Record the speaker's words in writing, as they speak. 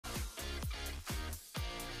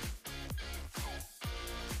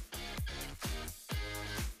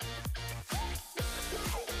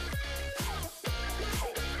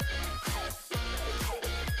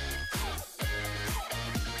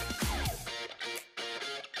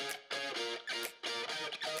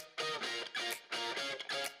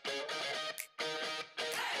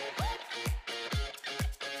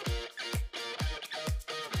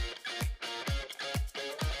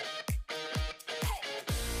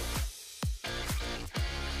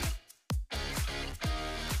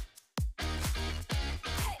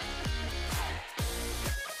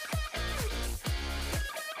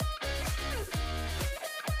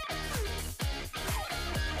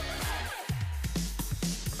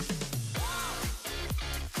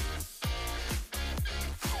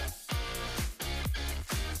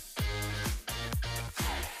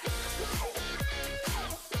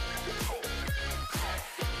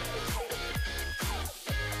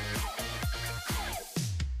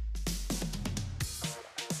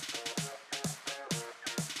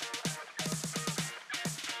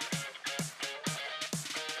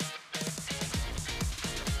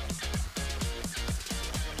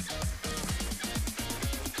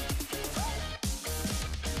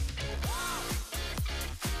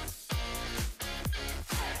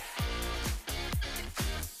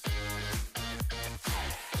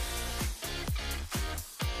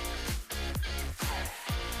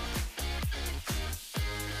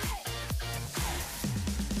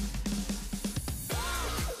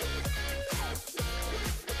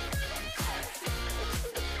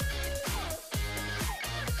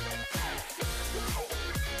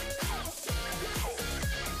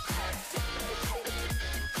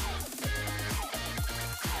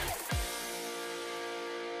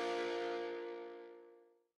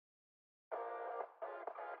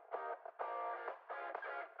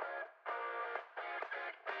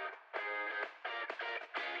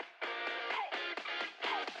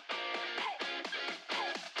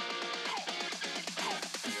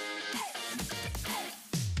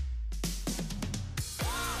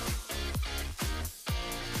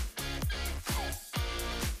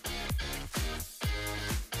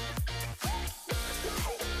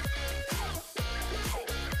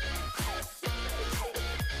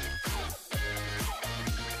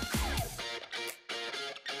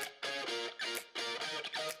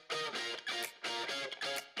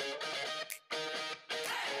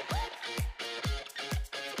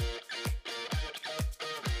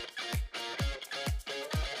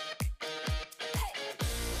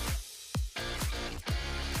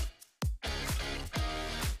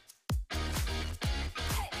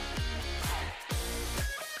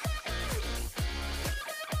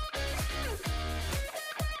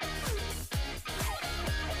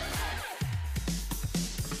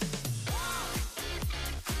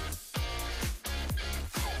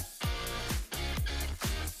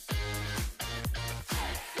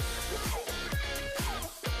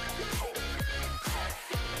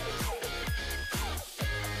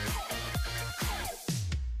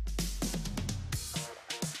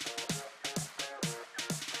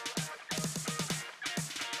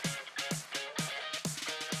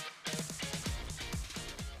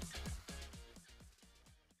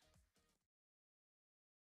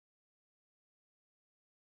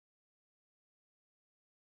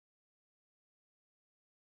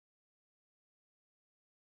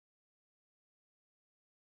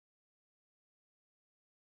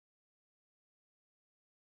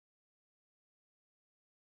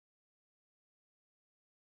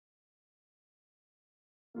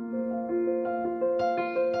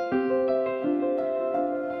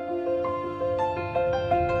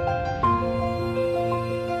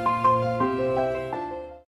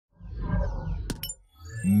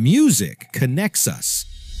Music connects us.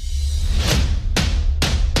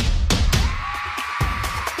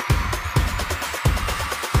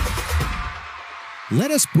 Let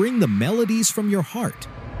us bring the melodies from your heart.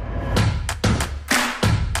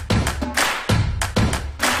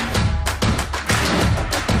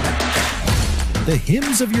 The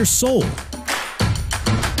hymns of your soul.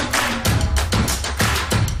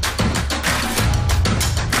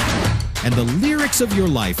 And the lyrics of your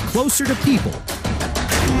life closer to people.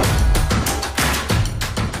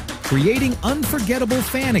 Creating unforgettable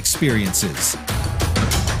fan experiences.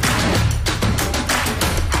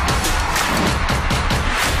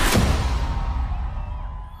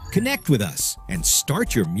 Connect with us and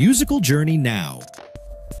start your musical journey now.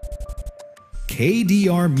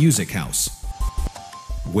 KDR Music House,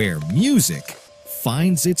 where music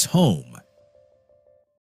finds its home.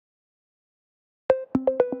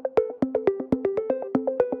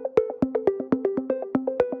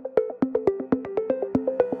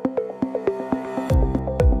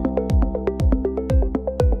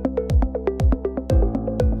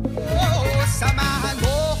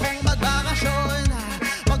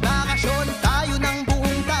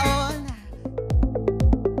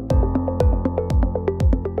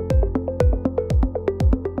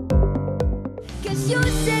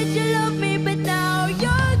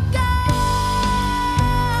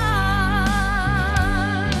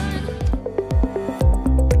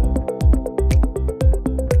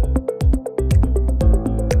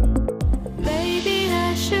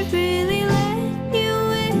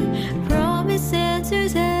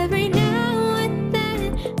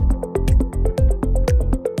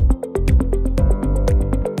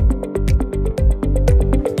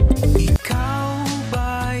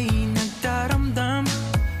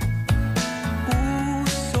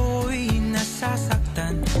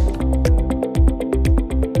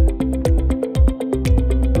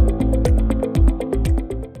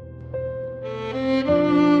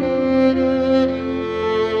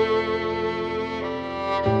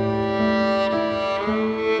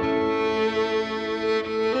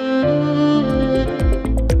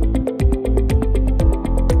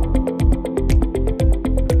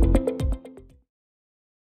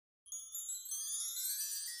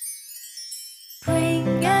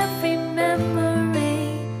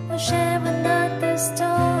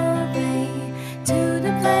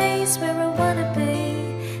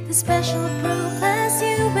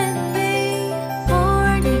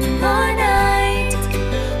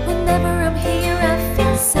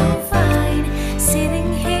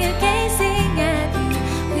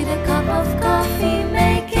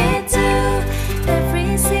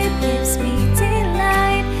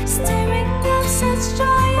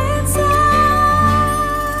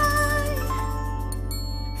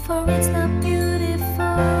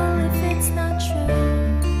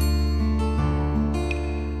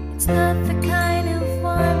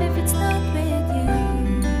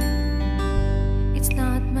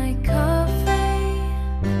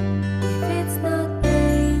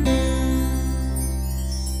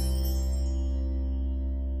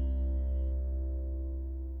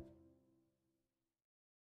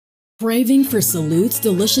 Craving for Salud's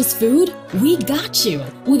delicious food? We got you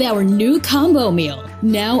with our new combo meal.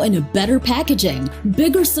 Now in a better packaging,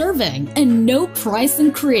 bigger serving, and no price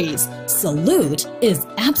increase. Salud is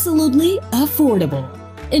absolutely affordable.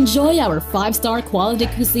 Enjoy our 5-star quality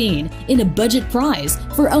cuisine in a budget price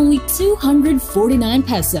for only 249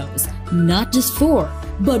 pesos. Not just 4,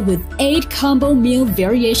 but with 8 combo meal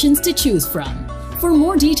variations to choose from. For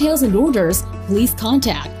more details and orders, please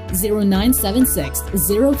contact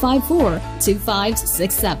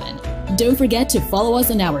 0976-054-2567. Don't forget to follow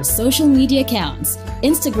us on our social media accounts,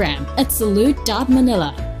 Instagram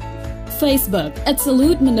 @salud.manila, Facebook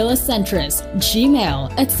 @saludmanilacentris,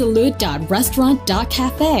 Gmail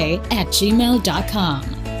 @salud.restaurant.cafe@gmail.com.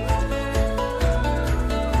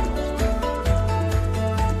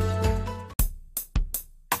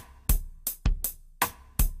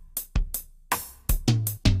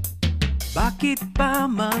 Bakit pa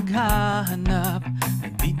maghahanap?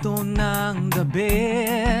 Nandito ng the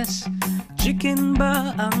best. Chicken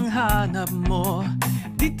ba ang hanap mo?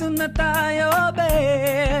 Dito na tayo,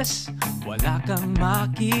 bes. Wala kang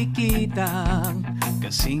makikitang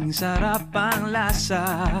kasing sarap ang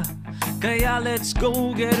lasa. Kaya let's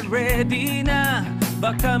go, get ready na,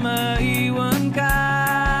 baka maiwan ka.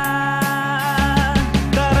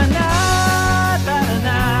 Tara na, tara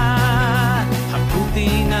na,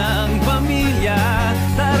 haputin ang pamilya.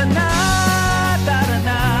 Tara na, tara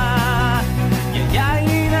na,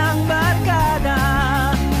 yayain ang barkada.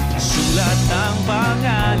 Sulat ang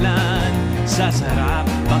pangalan, sa sarap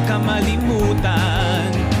baka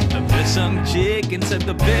malimutan. Some chicken said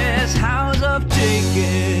the best house of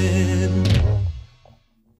chicken.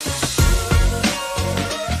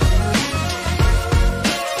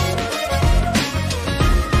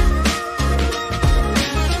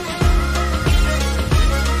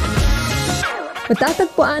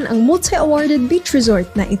 Matatagpuan ang multi-awarded beach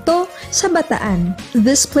resort na ito sa Bataan.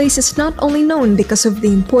 This place is not only known because of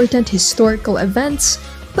the important historical events,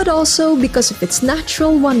 but also because of its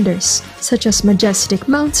natural wonders, such as majestic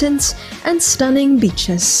mountains and stunning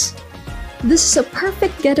beaches. This is a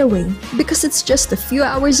perfect getaway because it's just a few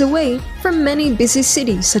hours away from many busy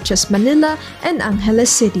cities such as Manila and Angeles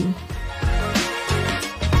City.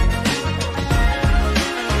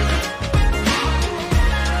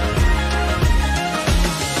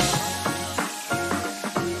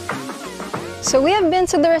 So we have been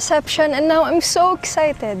to the reception and now I'm so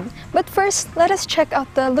excited. But first, let us check out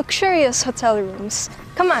the luxurious hotel rooms.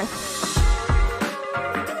 Come on!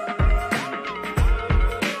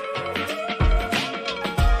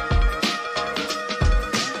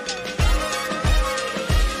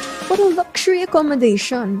 What a luxury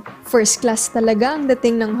accommodation! First class talaga ang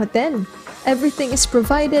dating ng hotel. Everything is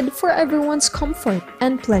provided for everyone's comfort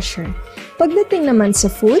and pleasure. Pagdating naman sa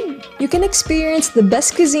food, you can experience the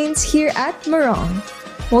best cuisines here at Morong.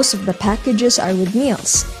 Most of the packages are with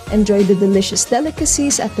meals. Enjoy the delicious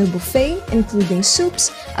delicacies at their buffet, including soups,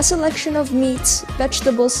 a selection of meats,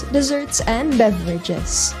 vegetables, desserts, and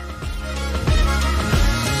beverages.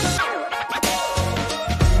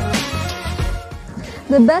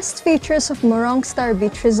 The best features of Morong Star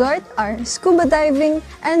Beach Resort are scuba diving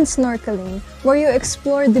and snorkeling, where you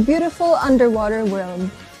explore the beautiful underwater world.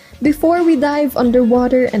 Before we dive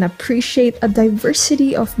underwater and appreciate a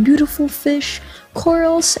diversity of beautiful fish,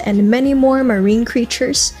 corals, and many more marine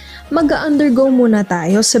creatures, mag-undergo muna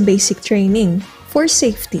tayo sa basic training for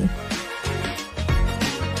safety.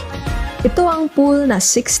 Ito ang pool na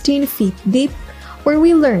 16 feet deep where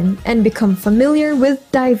we learn and become familiar with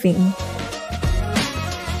diving.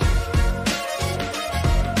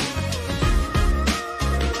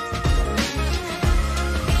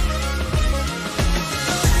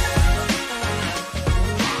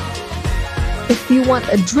 If you want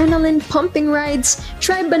adrenaline-pumping rides,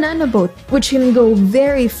 try Banana Boat, which can go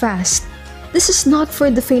very fast. This is not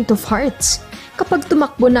for the faint of hearts. Kapag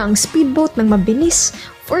tumakbo na ang speedboat ng mabilis,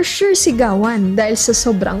 for sure sigawan dahil sa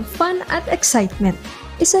sobrang fun at excitement.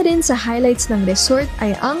 Isa din sa highlights ng resort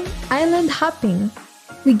ay ang island hopping.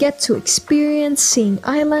 We get to experience seeing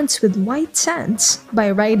islands with white sands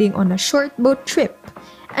by riding on a short boat trip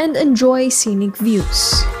and enjoy scenic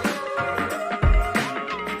views.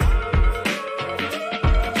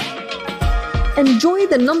 Enjoy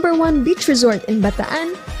the #1 beach resort in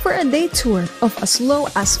Bataan for a day tour of as low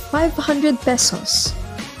as 500 pesos.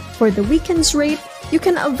 For the weekends rate, you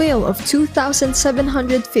can avail of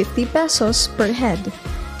 2,750 pesos per head.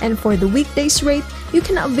 And for the weekdays rate, you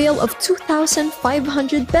can avail of 2,500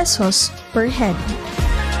 pesos per head.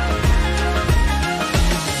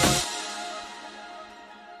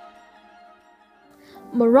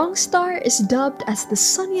 Morong Star is dubbed as the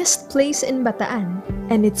sunniest place in Bataan,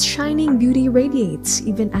 and its shining beauty radiates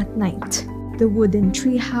even at night. The wooden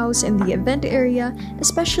treehouse and the event area,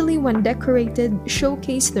 especially when decorated,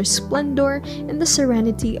 showcase their splendor in the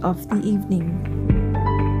serenity of the evening.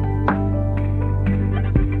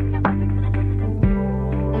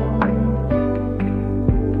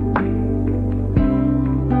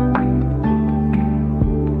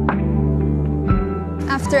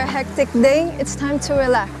 After a hectic day, it's time to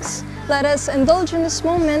relax. Let us indulge in this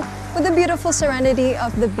moment with the beautiful serenity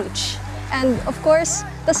of the beach. And of course,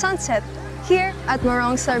 the sunset here at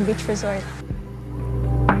Morong Star Beach Resort.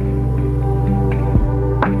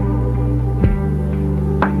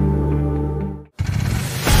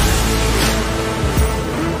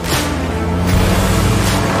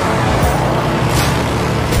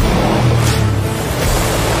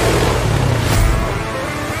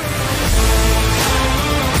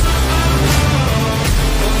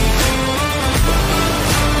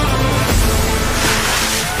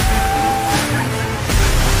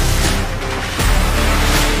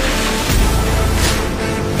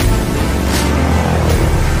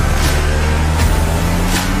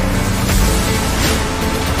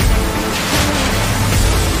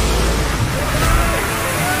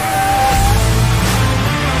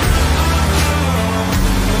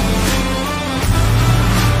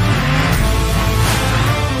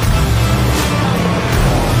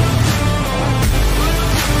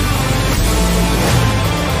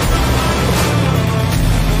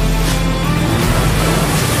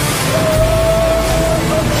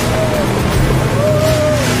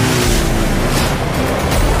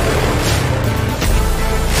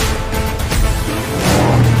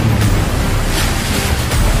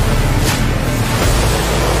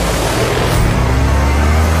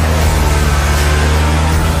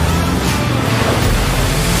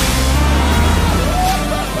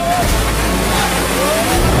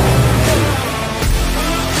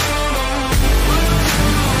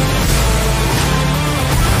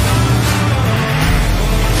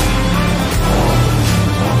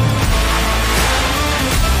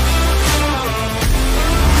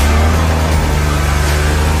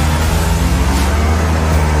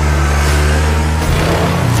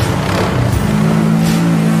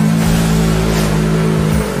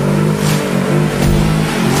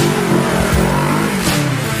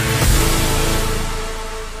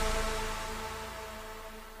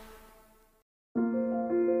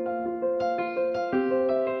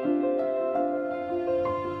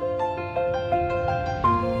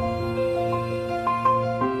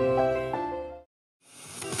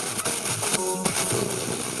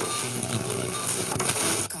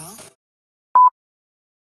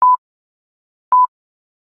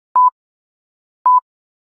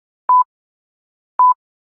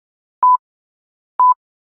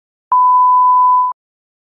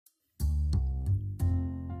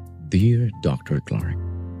 Dear Dr. Clark,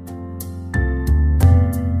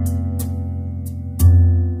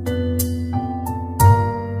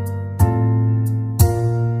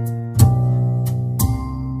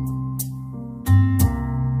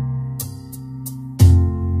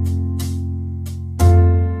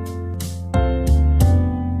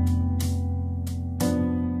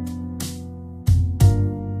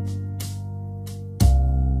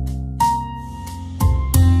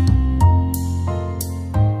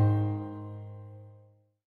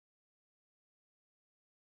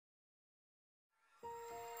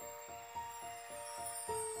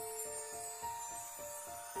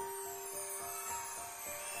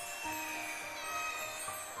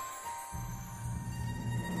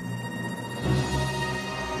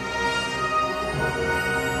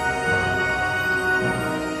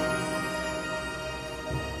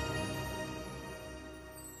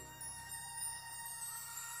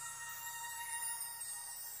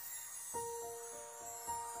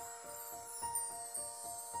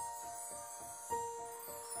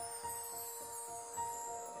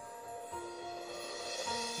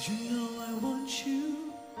 You know I want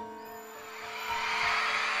you.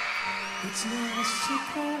 It's not a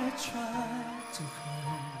secret I try to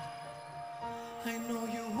hide. I know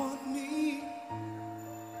you want me,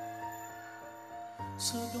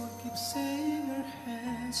 so don't keep saying our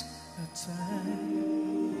hands are tied.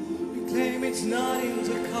 You claim it's not in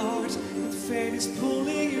the cards, but fate is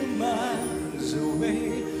pulling you miles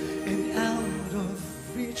away and out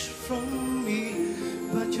of reach from me.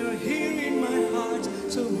 But you're here in my heart,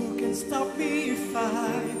 so who can stop me if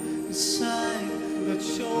I decide that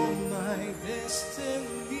you're my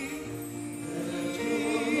destiny?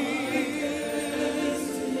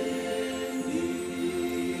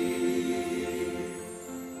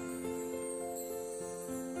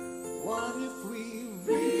 What if we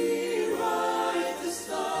rewrite the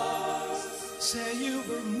stars? Say you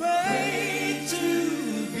were made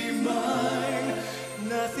to be mine.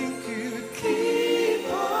 Nothing could keep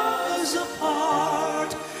us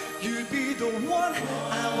apart. You'd be the one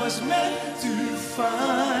I was meant to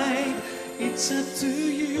find. It's up to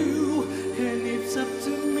you and it's up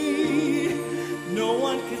to me. No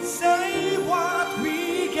one can say what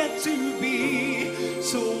we get to be.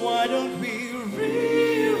 So why don't we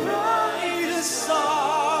rewrite the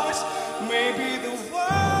stars? Maybe the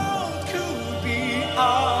world could be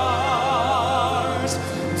ours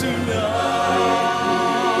tonight.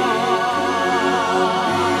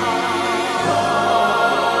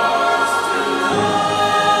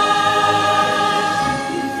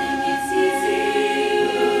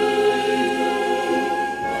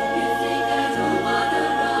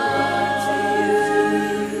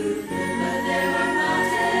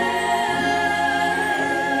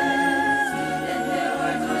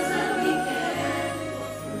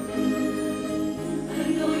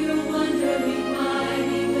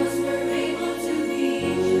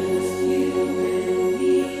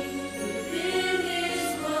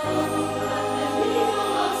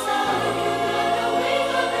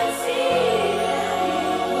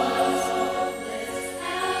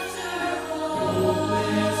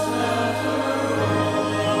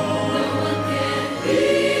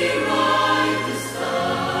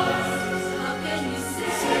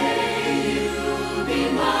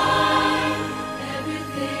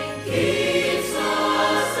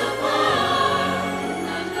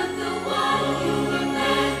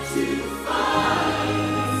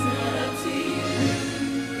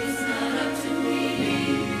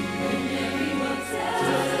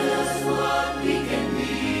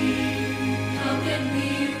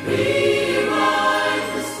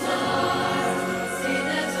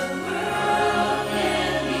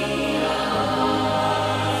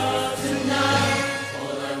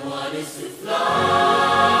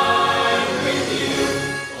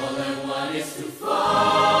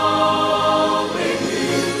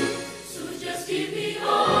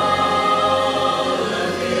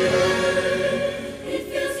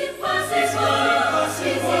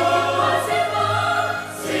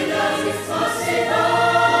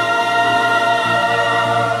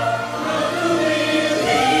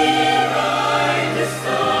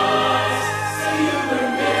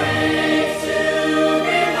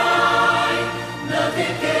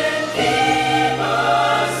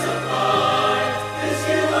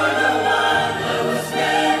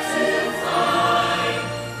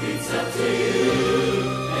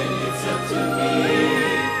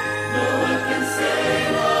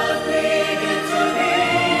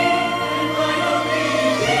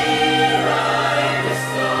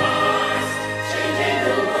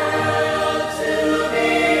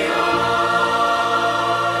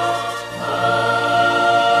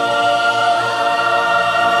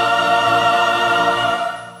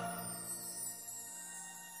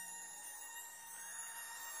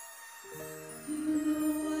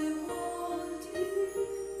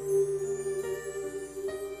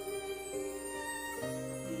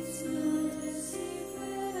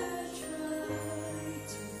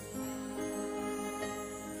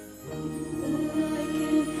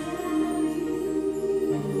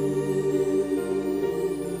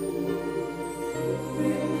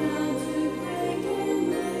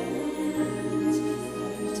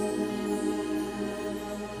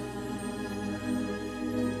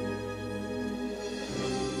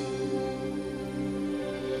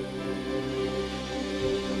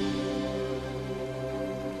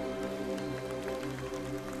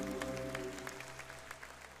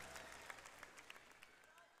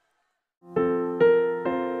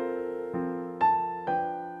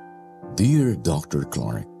 Dear Dr.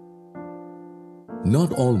 Clark,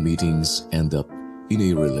 not all meetings end up in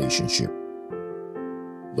a relationship.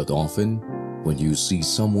 But often, when you see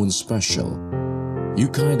someone special,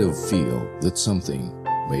 you kind of feel that something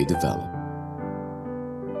may develop.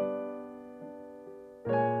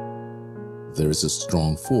 There is a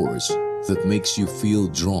strong force that makes you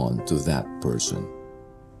feel drawn to that person.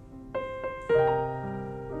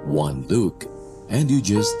 One look, and you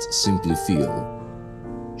just simply feel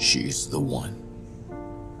she's the one.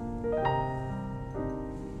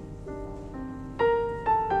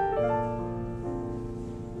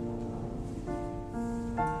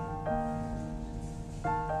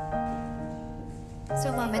 So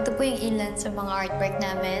ma'am, ito po yung ilan sa mga artwork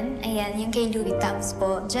namin. Ayan, yung kay Louis Tams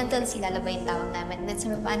po, gentle sila ba yung tawag namin. Then sa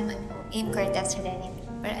baba naman po, aim Cortez Selenium.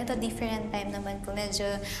 Pero ito, different time naman po.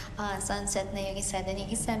 Medyo sunset na yung isa. Then yung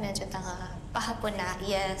isa, medyo pahapon na.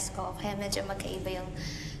 Yes po. Kaya medyo magkaiba yung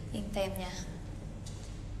time niya.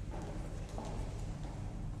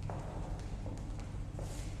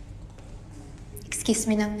 Excuse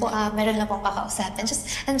me lang po. Meron lang pong kakausapin. Just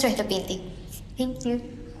enjoy the painting. Thank you.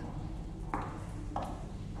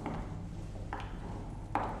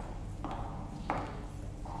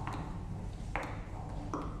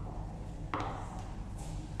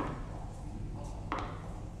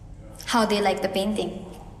 How do you like the painting?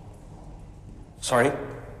 Sorry?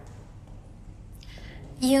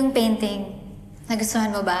 Yung painting,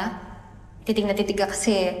 nagustuhan mo ba? Titig na titig ka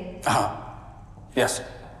kasi. Yes.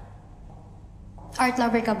 Art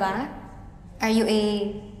lover ka ba? Are you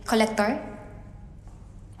a collector?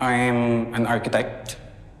 I'm an architect.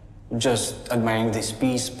 Just admiring this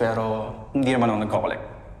piece, pero hindi naman ako nagko-collect.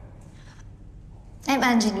 I'm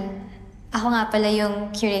Angeline. Ako nga pala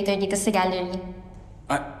yung curator dito sa gallery.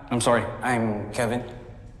 I'm sorry, I'm Kevin.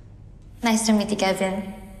 Nice to meet you, Kevin.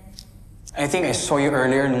 I think I saw you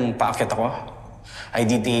earlier nung paakit ako. I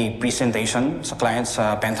did the presentation sa client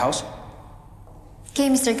sa penthouse.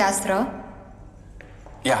 Kay Mr. Castro?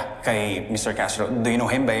 Yeah, kay Mr. Castro. Do you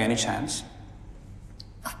know him by any chance?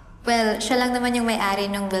 Well, siya lang naman yung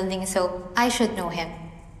may-ari ng building, so I should know him.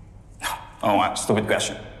 Oh, stupid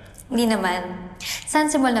question. Hindi naman.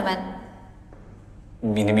 Saan simul naman?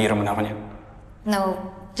 Binibiro mo na ako niya. No,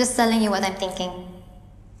 just telling you what I'm thinking.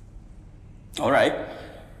 All right.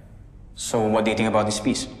 So, what do you think about this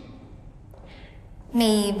piece?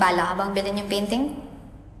 May bala ka bang bilhin yung painting?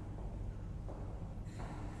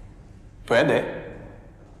 Pwede.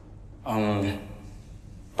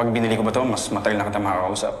 Pag binili ko ba ito, mas matagal na kita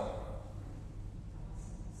makakausap.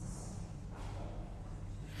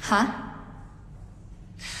 Ha?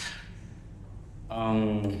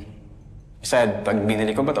 I said, pag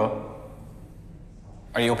binili ko ba ito,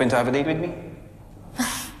 are you open to have a date with me?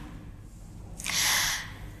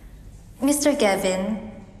 Mr. Kevin,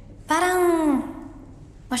 parang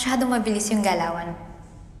masyadong mabilis yung galawan.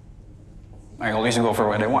 I always go for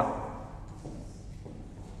what I want.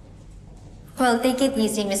 Well, take it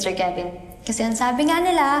easy, Mr. Kevin. Kasi ang sabi nga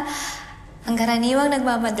nila, ang karaniwang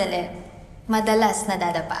nagmamadali, madalas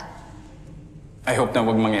nadadapa. I hope na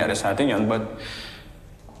wag mangyari sa atin yun, but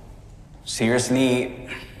seriously,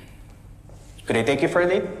 could I take you for a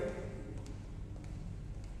date?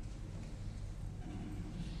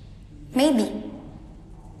 Maybe.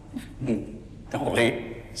 Okay,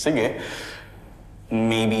 sige.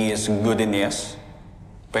 Maybe is good in yes.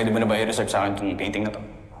 Pwede mo na ba i-reserve sa akin itong painting na to?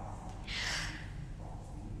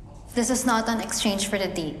 This is not an exchange for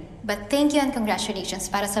the date, but thank you and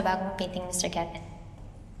congratulations para sa bagong painting, Mr. Kevin.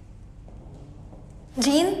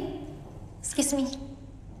 Jean? Excuse me.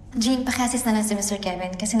 Jean, paki-assist na lang si Mr.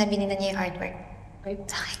 Kevin kasi nabili na niya yung artwork. Okay.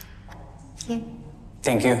 Thank you.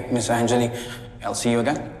 Thank you, Miss Angeli. I'll see you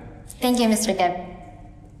again. Thank you, Mr. Kevin.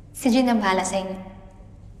 Si Jean ang bahala sa inyo.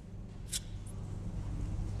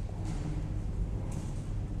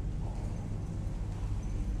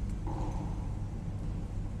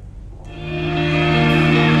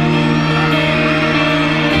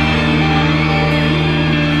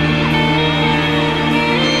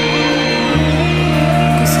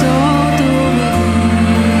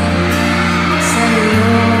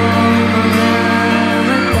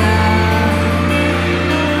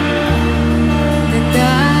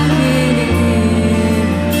 Dahil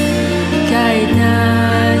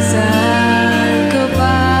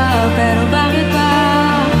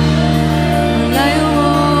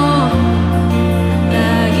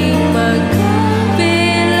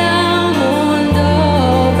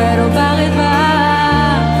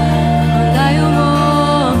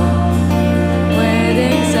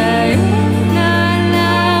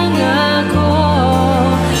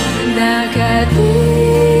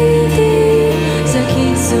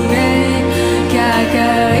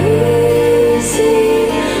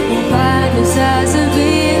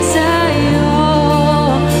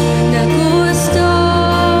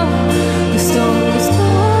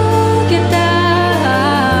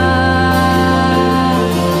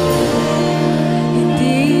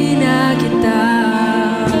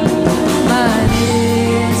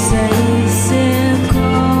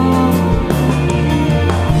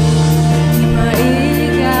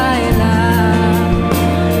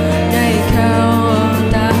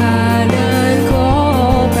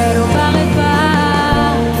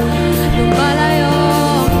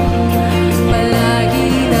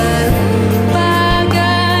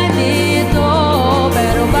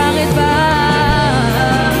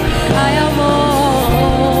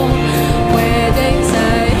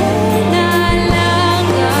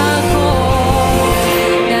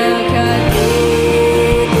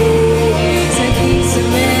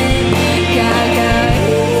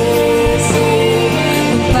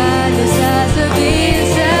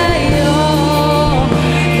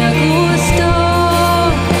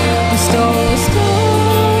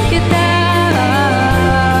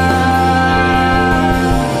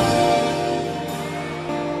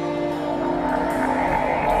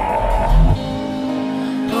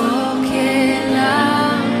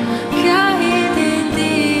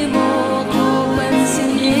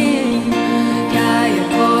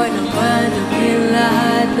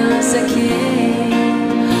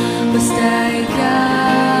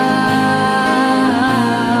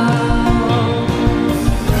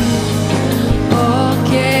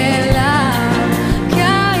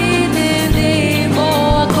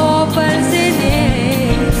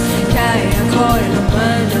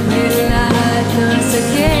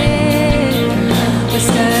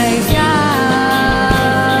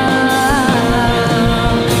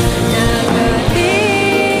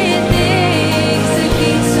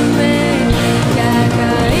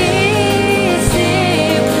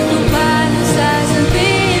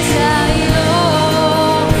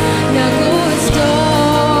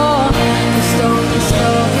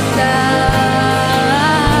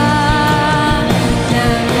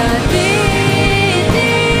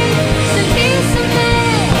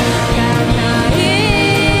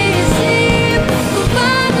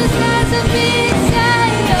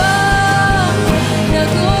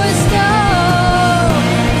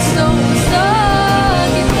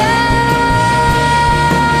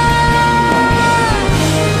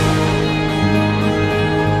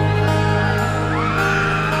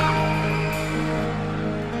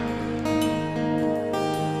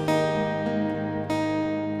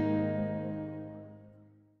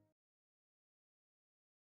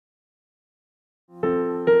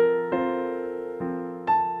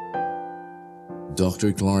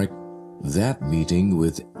Dr. Clark, that meeting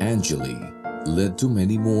with Angeli led to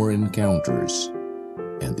many more encounters,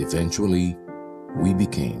 and eventually we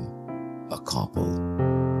became a couple.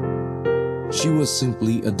 She was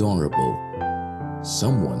simply adorable,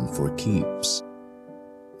 someone for keeps.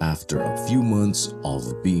 After a few months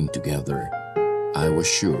of being together, I was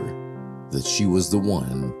sure that she was the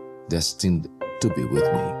one destined to be with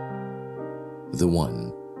me, the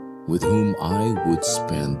one with whom I would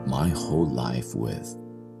spend my whole life with.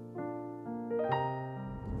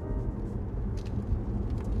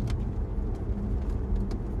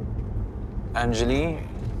 Angeli,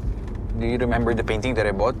 do you remember the painting that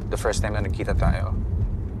I bought the first time na nagkita tayo?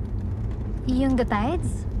 Yung The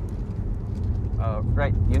Tides?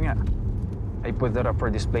 Right, yun nga. I put that up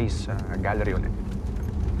for display sa gallery ulit.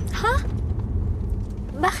 Huh?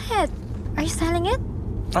 Bakit? Are you selling it?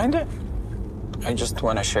 Hindi. I just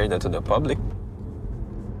wanna share that to the public.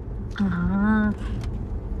 Ah.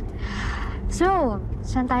 So,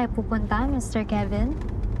 saan tayo pupunta, Mr. Kevin?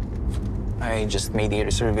 I just made a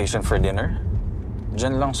reservation for dinner.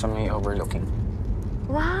 Diyan lang sa may overlooking.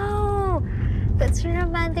 Wow! That's a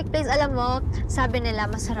romantic place. Alam mo, sabi nila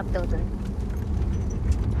masarap daw dun.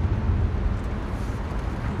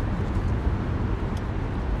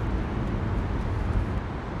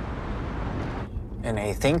 And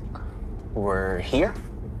I think we're here.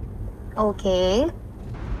 Okay.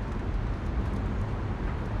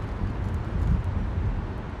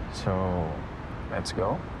 So, let's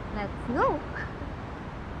go. Let's go.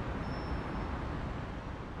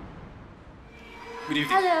 Good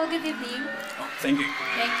evening. Hello, good evening. Oh, thank you.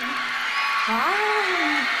 Thank you.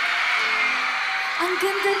 Wow! Ang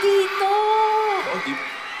ganda dito! Oh, deep.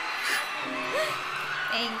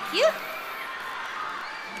 Thank you.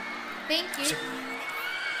 Thank you.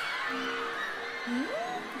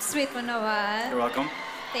 Sweet mo naman. You're welcome.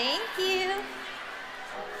 Thank you.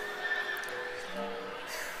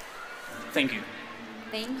 Thank you.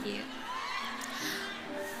 Thank you.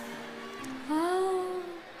 Wow.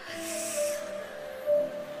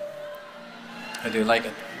 How do you like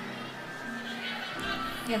it?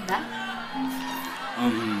 Ganda?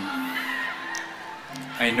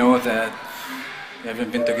 I know that we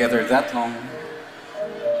haven't been together that long.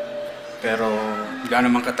 Pero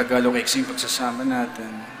gaano man katagal o kaiksing pagsasama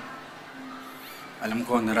natin, alam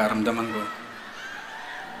ko, nararamdaman ko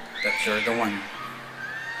that you're the one.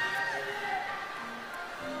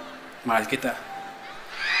 Mahal kita.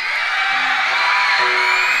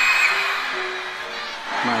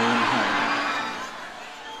 Mahal na mahal.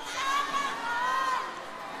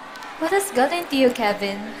 What has gotten into you,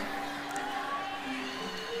 Kevin?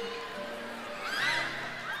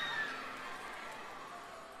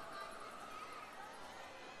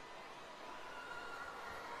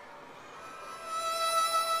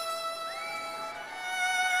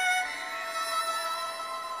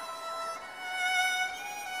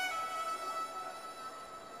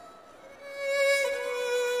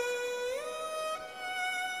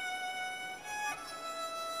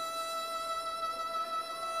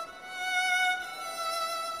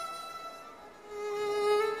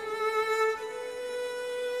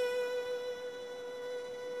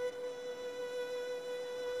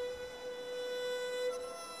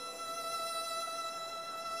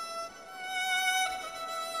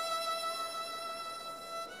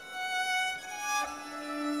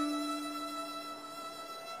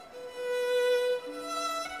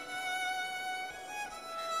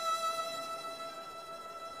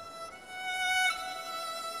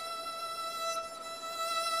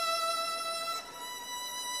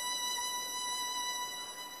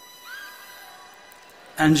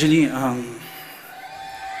 Angeli,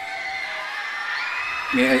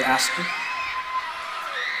 may I ask you?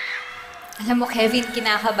 Alam mo, Kevin,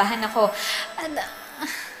 kinakabahan ako.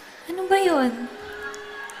 Ano ba yun?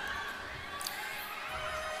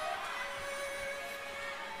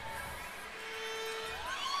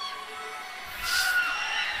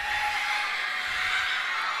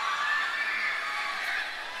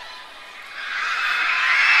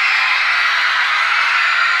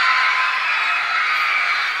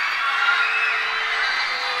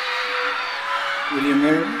 Will you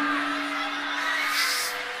marry me?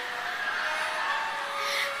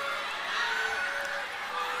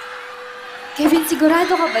 Kevin,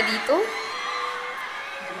 sigurado ka ba dito?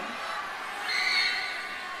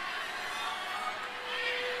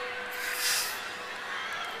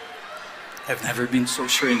 I've never been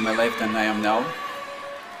so sure in my life than I am now.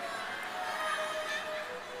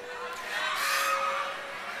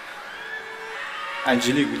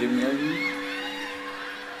 Angeli, will you marry me?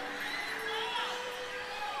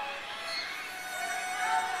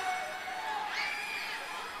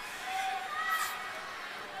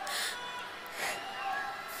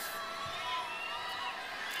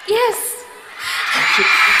 Yes!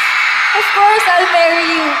 Of course, I'll marry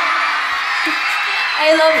you.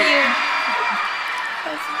 I love you.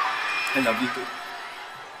 I love you too.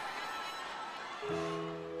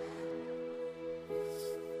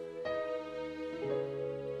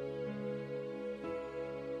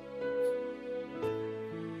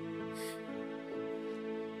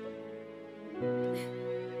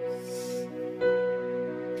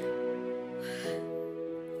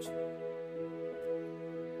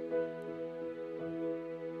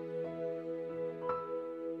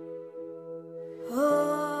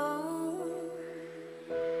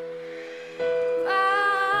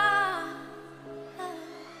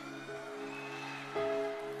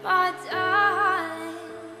 My darling,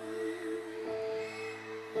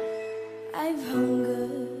 I've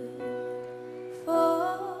hungered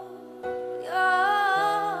for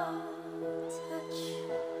your touch.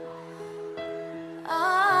 A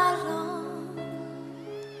long,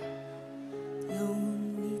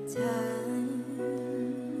 lonely time,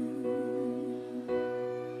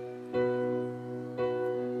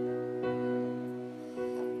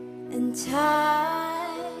 and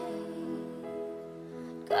time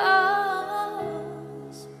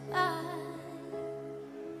goes by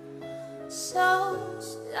so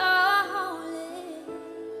slowly,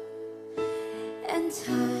 and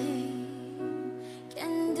time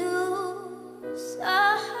can do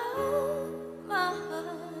so much.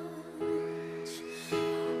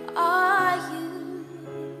 Are you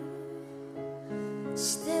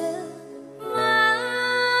still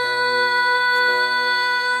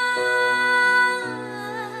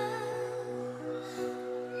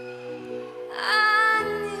I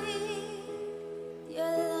need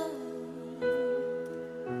your love.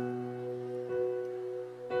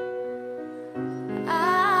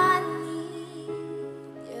 I need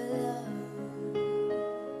your love.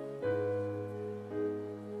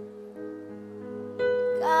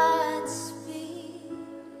 Godspeed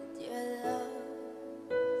your love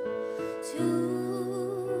to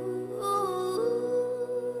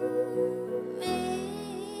me.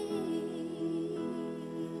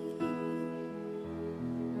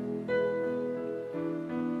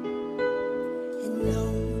 And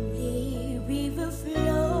lonely river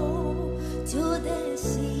flow to the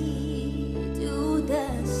sea,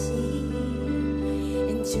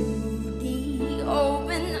 into the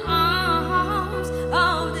open arms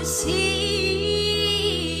of the sea.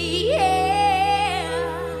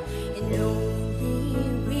 Yeah. And lonely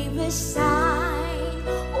riverside,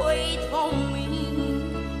 wait for me,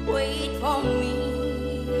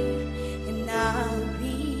 and I'll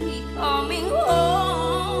be coming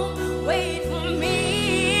home. Wait for me.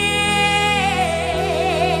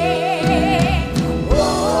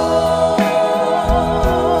 Oh,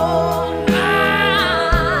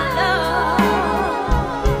 my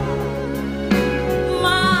love,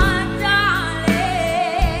 my darling,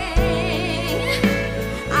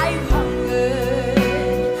 I've hungered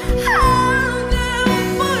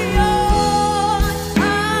for your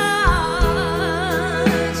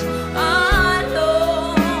touch.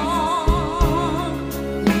 Alone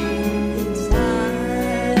in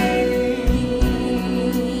time,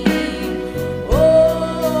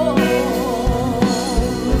 oh,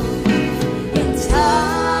 in time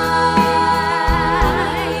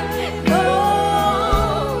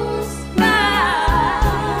goes by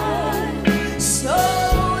so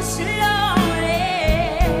slowly,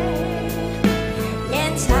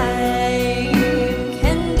 and time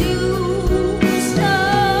can do so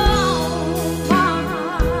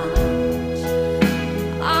much.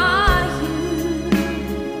 Are you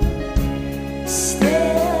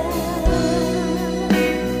still?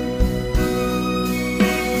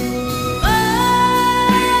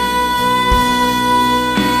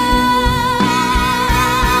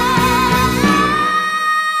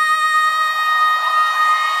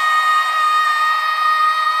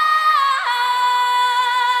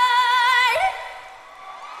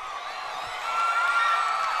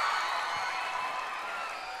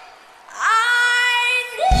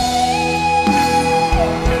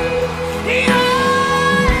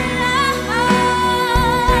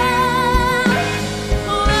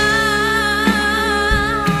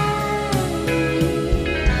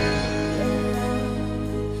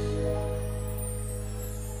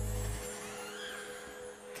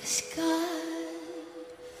 Cause God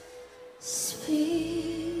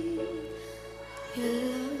speed your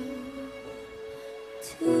love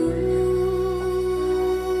to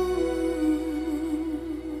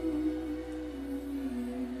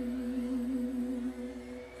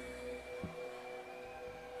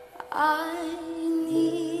I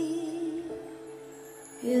need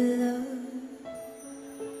your love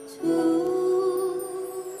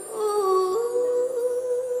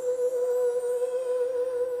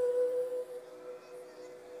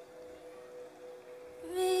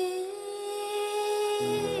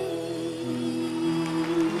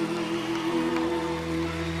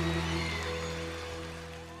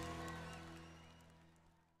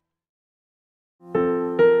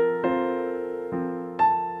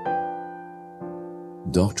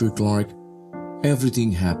Dr. Clark,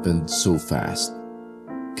 everything happened so fast.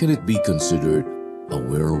 Can it be considered a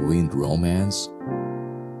whirlwind romance?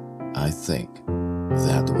 I think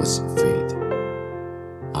that was fate.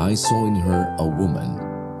 I saw in her a woman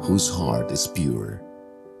whose heart is pure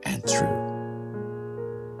and true.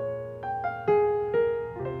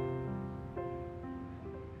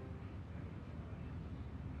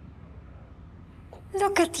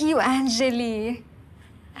 Look at you, Angeli.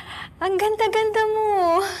 Ang ganda-ganda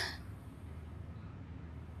mo.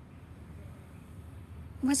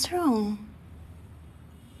 What's wrong?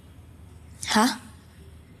 Ha?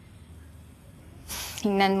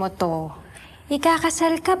 Tingnan mo to.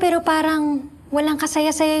 Ikakasal ka pero parang walang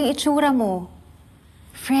kasaya-saya yung itsura mo.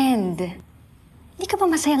 Friend, di ka ba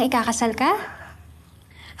masayang ikakasal ka?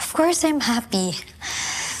 Of course, I'm happy.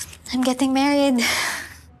 I'm getting married.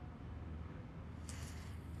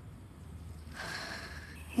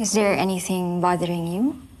 Is there anything bothering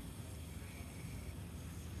you?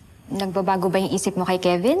 Nagbabago ba yung isip mo kay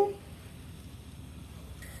Kevin?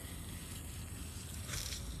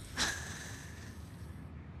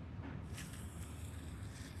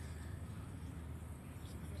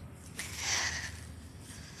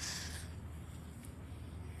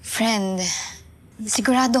 Friend,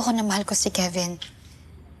 sigurado ko na mahal ko si Kevin.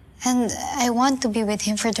 And I want to be with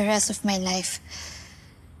him for the rest of my life.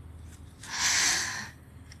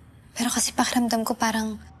 Pero kasi pakiramdam ko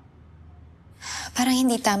parang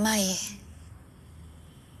hindi tama eh.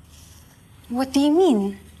 What do you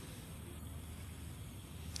mean?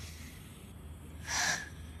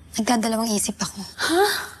 Nagdadalawang isip ako. Huh?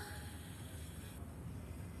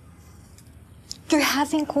 You're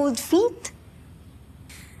having cold feet?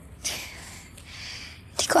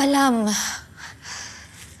 Hindi ko alam.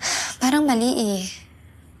 Parang mali eh.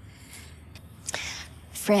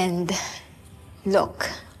 Friend, look.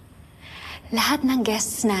 Lahat ng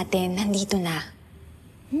guests natin nandito na.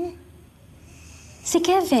 Si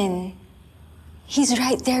Kevin, he's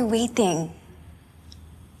right there waiting.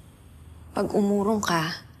 Pag umurong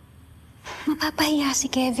ka, mapapahiya si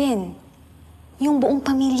Kevin. Yung buong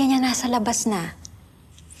pamilya niya nasa labas na.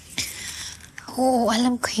 Oo,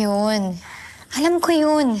 alam ko yun. Alam ko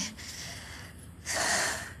yun.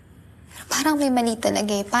 Pero parang may mali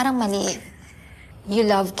talaga eh. Parang mali. You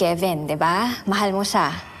love Kevin, di ba? Mahal mo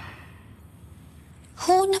siya.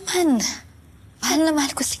 Oo naman. Mahal na mahal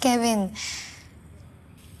ko si Kevin.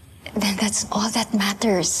 Then that's all that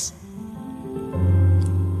matters.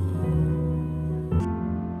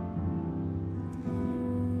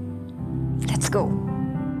 Let's go.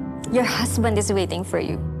 Your husband is waiting for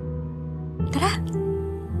you. Tara.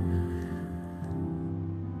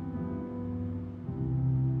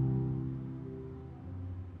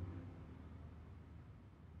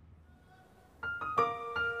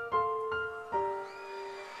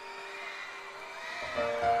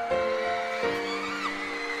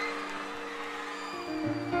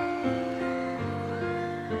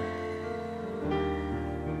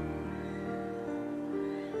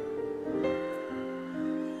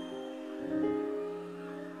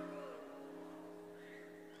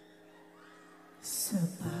 Sa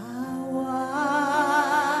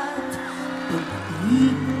bawat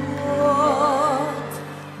pag-ikot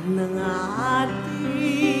ng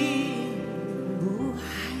ating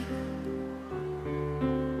buhay,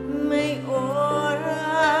 may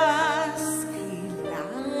oras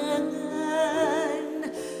kailangan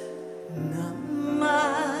na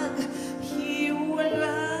maghiwalay.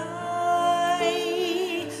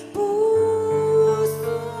 Puso'y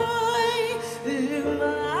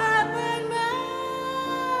lumaban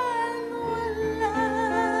man,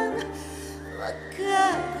 walang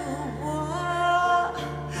magagawa.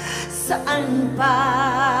 Saan pa,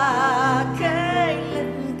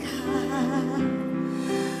 kailan ka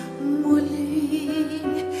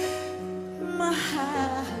muling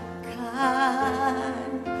mahahakan?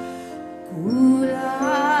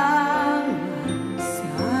 Kulang sa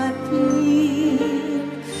atin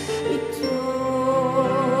itong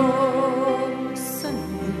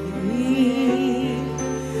sandali.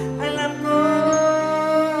 Alam ko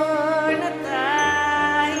na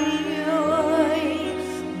tayo'y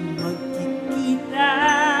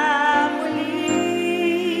magkikita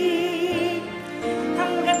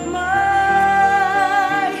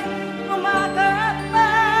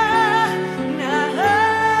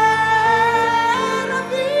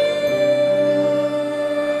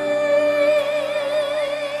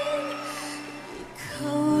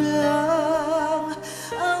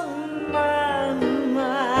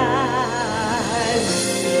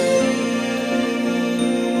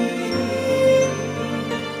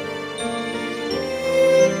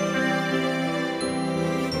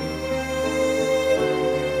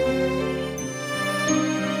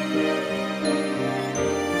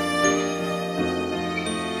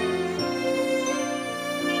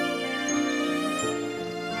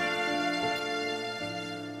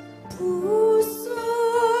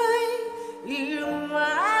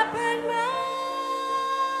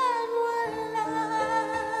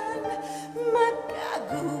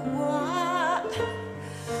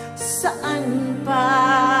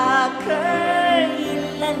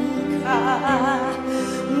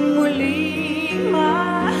muling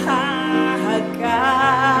mahagkan.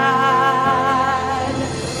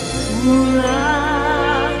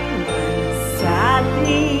 Kulang man sa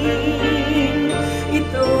atin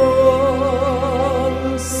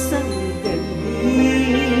itong sandali.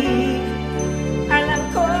 Alam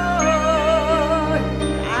ko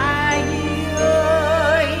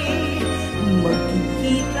tayo'y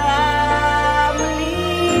magkikita muli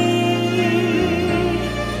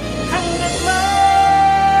hanggat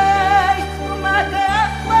may umaga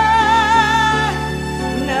pa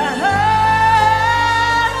na harapin.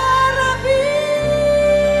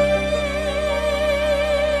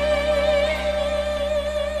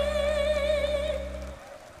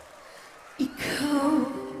 Ikaw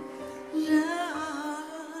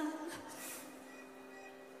lang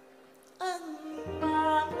ang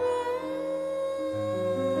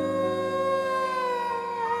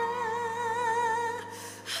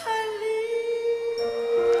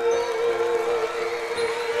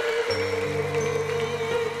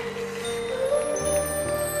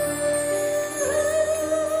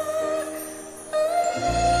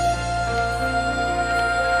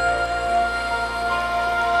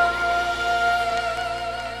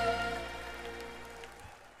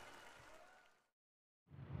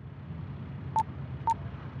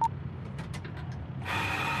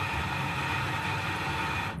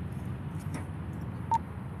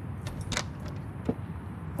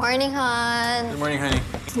Morning, hon. Good morning, honey.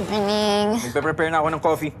 Good morning. Nagpe-prepare na ako ng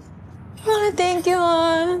coffee. Oh, thank you,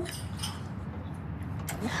 hon.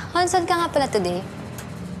 Hon, saan ka nga pala today?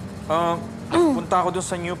 Punta ako dun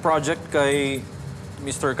sa new project kay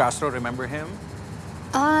Mr. Castro. Remember him?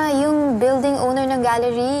 Ah, yung building owner ng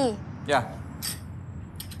gallery. Yeah.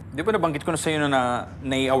 Di ba nabanggit ko na sa'yo na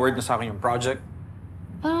nai-award na sa akin yung project?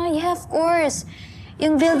 Ah, yeah, of course.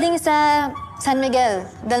 Yung building sa San Miguel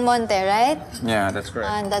del Monte, right? Yeah, that's correct.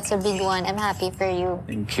 That's a big one. I'm happy for you.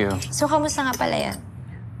 Thank you. So, kamusta nga pala yan?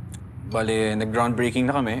 Bale, nag-groundbreaking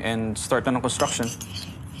na kami and start na ng construction.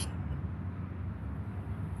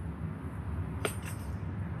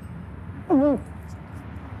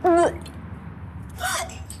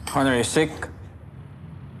 Honor, you sick?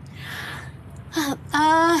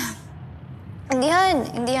 Hindi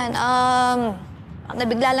yan.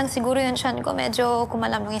 Nabigla lang siguro yun siya ko. Medyo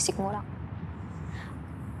kumalamang yung sikmura.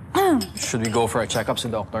 Should we go for a checkup sa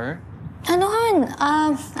doctor? Ano, hon?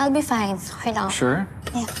 I'll be fine. Okay lang. Sure?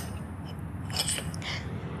 Yeah.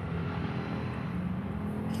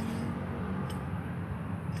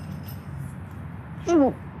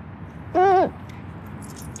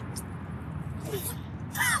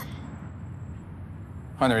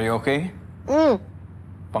 Hon, are you okay?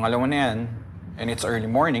 Pangalawa na yan. And it's early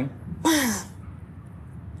morning.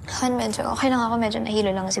 Hon, medyo okay lang ako. Medyo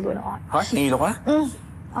nahilo lang siguro ako. Ha? Nahilo ka?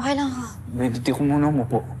 Okay lang ako. Hindi ko muna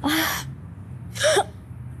umupo.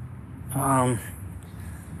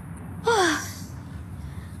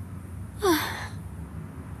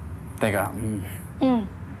 Teka.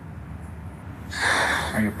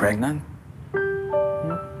 Are you pregnant?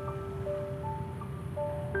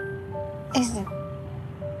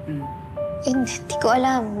 Hindi ko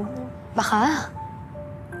alam. Baka?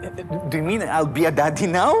 Do you mean I'll be a daddy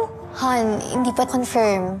now? Han, hindi pa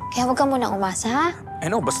confirm. Kaya huwag ka muna umasa, ha? I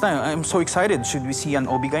know, basta. I'm so excited. Should we see an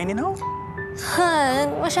OB-GYN now?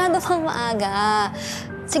 Han, masyado pang maaga.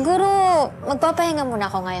 Siguro, magpapahinga muna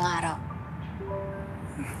ako ngayong araw.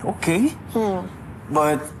 Okay.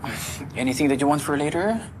 But anything that you want for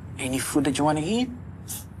later? Any food that you want to eat?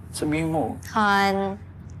 Sabihin mo. Han,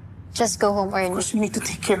 just go home Of early. course, you need to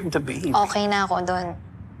take care of the baby. Okay na ako doon.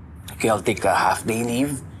 Okay, I'll take a half-day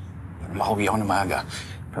leave. Makauwi ako na maaga.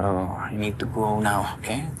 Pero I need to go now,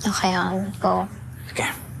 okay? Okay, Han. Go. Okay.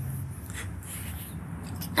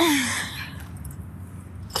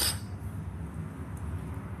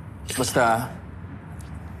 Basta,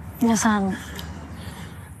 Nasaan?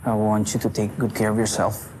 I want you to take good care of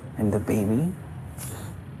yourself and the baby.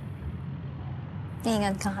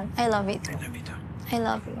 Ingat ka, Han. I love you too. I love you too. I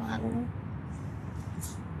love you, Han.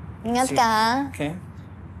 Ingat ka, ha? Okay?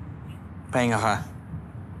 Pahinga ka.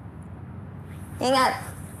 Ingat.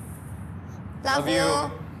 Love you.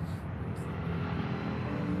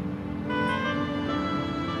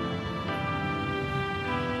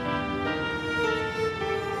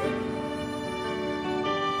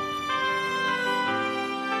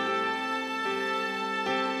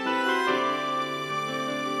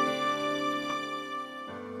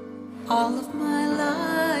 All of my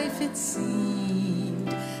life it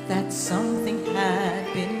seemed that something had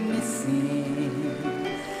been missing.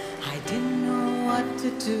 I didn't know what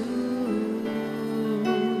to do.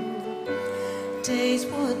 Days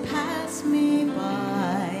would pass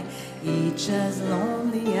each as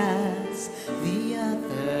lonely as the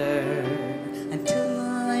other, until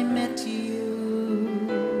I met you.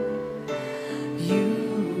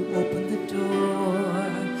 You opened the door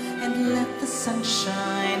and let the sun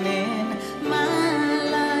shine in. My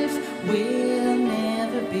life will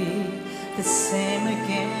never be the same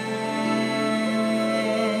again.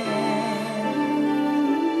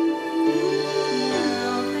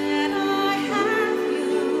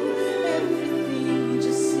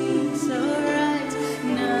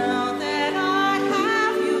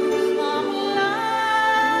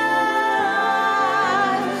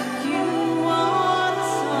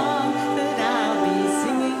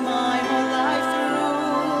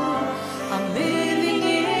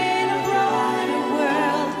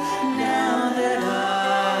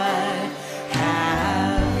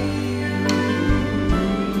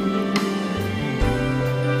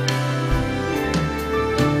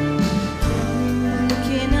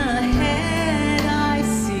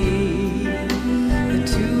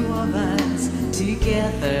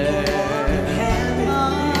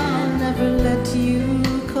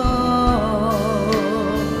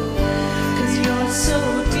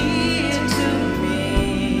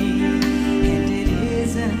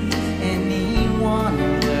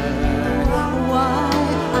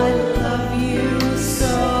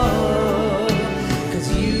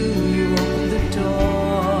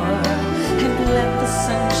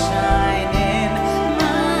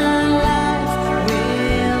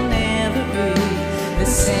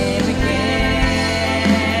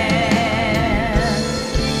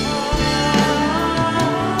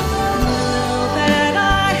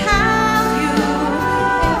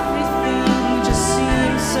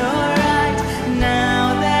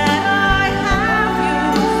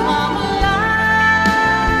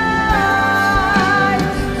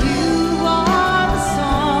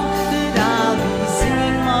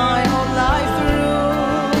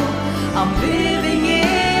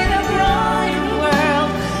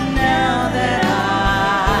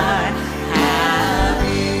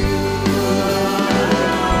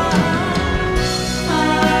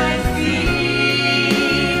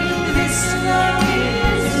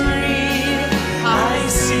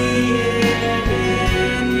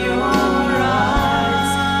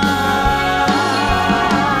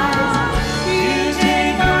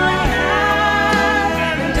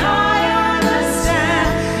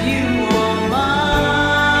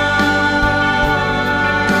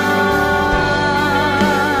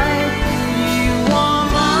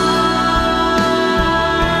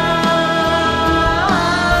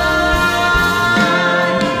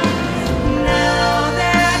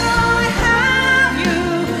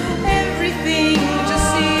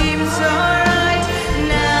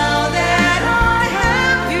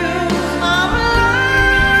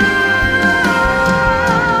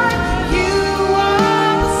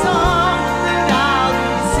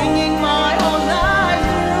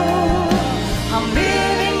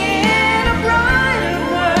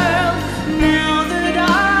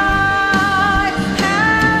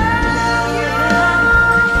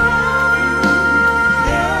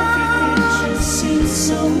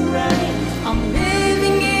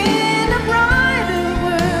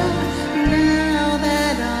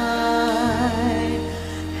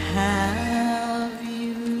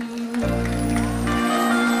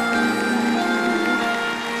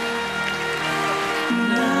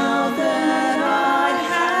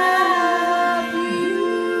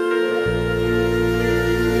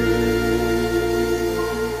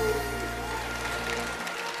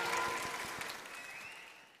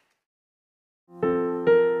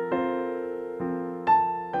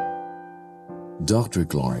 Dr.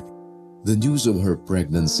 Clark, the news of her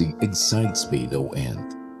pregnancy excites me no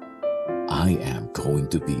end. I am going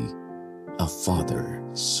to be a father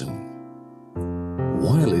soon.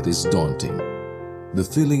 While it is daunting, the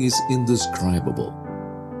feeling is indescribable.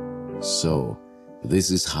 So,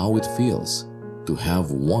 this is how it feels to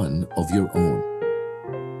have one of your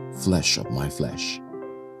own, flesh of my flesh,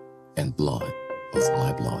 and blood of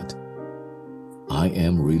my blood. I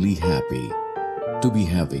am really happy to be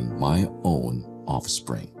having my own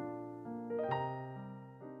offspring.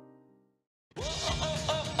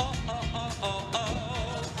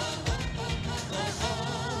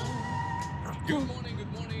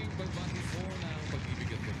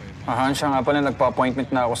 Siya nga pala,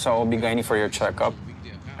 nagpa-appointment na ako sa OB-GYN for your checkup.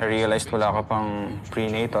 I realized wala ka pang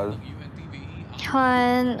prenatal.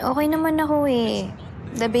 Han, okay naman ako eh.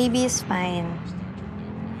 The baby is fine.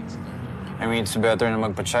 I mean, it's better na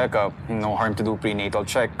magpa-check up. No harm to do prenatal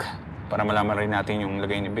check para malaman rin natin yung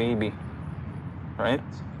lagay ni baby. Right?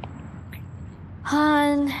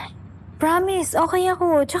 Han, Promise, okay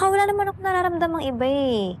ako. Tsaka wala naman ako nararamdamang iba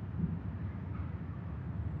eh.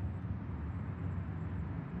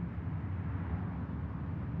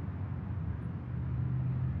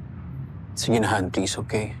 Sige na, Han, please,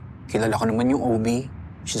 okay? Kilala ko naman yung OB.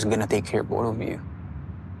 She's gonna take care of all of you.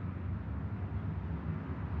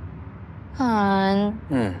 Han,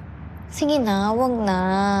 sige na, wag na.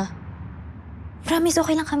 Promise,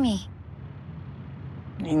 okay lang kami.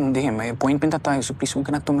 Hindi, may appointment na tayo, so please huwag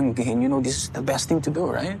ka na tumanggihin. You know, this is the best thing to do,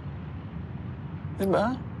 right?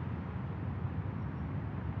 Diba?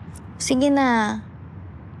 Sige na.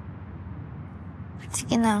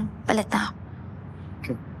 Sige na, palit ako.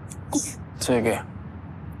 Sige.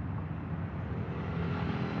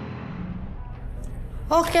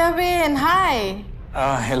 Oh, Kevin, hi!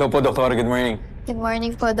 Hello po, Doktora. Good morning. Good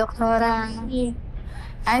morning po, Doktora.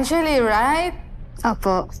 Angeli, right?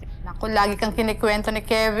 Opo. Naku, lagi kang kinikwento ni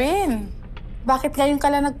Kevin. Bakit ngayon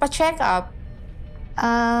ka lang nagpa-check up?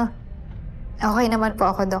 Okay naman po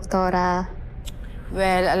ako, Doktora.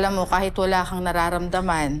 Well, alam mo, kahit wala kang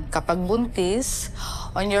nararamdaman, kapag buntis,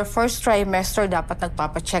 on your first trimester, dapat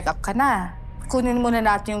nagpapa-check up ka na. Kunin muna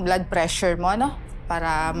natin yung blood pressure mo, no?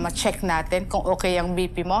 Para ma-check natin kung okay ang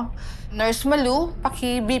BP mo. Nurse Malu,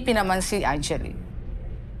 paki-BP naman si Angeli.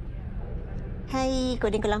 Hi,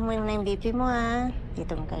 kunin ko lang muna yung BP mo, ha?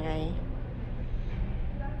 Dito mo kagay.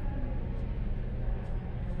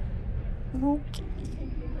 Okay.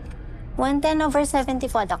 110/70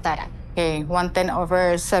 po, Doktora. Okay,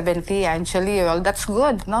 110/70, Angeli. Well, that's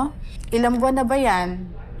good, no? Ilang buwan na ba yan?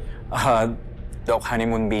 Doc,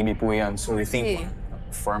 honeymoon baby po yan. So we think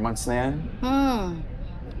 4 months na yan.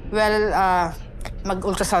 Well,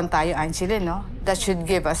 mag-ultrasound tayo, Angeli, no? That should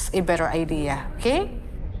give us a better idea, okay?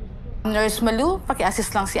 Nurse Malu,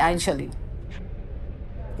 paki-assist lang si Angeli.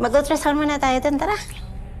 Mag-ultrasound muna tayo dun, tara.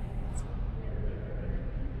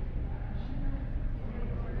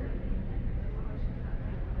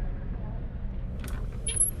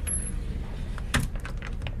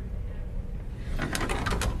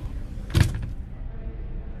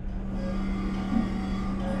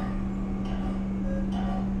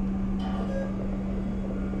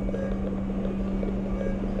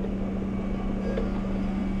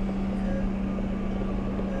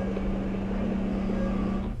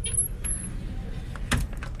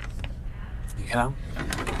 Sige lang.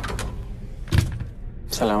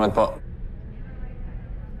 Salamat po.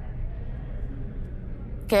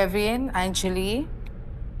 Kevin, Angeli,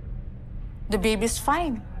 the baby's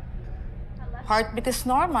fine. Heartbeat is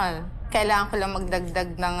normal. Kailangan ko lang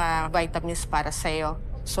magdagdag ng vitamins para sa'yo.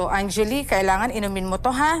 So, Angeli, kailangan inumin mo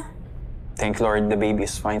to, ha? Thank Lord, the baby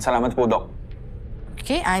is fine. Salamat po, Doc.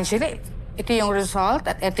 Okay, Angeli. Ito yung result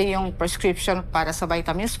at ito yung prescription para sa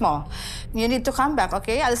vitamins mo. You need to come back,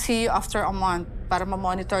 okay? I'll see you after a month para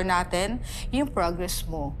ma-monitor natin yung progress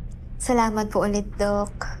mo. Salamat po ulit,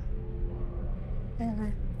 Doc.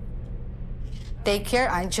 Take care,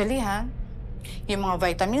 Angeli, ha? Yung mga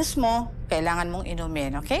vitamins mo, kailangan mong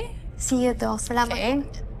inumin, okay? See you, Doc. Salamat. Okay?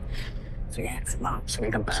 Sige, ma'am. Sige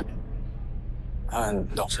lang pa.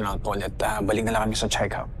 Doc, salamat po ulit. Balik na lang kami sa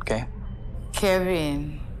check-up, okay?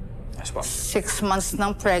 Kevin, Yes po. 6 months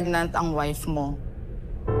nang pregnant ang wife mo.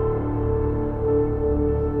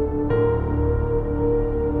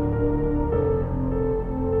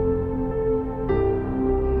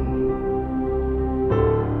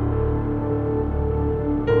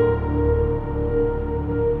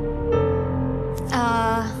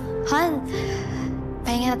 Han,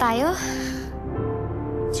 pahinga na tayo?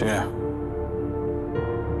 Sige na.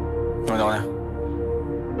 Tumanda ko na.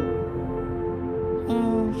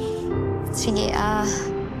 Sige,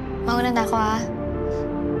 mauna na ako, ha?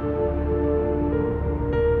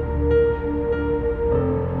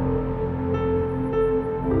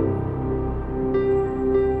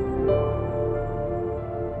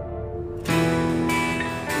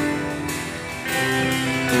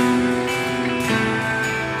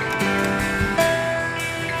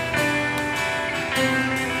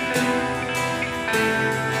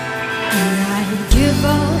 I'd give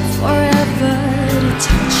up forever to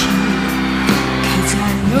touch you, 'cause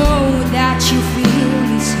I know that you feel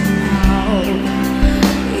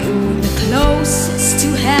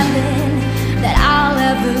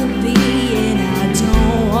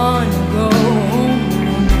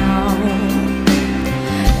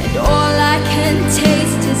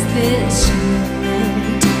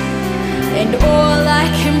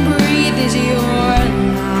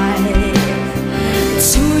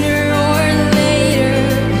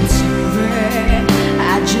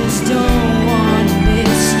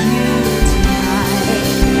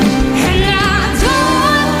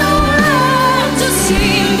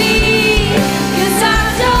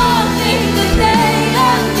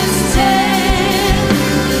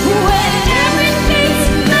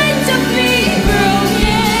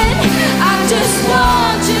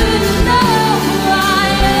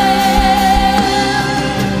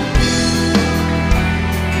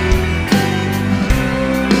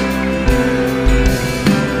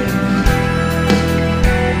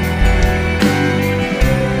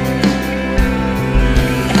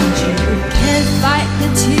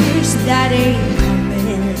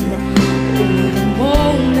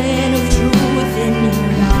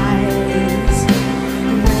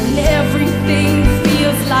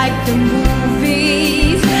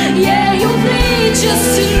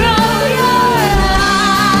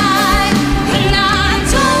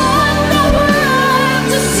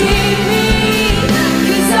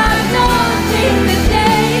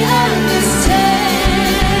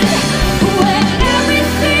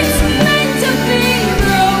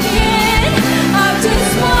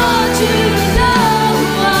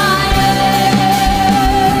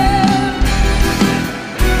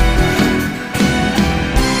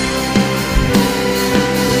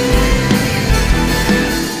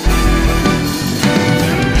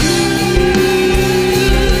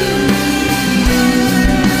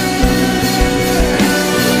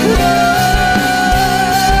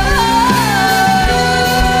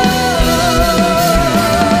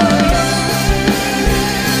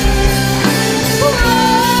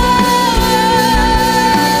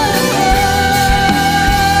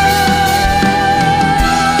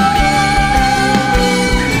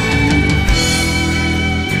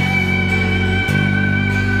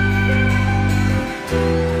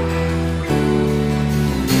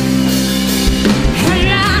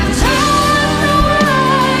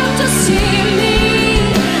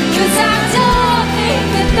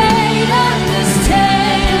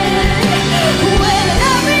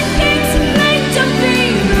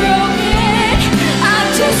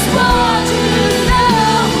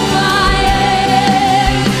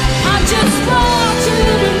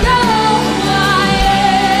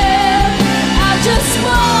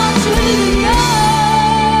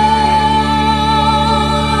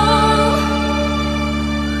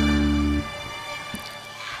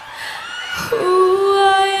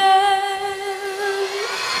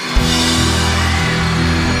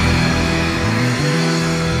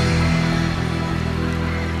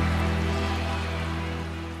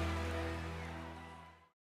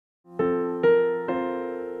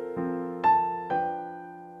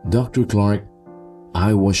Dr. Clark,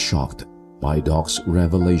 I was shocked by Doc's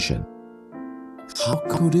revelation. How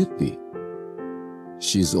could it be?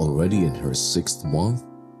 She's already in her 6th month,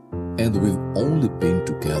 and we've only been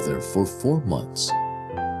together for 4 months.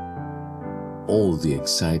 All the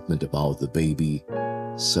excitement about the baby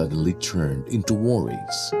suddenly turned into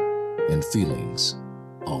worries and feelings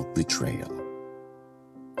of betrayal.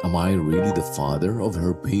 Am I really the father of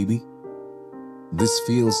her baby? This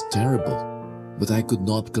feels terrible, but I could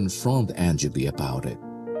not confront Angeli about it.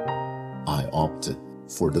 I opted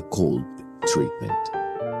for the cold treatment.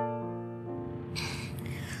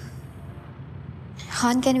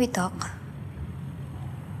 Han, can we talk?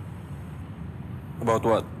 About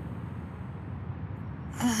what?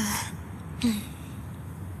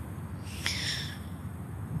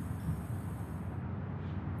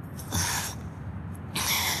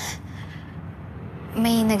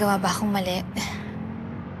 May nagawa ba akong mali?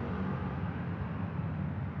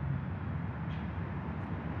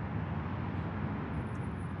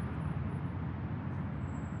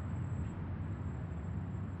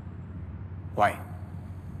 Why?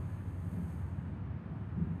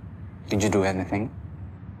 Did you do anything?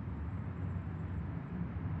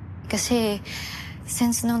 Kasi,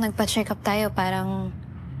 since nung nagpa-check up tayo, parang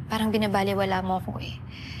binabaliwala mo ako eh.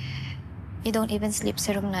 You don't even sleep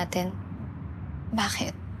sa room natin.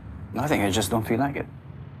 Bakit? Nothing, I just don't feel like it.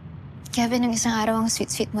 Kevin, nung isang araw ang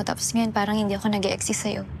sweet-sweet mo, tapos ngayon parang hindi ako nag-e-exist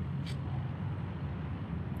sa'yo.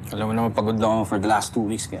 Alam mo naman, pagod lang ako for the last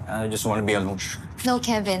 2 weeks, kaya I just wanna be alone. No,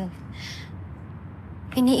 Kevin.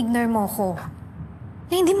 Ini-ignore mo ko.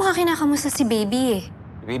 Eh, hindi mo ka kinakamusta si baby eh.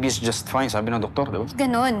 Baby is just fine, sabi ng doktor, diba?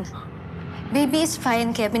 Ganon. Baby is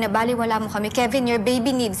fine, Kevin. Nabaliwala mo kami. Kevin, your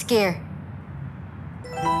baby needs care.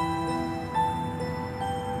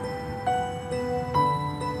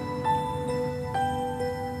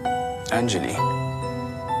 Angeli,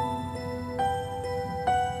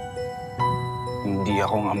 hindi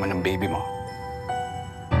ako ang ama ng baby mo.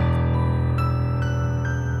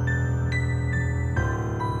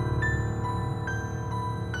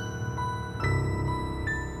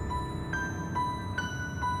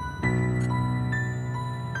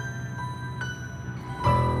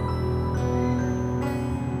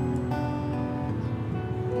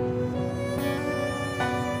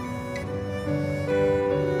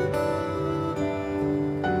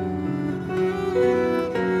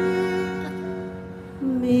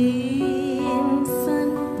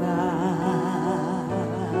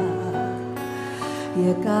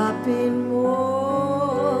 Yakapin mo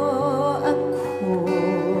ako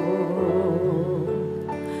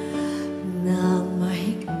nang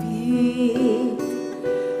mahigpit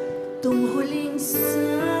tunghuling sandali.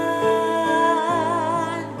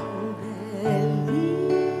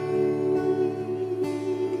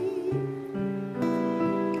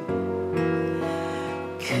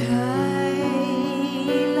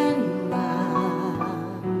 Kailanman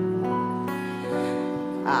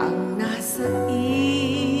ang nasa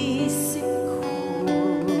isip ko,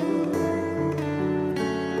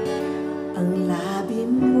 ang labi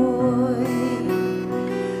mo'y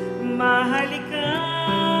mahalikan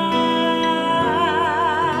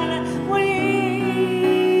muli.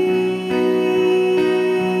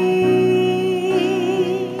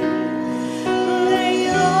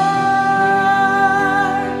 Ngayon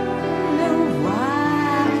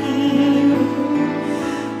nawain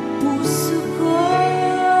puso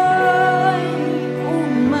ko'y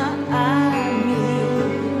umaamin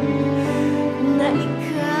na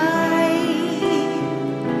ika'y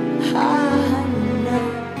hahanapin.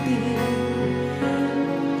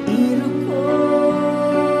 Iro ko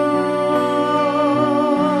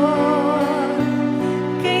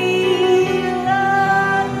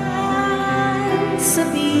kailangan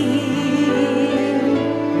sabihin,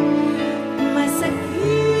 masakit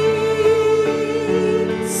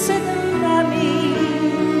sa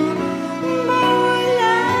damdamin,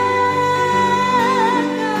 mawala ka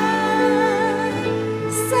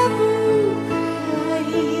sa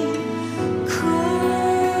buhay ko.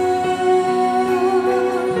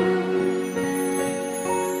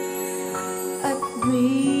 At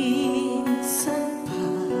minsan pa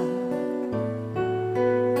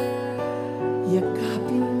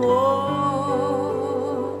yakapin mo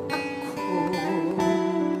ako,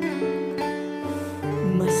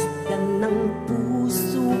 masdan ng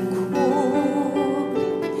puso ko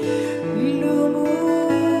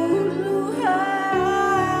lumuluha.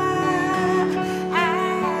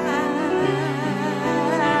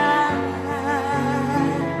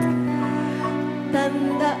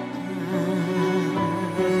 Tandaan,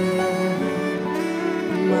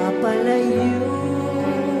 mapalayo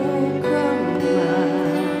ka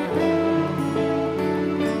man,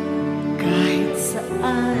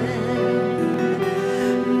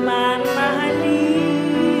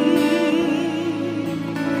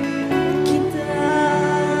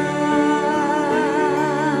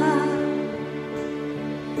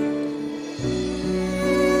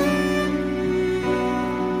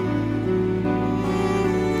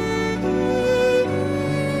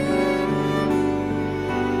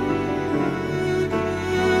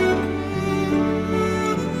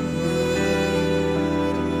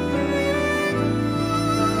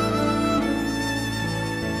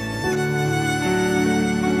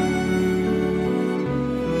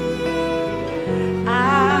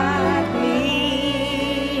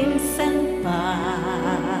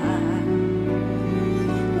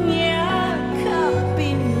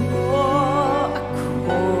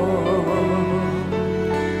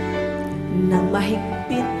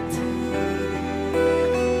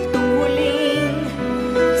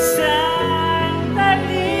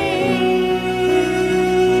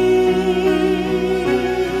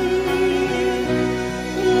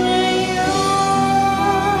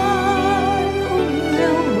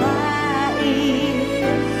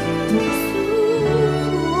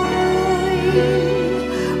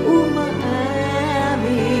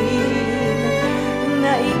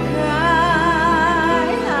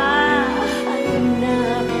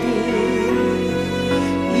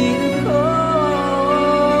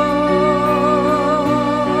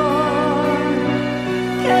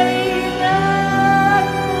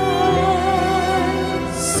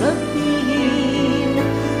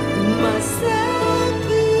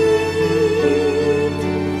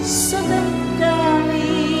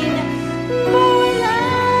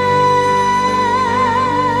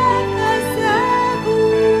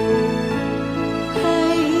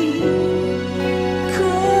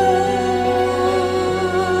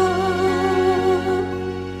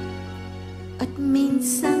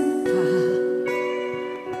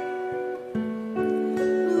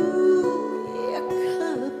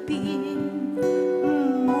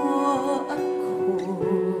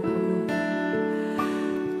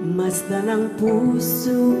 Masdan ang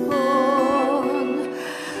puso kong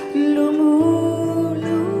lumuluha.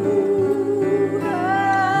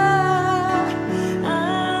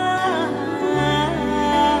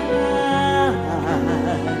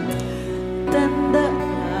 Tandaan,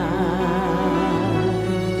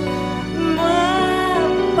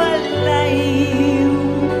 mapalayo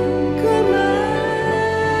ka man,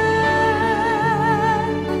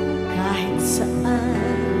 kahit saan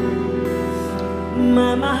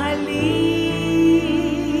mamahalin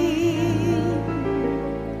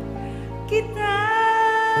kita.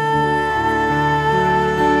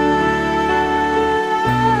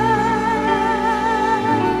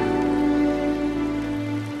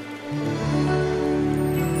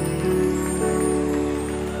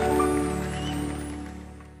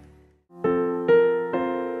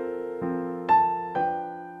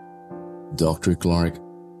 Dr. Clark,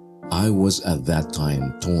 I was at that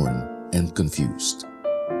time torn and confused.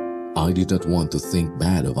 I did not want to think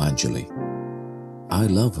bad of Anjali. I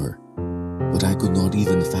love her, but I could not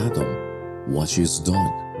even fathom what she's done.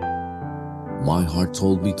 My heart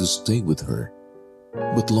told me to stay with her,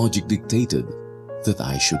 but logic dictated that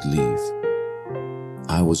I should leave.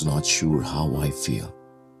 I was not sure how I feel,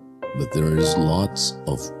 but there is lots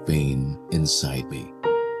of pain inside me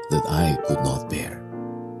that I could not bear.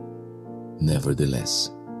 Nevertheless,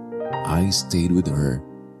 I stayed with her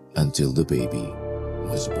until the baby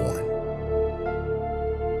was born.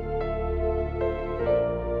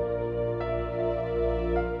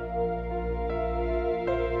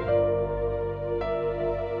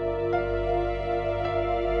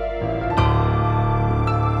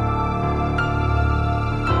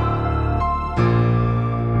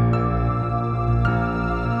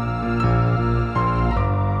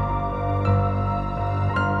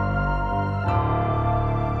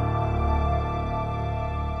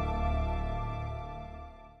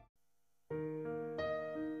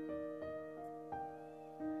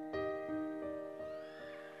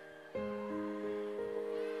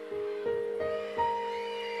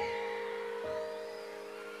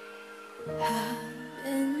 I've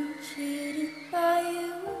been cheated by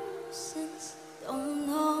you since don't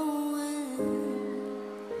know when.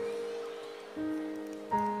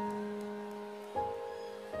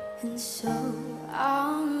 And so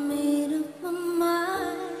I made up my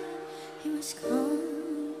mind it must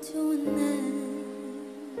come to an end.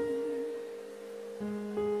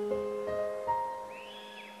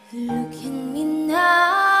 Look at me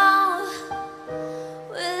now,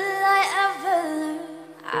 will I ever learn?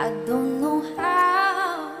 I don't know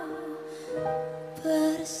how,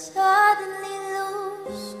 but I suddenly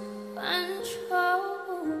lose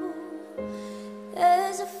control.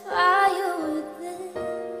 There's a fire within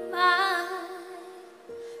my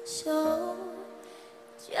soul.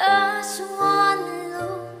 Just one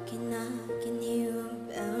look and I can hear a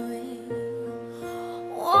bell ring.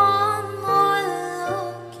 One more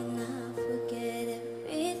look and I forget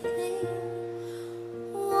everything.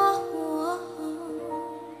 Whoa, whoa.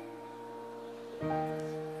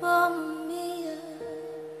 Mamma mia,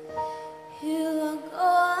 here I go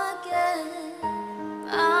again.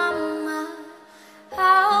 Mama,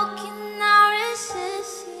 how can I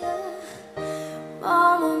resist you?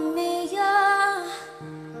 Mamma mia,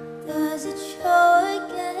 does it show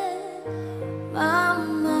again?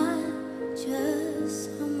 Mama, just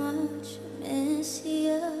how much I miss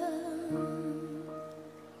you.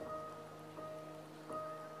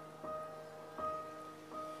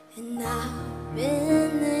 And I've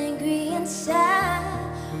been angry and sad,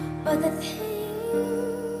 but the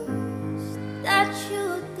things that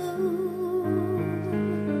you do,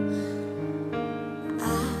 I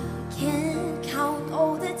can't count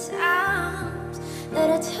all the times that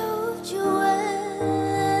I told you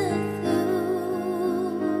went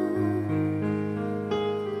through.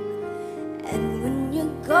 And when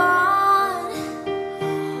you're gone,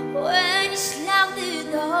 when you slam the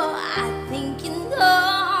door, I think you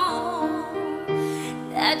know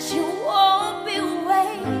that you won't be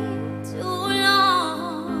away too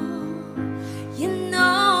long. You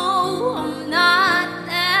know I'm not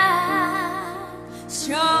that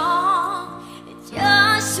strong.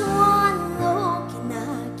 Just one look and I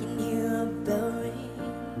can hear a bell ring.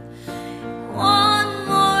 One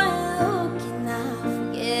more look and I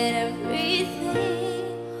forget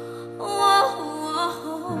everything. Whoa,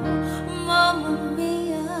 whoa, Mamma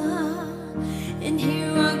mia, and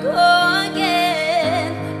here I go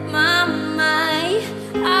again. Mama,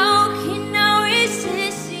 how can I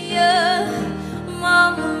resist you?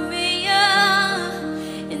 Mamma mia,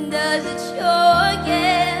 and does it show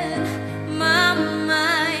again? Mama,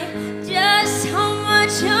 just how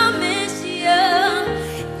much I miss you.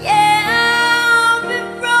 Yeah.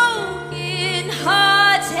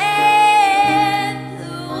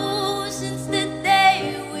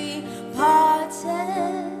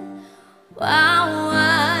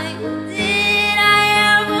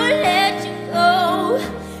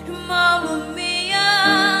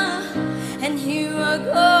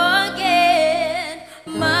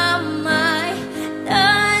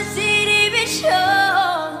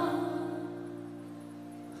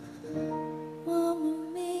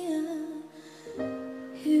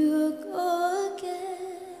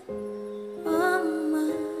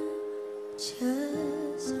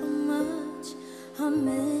 just how much I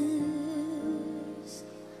miss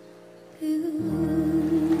you.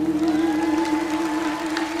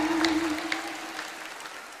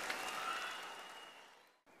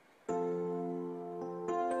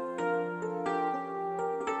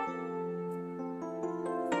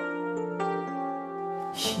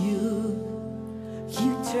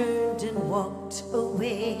 You turned and walked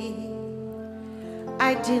away.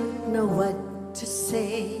 I didn't know what to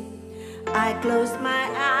say. I closed my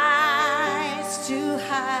eyes to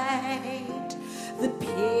hide the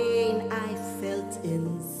pain I felt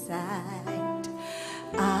inside.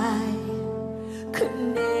 I could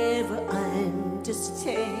never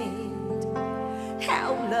understand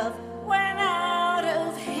how love went out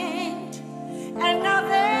of hand, and now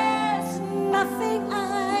there's nothing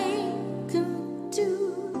I can do.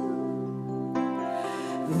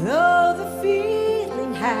 Though the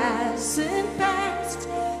feeling hasn't passed,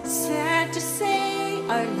 sad to say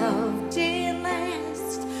our love did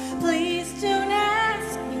last. Please don't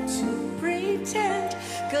ask me to pretend,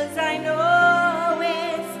 'cause I know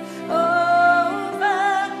it's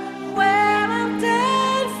over when I'm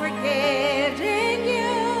done forgetting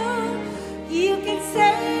you. You can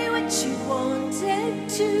say what you wanted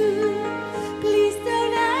to. Please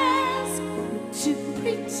don't ask me to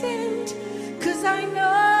pretend, 'cause I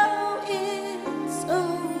know it's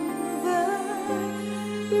over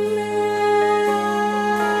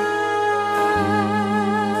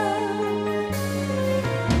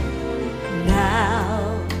now.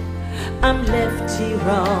 I'm left here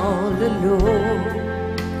all alone,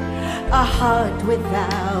 a heart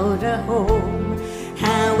without a home.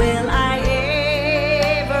 How will I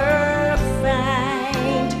ever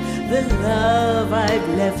find the love I've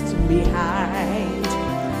left behind?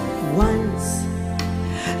 Once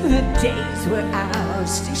the days were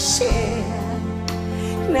ours to share,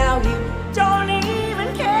 now you don't even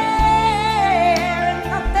care,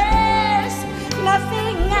 and there's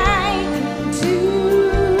nothing I can do.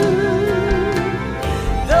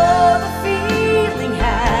 Though the feeling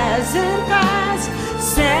hasn't passed,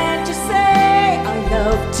 sad to say our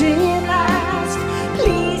love did last.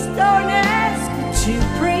 Please don't ask me to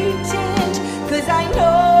pretend, 'cause I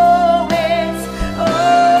know it's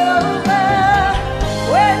over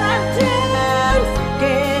when I'm done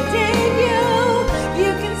forgetting you.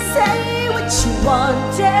 You can say what you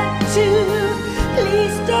wanted to.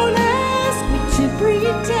 Please don't ask me to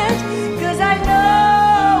pretend, 'cause I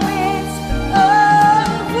know it's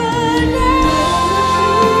over now.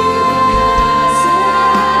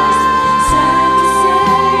 Sad to say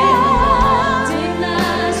our love did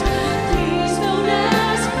last. Please don't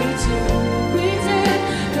ask me to pretend,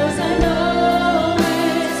 'cause I know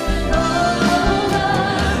it's over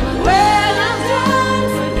when I'm done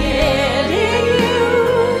forgetting you.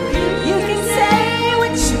 You can say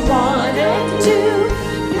what you wanted to.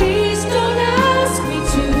 Please don't ask me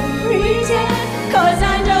to pretend, 'cause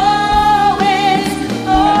I know it's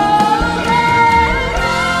over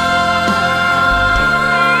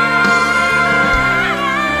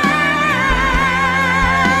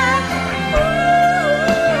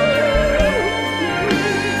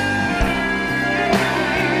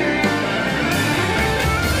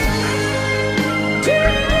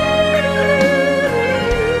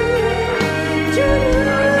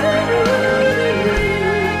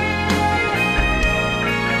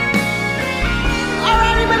All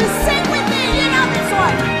right, everybody sing with me, you know this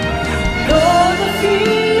one. Though the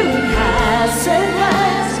feeling hasn't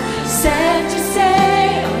last, sad to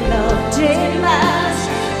say our love did last.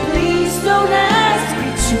 Please don't ask me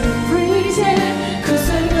to pretend, 'cause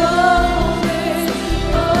I know it's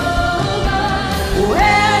over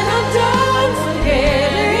when I'm done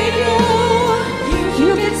forgetting you.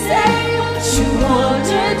 You can say what you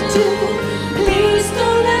wanted to. Please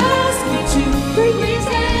don't ask me to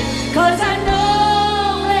pretend, 'cause I know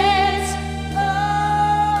it's over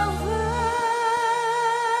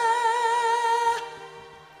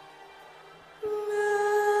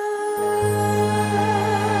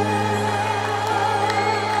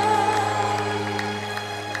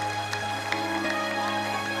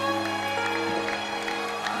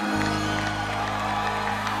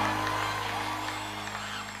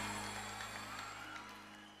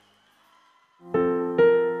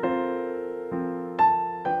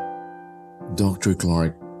Dr.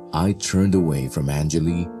 Clark, I turned away from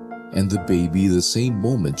Angeli and the baby the same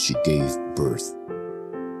moment she gave birth.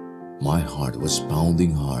 My heart was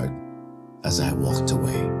pounding hard as I walked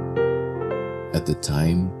away. At the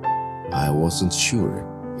time, I wasn't sure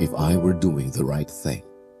if I were doing the right thing.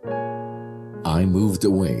 I moved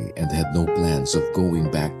away and had no plans of going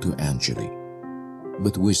back to Angeli.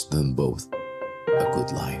 but wished them both a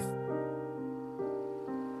good life.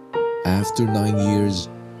 After 9 years,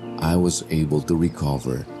 I was able to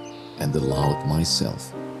recover and allowed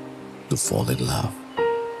myself to fall in love.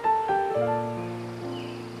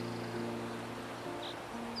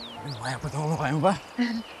 Kaya pa ito, kaya mo ba?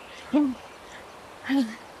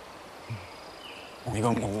 Kung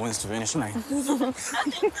ikaw mag-wants to finish na eh.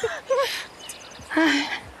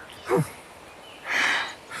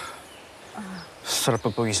 Sarap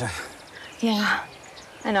pagpawisan. Yeah.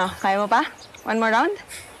 Ano, kaya mo pa? One more round?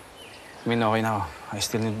 I mean, okay na ako. I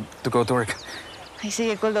still need to go to work. Ay,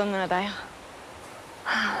 sige, cool down muna tayo.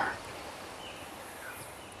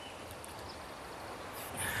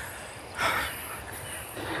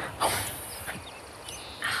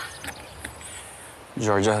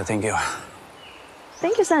 Georgia, thank you.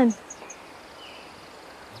 Thank you, son.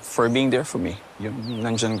 For being there for me. Yung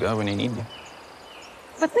nandyan ka when I need you.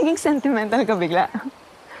 Ba't naging sentimental ka bigla?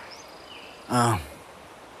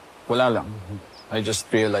 Wala lang. I just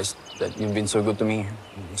realized that you've been so good to me.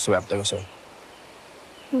 Swept ako sa'yo.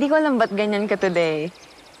 Hindi ko alam ba't ganyan ka today.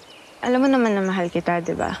 Alam mo naman na mahal kita,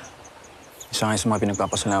 di ba? Isa nga sa mga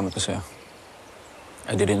pinagpapasalamat ko sa'yo.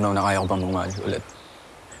 I didn't know na kaya ko pang magmahal ulit.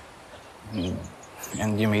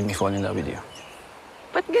 And you made me fall in love with you.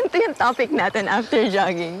 Ba't ganito yung topic natin after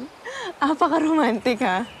jogging? Apaka-romantic,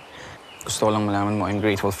 ha? Gusto ko lang malaman mo, I'm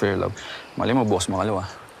grateful for your love. Mali mo, boss, makalawa.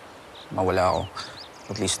 Mawala ako.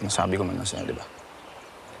 At least nasabi ko man lang sa'yo, di ba?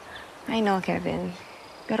 I know, Kevin.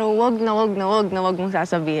 Pero wag mong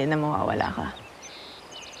sasabihin na mawawala ka.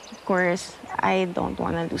 Of course, I don't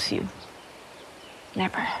wanna lose you.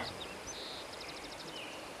 Never.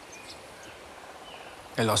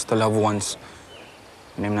 I lost a loved once.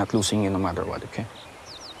 And I'm not losing you no matter what, okay?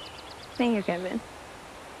 Thank you, Kevin.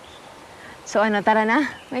 So ano, tara na.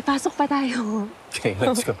 May pasok pa tayo. Okay,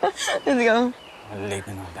 let's go. Let's go. Late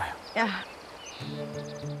na naman tayo. Yeah.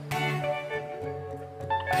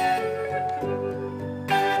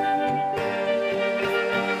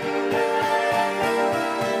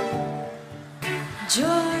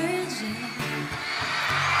 Georgia,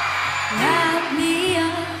 wrap me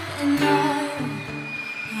up in oil.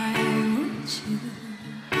 I want you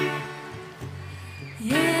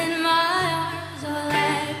in my arms. I'll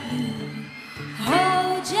let you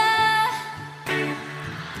hold ya.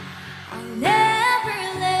 I'll never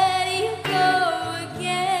let you go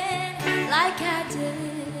again like I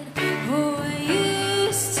did. Oh, I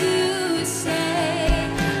used to say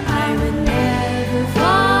I would never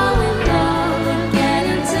fall in love again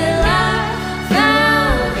until I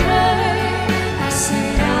found her. I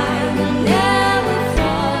said I would never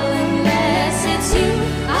fall unless it's you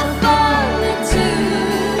I fall into.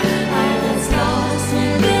 I was lost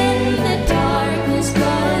within the darkness,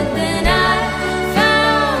 but then I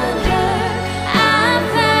found her. I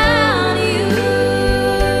found you.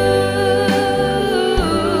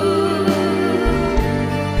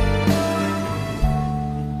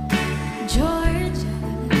 Georgia,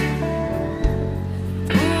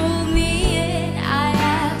 pull me in. I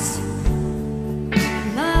asked you to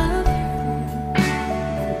love her.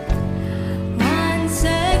 Once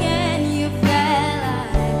again you fell,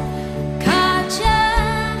 I caught ya.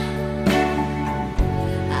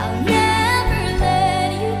 I'll never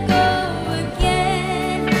let you go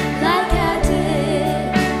again like I did.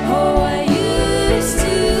 Oh, I used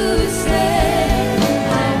to say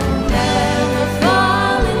I would never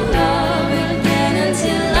fall in love again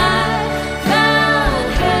until I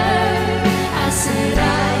found her. I said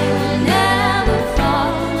I will never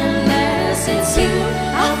fall unless it's you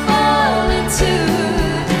I fall into.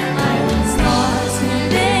 I was lost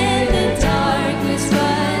within the darkness,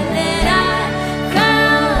 but then I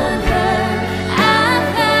found her. I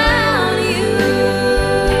found you. I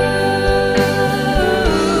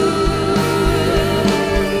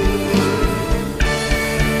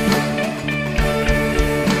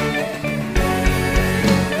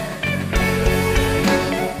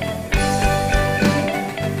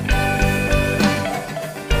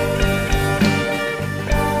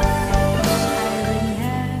would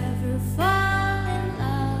never fall in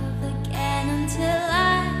love again until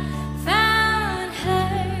I found her.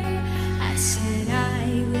 I said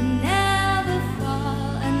I would never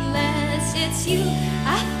fall unless it's you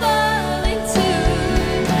I fall into.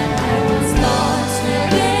 I was lost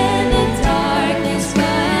within the darkness,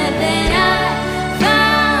 but then I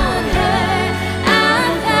found her.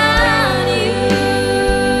 I found you.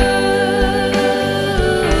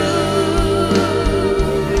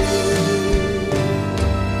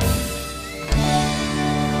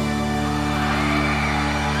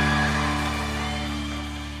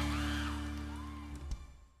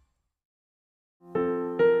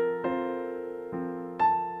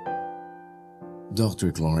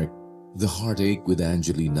 Dr. Clark, the heartache with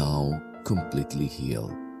Angeli now completely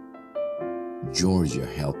healed. Georgia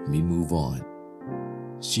helped me move on.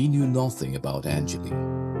 She knew nothing about Angeli,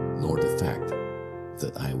 nor the fact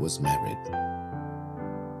that I was married.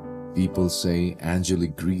 People say Angeli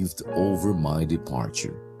grieved over my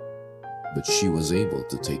departure, but she was able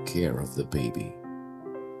to take care of the baby.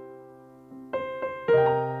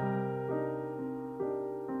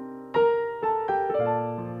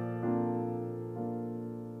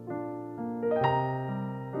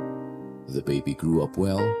 The baby grew up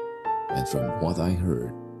well, and from what I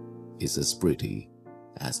heard, is as pretty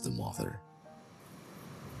as the mother.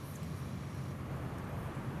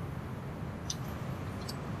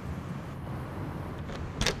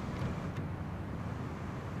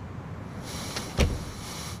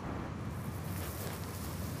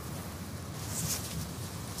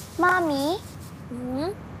 Mommy?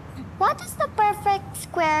 What is the perfect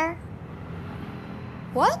square?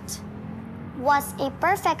 What? Was a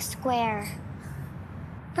perfect square.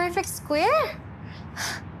 Perfect square?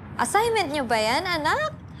 Assignment niyo ba yan,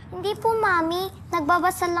 anak? Hindi po, Mami.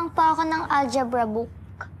 Nagbabasa lang po ako ng algebra book.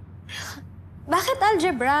 Bakit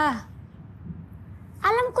algebra?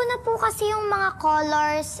 Alam ko na po kasi yung mga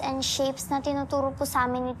colors and shapes na tinuturo po sa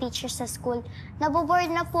amin ni teacher sa school.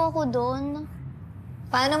 Naboboard na po ako doon.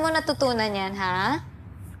 Paano mo natutunan yan, ha?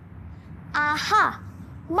 Aha!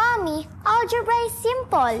 Mami, algebra is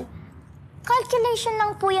simple. Calculation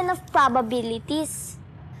lang po yan of probabilities.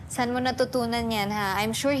 Saan mo natutunan yan, ha?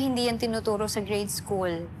 I'm sure hindi yan tinuturo sa grade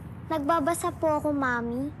school. Nagbabasa po ako,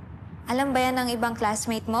 Mami. Alam ba yan ng ibang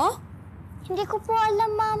classmate mo? Hindi ko po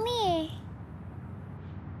alam, Mami, eh.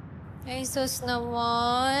 Ay, sus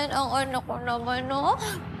naman. Ang anak ko naman, no?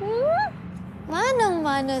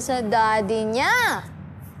 Manang-mana sa daddy niya.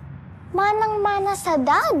 Manang-mana sa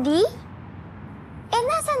daddy? Eh,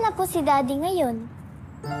 nasaan na po si daddy ngayon?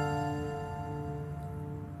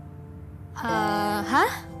 Ha?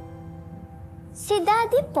 Si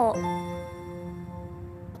daddy po.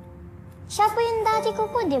 Siya po yung daddy ko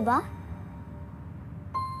po, di ba?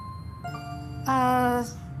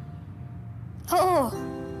 Oo.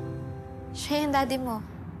 Siya yung daddy mo.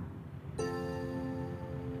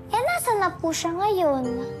 Eh, nasaan na po siya ngayon?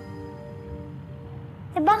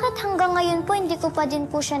 Eh, bakit hanggang ngayon po hindi ko pa din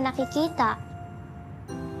po siya nakikita?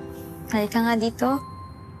 Halika nga dito.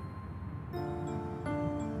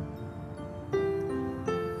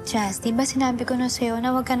 Jazz, di ba sinabi ko na sa'yo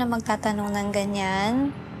na huwag ka na magtatanong ng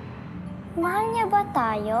ganyan? Mahal niya ba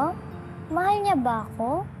tayo? Mahal niya ba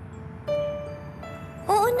ako?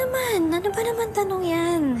 Oo naman. Ano ba naman tanong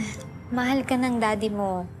yan? Mahal ka ng daddy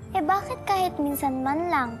mo. Eh bakit kahit minsan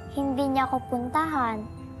man lang, hindi niya ako puntahan,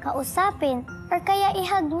 kausapin, or kaya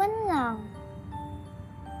ihag man lang?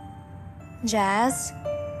 Jazz,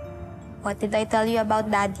 what did I tell you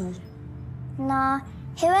about daddy? Na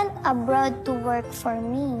he went abroad to work for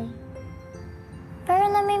me.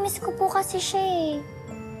 Pero namimiss ko po kasi siya eh.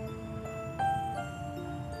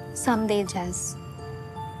 Someday, Jazz.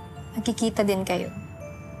 Magkikita din kayo.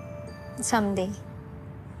 Someday.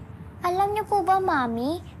 Alam niyo po ba,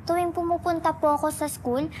 Mami, tuwing pumupunta po ako sa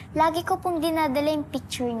school, lagi ko pong dinadala yung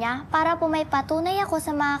picture niya para po may patunay ako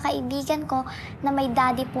sa mga kaibigan ko na may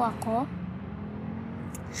daddy po ako.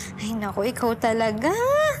 Ay, naku, ikaw talaga.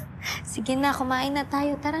 Sige na, kumain na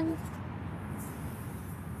tayo. Tara na.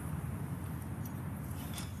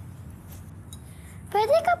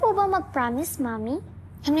 Pwede ka po ba mag-promise, Mami?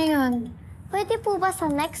 Ano yun? Pwede po ba sa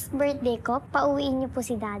next birthday ko, pauwiin niyo po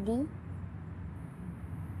si Daddy?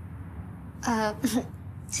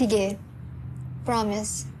 Sige.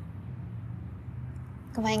 Promise.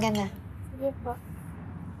 Kumain ka na. Sige po.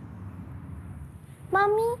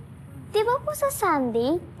 Mami, di ba po sa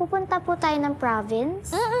Sunday, pupunta po tayo ng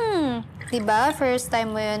province? Diba, first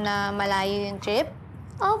time mo yun na malayo yung trip?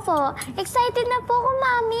 Opo. Excited na po ako,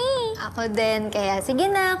 Mami. Ako din. Kaya sige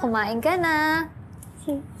na, kumain ka na.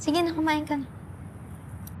 Sige na, kumain ka na.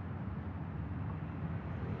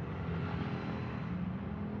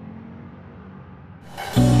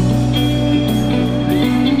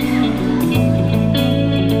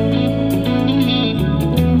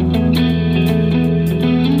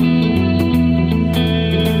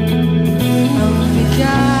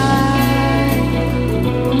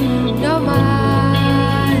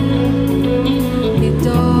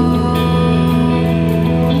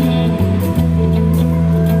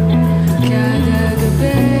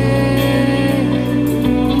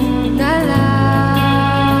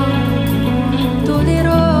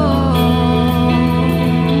 Tuliro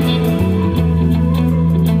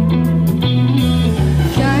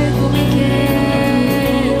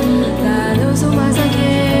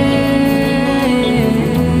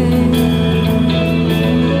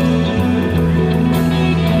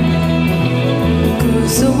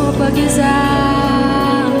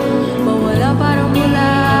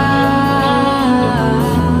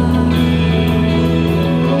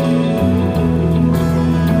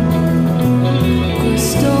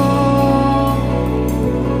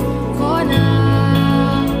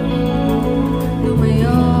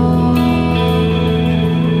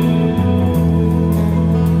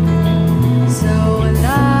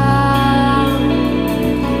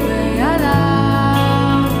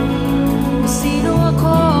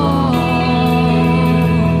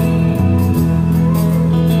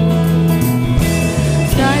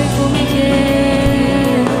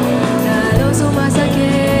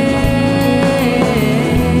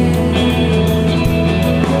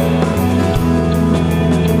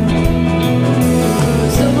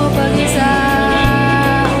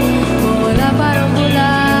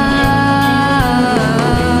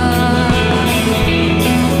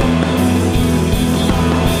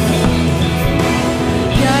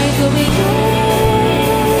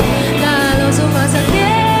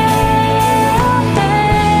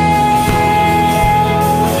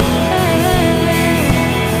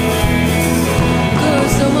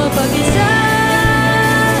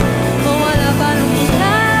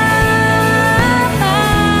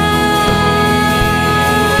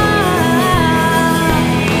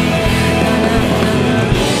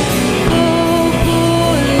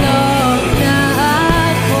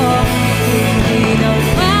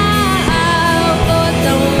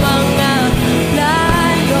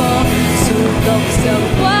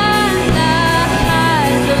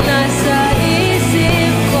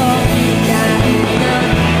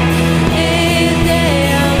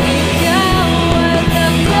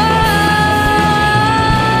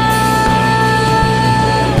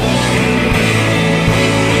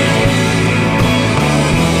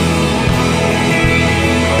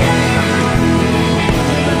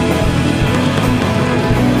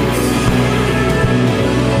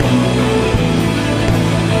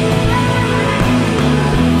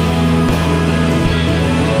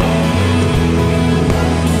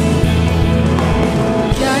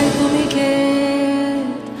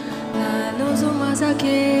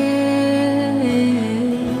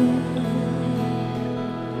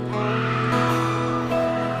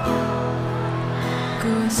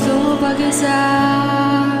mag-isa,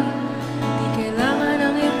 di kailangan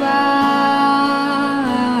ng iba.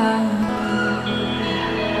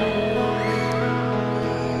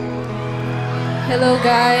 Hello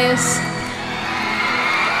guys!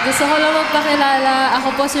 Gusto ko lang magpakilala.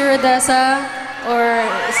 Ako po si Rhodessa, or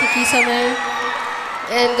si Kisame.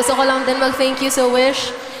 And gusto ko lang din mag-thank you sa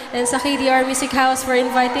Wish and sa KDR Music House for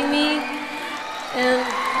inviting me. And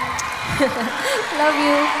love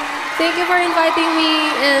you. Thank you for inviting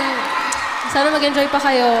me. And sana mag-enjoy pa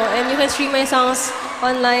kayo. And you can stream my songs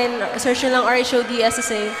online. Search nyo lang RHOD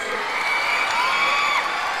SSA.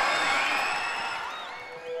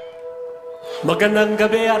 Magandang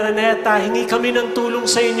gabi, Araneta. Hingi kami ng tulong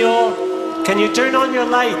sa inyo. Can you turn on your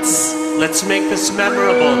lights? Let's make this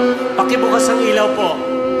memorable. Pakibukas ang ilaw po.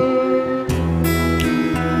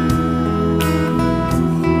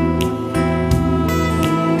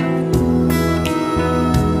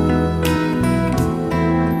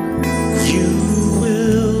 You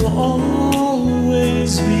will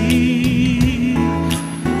always be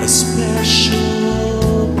a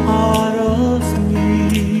special part of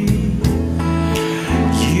me.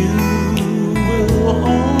 You will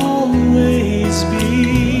always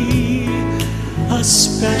be a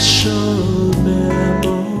special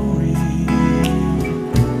memory.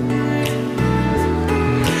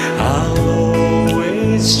 I'll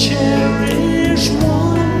always cherish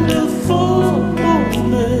wonderful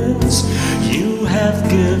moments you have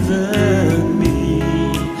given me.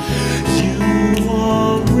 You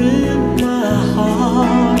are in my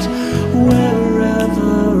heart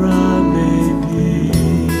wherever I may be.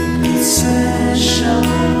 Special.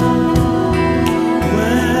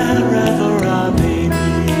 Wherever I may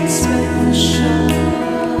be. Special.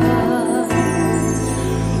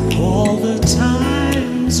 All the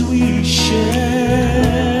times we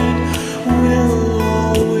shared will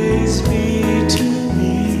always be to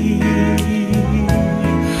me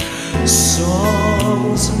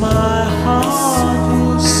songs my heart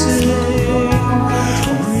will sing,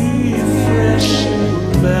 refreshing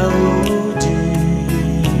melody.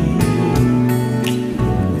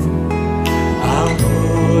 I'll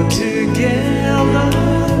put together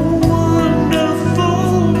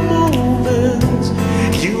wonderful moments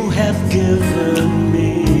you have given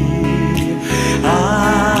me.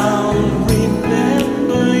 I'll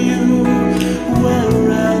remember you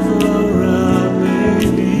wherever I may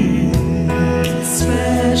be.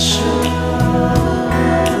 Special.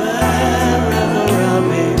 Wherever I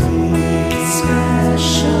may be.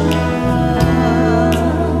 Special.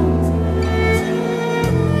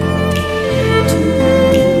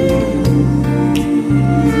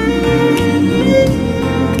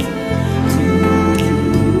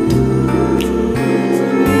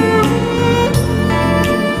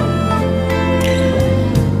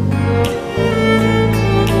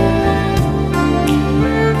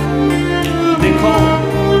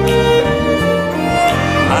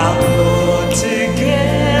 I'll put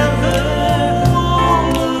together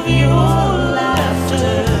all of your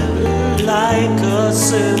laughter like a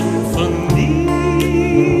symphony.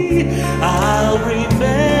 I'll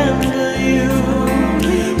remember you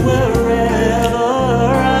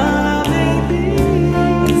wherever I may be.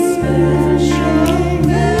 Special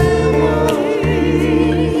memory.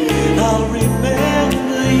 I'll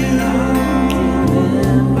remember you.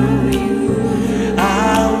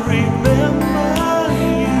 I'll remember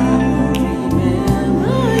you.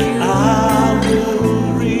 I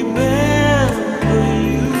will remember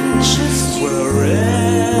you just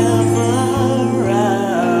wherever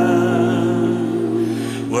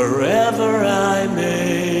I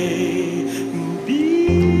may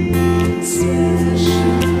be.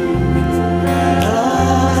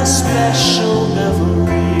 A special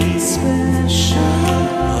memory.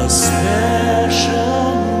 A special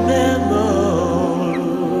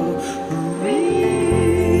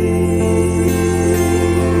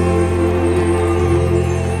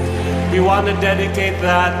We want to dedicate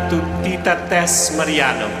that to Tita Tess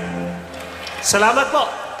Mariano. Salamat po!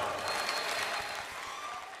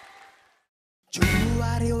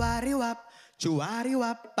 Chuwari-wari-wap,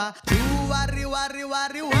 chuwari-wap-pa,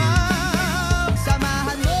 chuwari-wari-wari-wap.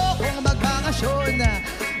 Samahan mo kung magbakasyon.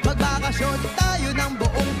 Magbakasyon tayo ng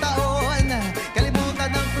buong taon.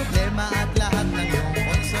 Kalimutan ng problema at lahat ng iyong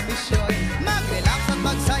konsumisyon. Mag-relax at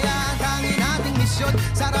magsaya ang tanging nating misyon.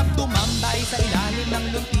 Sarap tumambay sa ilalim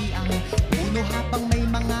ng luntiang puno habang may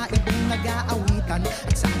mga ibong nag-aawitan.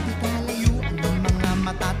 At sa kalayuan ng mga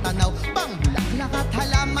matatanaw, pangbulaklak at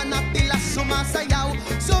halaman at tila sumasayaw.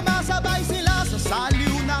 Sumasabay sila sa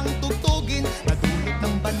saliw ng tugtugin, nadulot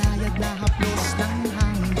ng banayad na haplos ng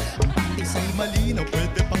hangin. Ang batis ay malinaw,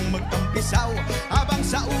 pwede pang magtampisaw habang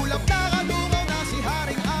sa ulap na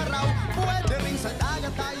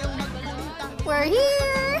are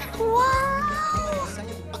here! Wow!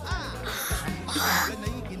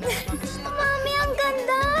 Mami, ang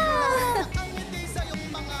ganda!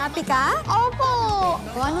 Happy ka? Opo!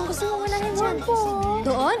 O, anong gusto mo muna rin dyan? Opo!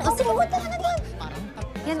 Doon? O, sige, punta ka na doon.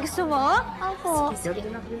 Yan gusto mo? Opo. Sige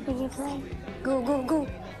po. Go, go, go.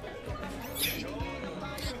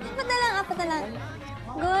 Apat na lang.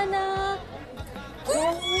 Go, anak.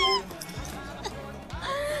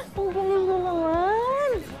 Ang galing mo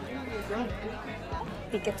naman.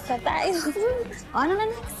 Ticket sa tayo. O, ano na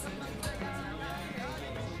next?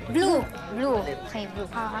 Blue. Blue. Okay, blue.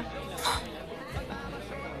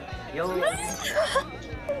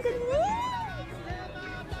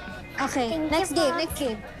 Okay, next game, next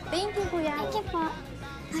game. Thank you, Kuya. Thank you po.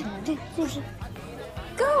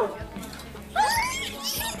 Go!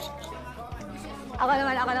 Ako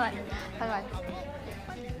naman.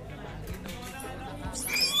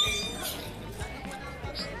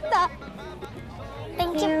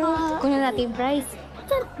 Thank you po. Kunin natin yung prize.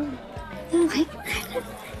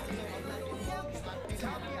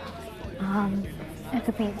 Ito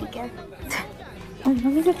pa yung ticket.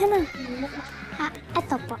 Mamili ka na.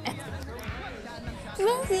 Ito po.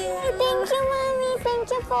 Thank you, Mami. Thank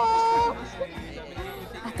you po.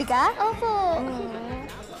 Happy ka? Opo.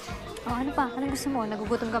 O, ano pa? Anong gusto mo?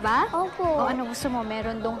 Nagugutom ka ba? Opo. O, ano gusto mo?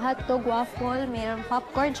 Meron dong hotdog, waffle, meron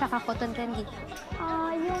popcorn, tsaka cotton candy.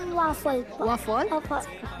 Yung waffle po. Waffle? Opo.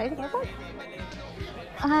 Okay, waffle.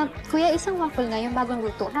 Kuya, isang waffle nga, yung bagong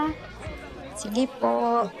luto, ha? Sige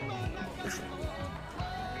po.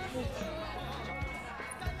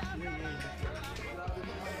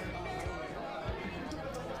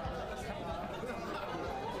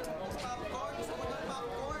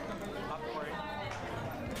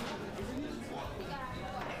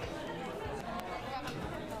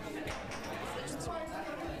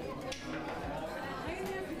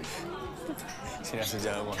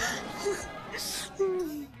 Sinasadya mo.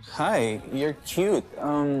 Hi, you're cute.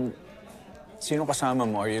 Sino kasama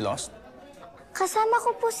mo? Are you lost? Kasama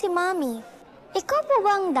ko po si Mami. Ikaw po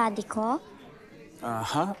ba ang daddy ko?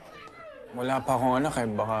 Ha? Wala pa akong anak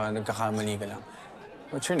eh. Baka nagkakamali ka lang.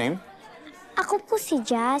 What's your name? Ako po si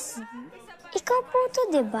Jazz. Ikaw po to,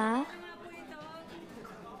 di ba?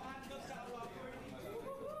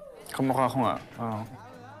 Kamukha ko nga.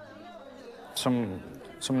 Saan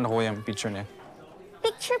mo nakuha yung picture niya?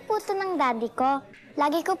 Picture po to ng daddy ko.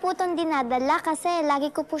 Lagi ko po itong dinadala kasi lagi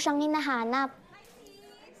ko po siyang hinahanap.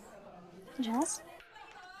 Jazz?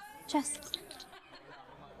 Jazz.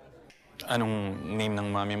 Anong name ng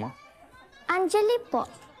mami mo? Angeli po.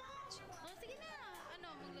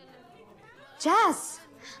 Jazz!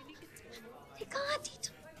 Teka nga dito.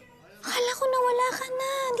 Akala ko nawala ka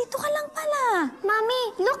na. Dito ka lang pala. Mami,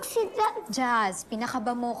 look si Jazz,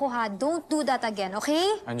 pinakaba mo ko ha. Don't do that again,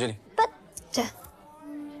 okay? Angeli. Jazz.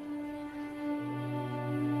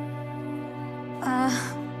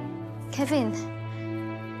 Kevin.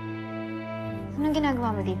 Anong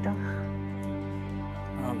ginagawa mo dito?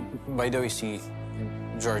 By the way, si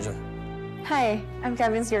Georgia. Hi, I'm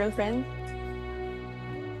Kevin's girlfriend.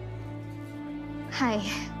 Hi.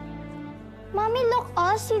 Mami, look,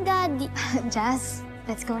 si Daddy. Jazz,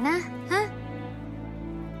 let's go na, ha?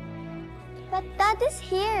 But Dad is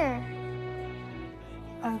here.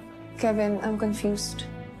 Kevin, I'm confused.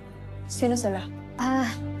 Sino sila?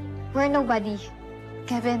 We're nobody.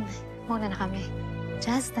 Kevin, muna na kami.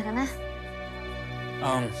 Jazz, tara na.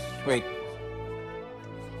 Wait.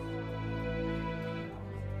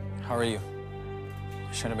 How are you?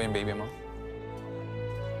 Siya na ba yung baby mo?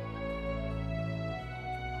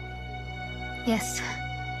 Yes.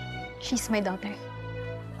 She's my daughter.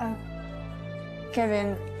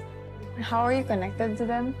 Kevin, how are you connected to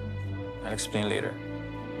them? I'll explain later.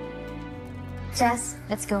 Jazz,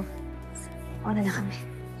 let's go. Una na kami.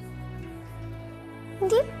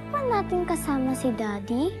 Hindi pa natin kasama si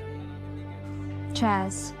Daddy?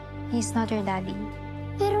 Jazz, he's not your daddy.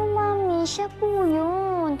 Pero Mami, siya po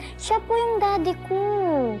yun. Siya po yung daddy ko.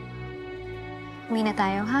 Uwi na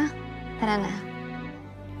tayo, ha? Tara na.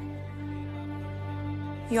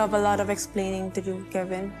 You have a lot of explaining to do,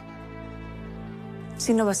 Kevin.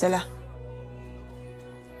 Sino ba sila?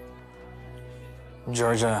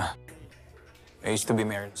 Georgia, I used to be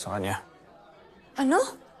married sa kanya.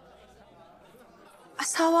 Ano?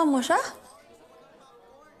 Asawa mo siya?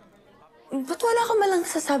 Ba't wala ka malang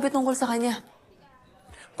sasabi tungkol sa kanya?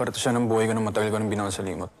 Parito siya ng buhay ko nang matagal ko nang binawan sa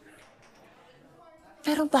limot.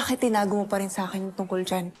 Pero bakit tinago mo pa rin sa akin yung tungkol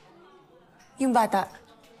dyan? Yung bata,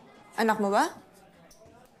 anak mo ba?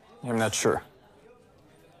 I'm not sure.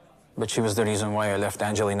 But she was the reason why I left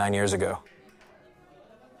Angeli 9 years ago.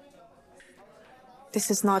 This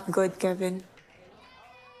is not good, Kevin.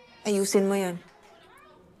 Ayusin mo yun.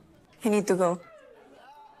 I need to go.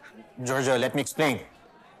 Giorgio, let me explain.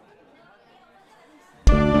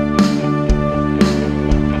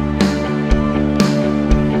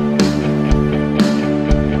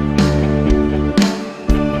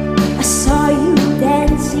 I saw you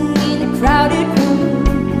dancing in a crowded room.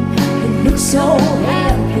 You look so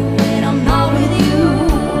happy when I'm not with you.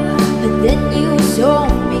 But then you saw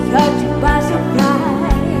me, caught you by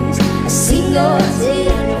surprise. A single tear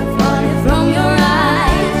falling from your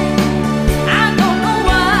eyes. I don't know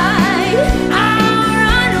why I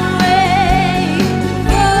run away.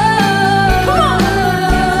 Oh, come on.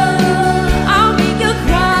 I'll make you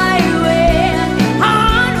cry when I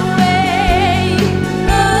run away.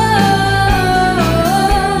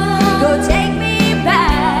 Go take me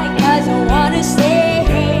back, 'cause I wanna stay.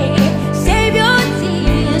 Save your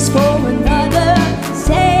tears for another.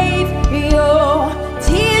 Save your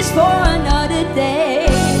tears for another day.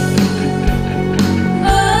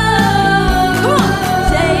 Oh, come on.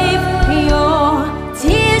 Save your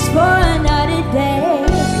tears for another day.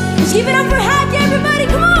 Let's give it up for Hakki, everybody,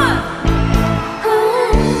 come on.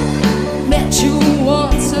 Met you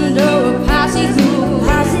once under a passing moon.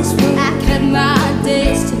 I kept my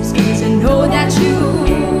distance 'cause I know that you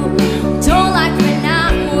don't like when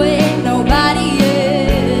I'm with nobody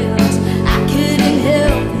else. I couldn't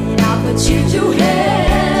help it, I put you to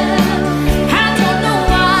hell. I don't know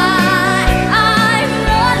why I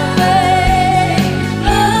run away.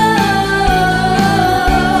 Oh,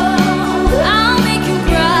 I'll make you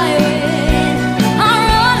cry when I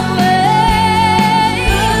run away.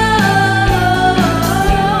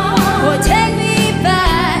 Boy, take me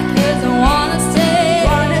back, 'cause I wanna stay.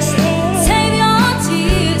 Save your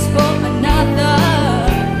tears for another.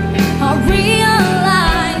 I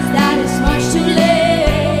realize that it's much too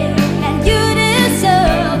late, and you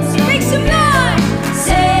deserve to make some noise.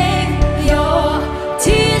 Save your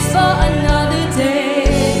tears for another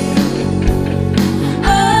day.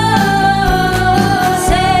 Oh,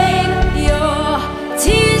 save your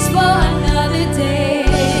tears for another day.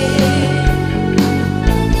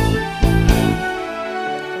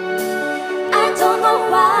 I don't know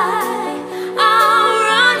why I'll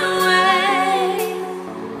run away.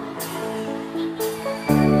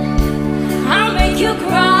 I'll make you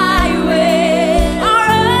cry when I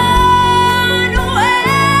run away.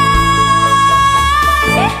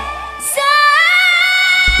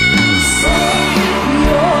 Save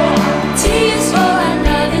your tears for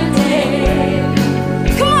another day.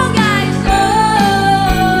 Come on, guys.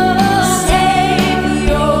 Oh, save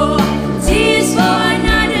your tears for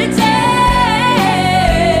another day.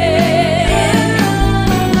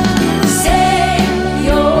 Save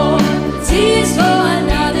your tears for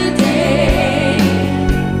another day.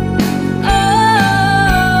 Oh,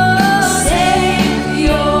 save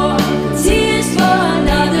your tears for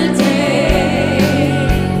another day.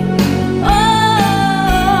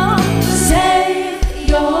 Oh, save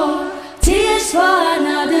your tears for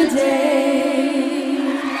another day.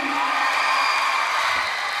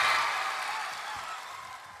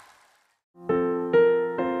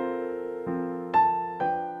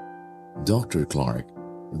 Dr. Clark,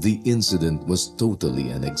 the incident was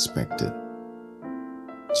totally unexpected.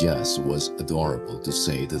 Jess was adorable to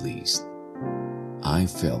say the least. I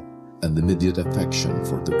felt an immediate affection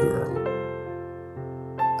for the girl.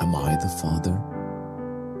 Am I the father?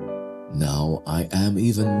 Now I am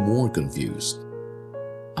even more confused.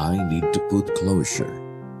 I need to put closure.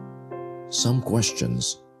 Some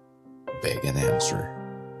questions beg an answer.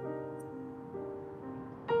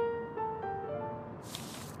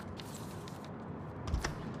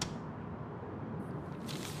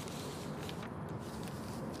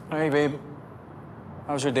 Hey, babe.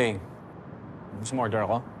 How's your day? Gusto mo order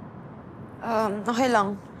ako? Okay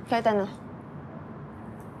lang. Kahit ano.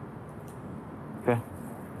 Okay.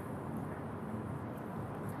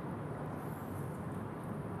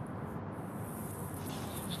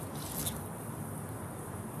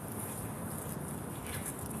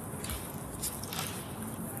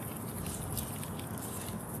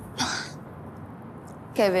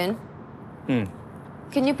 Kevin,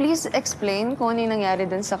 can you please explain kung ano yung nangyari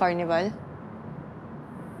dun sa carnival?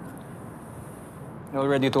 I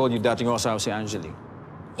already told you dating ako sa si Angeli.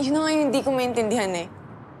 Yun na nga yung hindi ko maintindihan eh.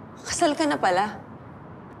 Kasal ka na pala.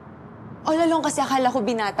 All along kasi akala ko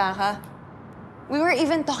binata ka. We were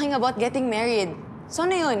even talking about getting married. So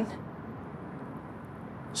ano yun?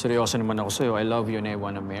 Seryoso naman ako sa'yo. I love you and I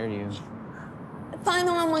wanna marry you.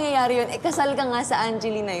 Paano nga mangyayari yun? Eh, kasal ka nga sa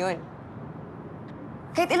Angeli na yun.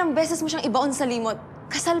 Kahit ilang beses mo siyang ibaon sa limot,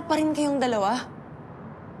 kasal pa rin kayong dalawa.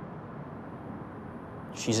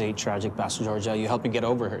 She's a tragic past, Georgia. You helped me get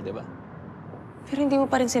over her, di ba? Pero hindi mo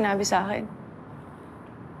pa rin sinabi sa akin.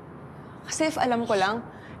 Kasi if alam ko lang,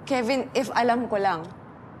 Kevin, if alam ko lang,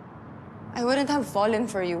 I wouldn't have fallen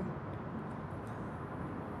for you.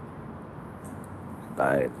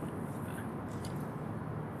 But...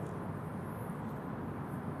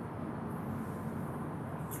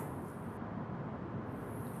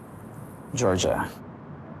 Georgia,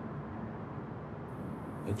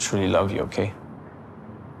 I truly love you, okay?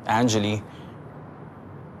 Angeli,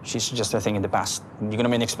 she's just a thing in the past. Hindi ko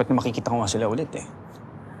naman expect na makikita ko nga sila ulit eh.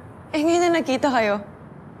 Eh ngayon na nagkita kayo,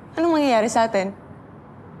 anong mangyayari sa atin?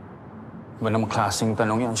 Iba namang klaseng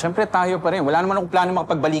tanong yan. Siyempre tayo pa rin. Wala naman akong plano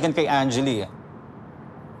makapagbalikan kay Angeli eh.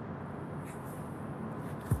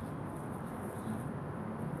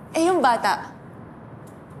 Eh yung bata,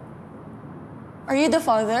 are you the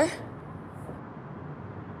father?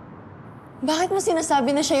 Bakit mo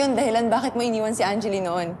sinasabi na siya yung dahilan bakit mo iniwan si Angeli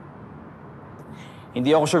noon?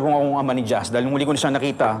 Hindi ako sure kung akong ama ni Jazz dahil muli ko na siya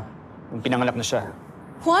nakita nung pinanganak na siya.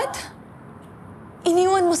 What?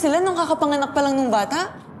 Iniwan mo sila nung kakapanganak pa lang nung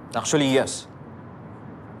bata? Actually, yes.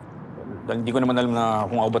 Dahil hindi ko naman alam na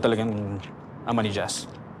kung ako ba talagang ama ni Jazz.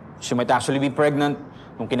 She might actually be pregnant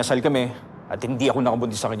nung kinasal kami at hindi ako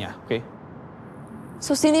nakabuntis sa kanya, okay?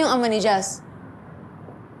 So, sino yung ama ni Jazz?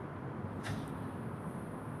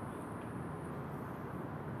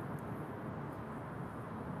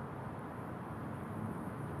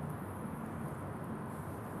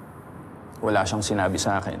 Wala siyang sinabi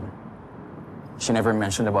sa akin. She never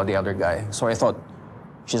mentioned about the other guy. So I thought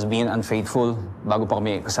she's being unfaithful bago pa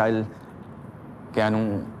kami kasal. Kaya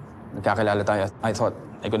nung nagkakilala tayo, I thought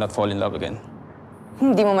I could not fall in love again.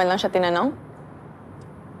 Hindi mo man lang siya tinanong?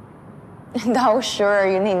 And how sure are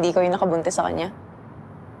you na hindi ko yung nakabuntis sa kanya?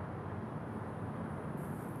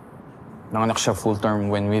 Nanganak siya full-term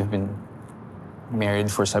when we've been married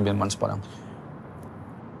for 7 months pa lang.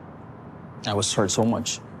 I was hurt so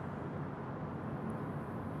much.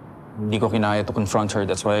 Hindi ko kinaya to confront her.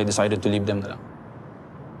 That's why I decided to leave them na lang.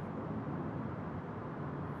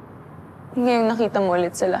 Ngayong nakita mo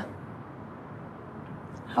ulit sila,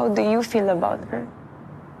 how do you feel about her?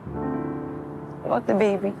 About the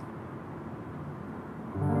baby?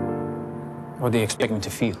 What do you expect me to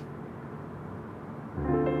feel?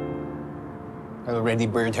 I already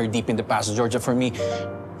buried her deep in the past, Georgia. For me,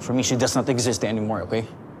 she does not exist anymore, okay?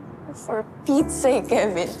 For Pete's sake,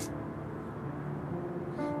 Kevin.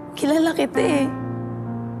 Kilala kita eh.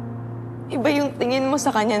 Iba yung tingin mo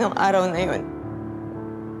sa kanya nung araw na yun.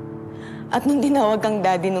 At nung dinawag kang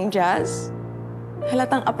daddy nung Jazz,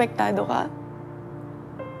 halatang apektado ka.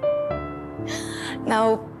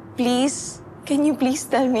 Now, please, can you please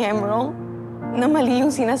tell me I'm wrong? Na mali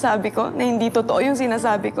yung sinasabi ko, na hindi totoo yung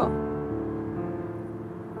sinasabi ko.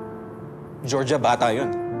 Georgia, bata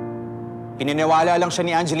yun. Pininiwala lang siya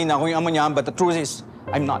ni Angelina kung yung ama niya, but the truth is,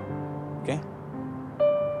 I'm not. Okay?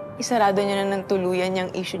 Isarado niya na ng tuluyan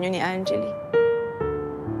yung issue niyo ni Angeli.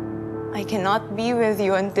 I cannot be with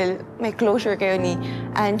you until may closure kayo ni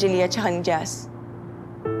Angeli at saka ni Jazz.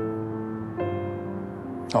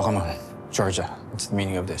 Oh, come on. Georgia, what's the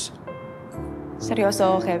meaning of this?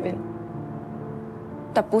 Seryoso ako, Kevin.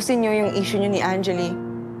 Tapusin niyo yung issue niyo ni Angeli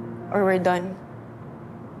or we're done.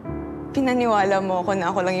 Pinaniwala mo ako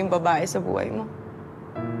na ako lang yung babae sa buhay mo.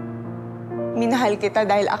 Minahal kita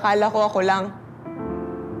dahil akala ko ako lang.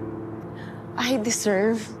 I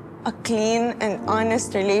deserve a clean and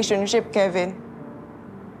honest relationship, Kevin.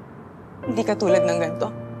 Hindi katulad ng ganito.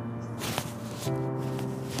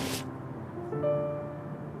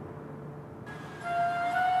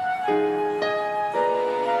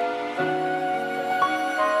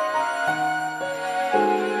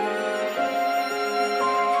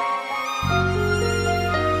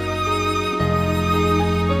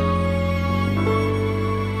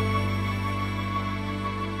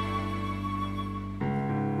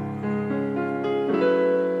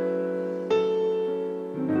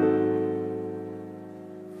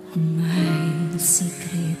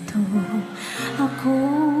 Sikreto ako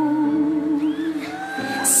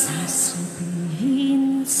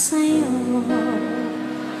sasabihin sa'yo.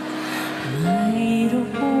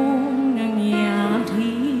 Mayroong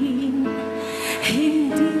nangyaring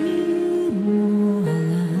hindi mo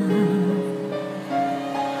alam.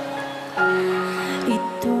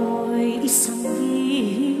 Ito'y isang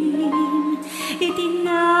lihim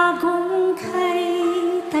itinagong kay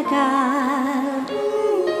tagal.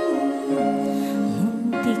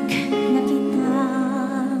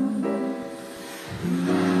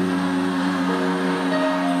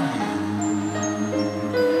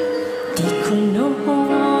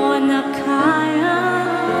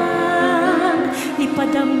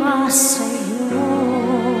 sa'yo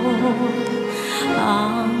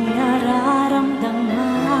ang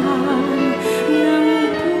nararamdaman ng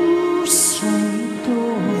pusong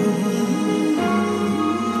ito.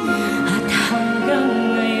 At hanggang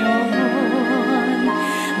ngayon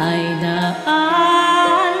ay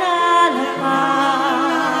naalala pa.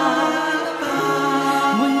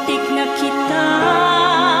 Muntik na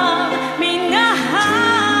kitang minahal.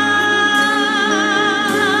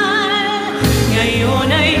 Ngayon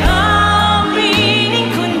ay aminin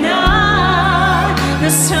ko na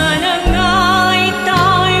sana nga'y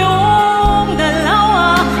tayong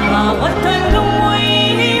dalawa. Bawat tanong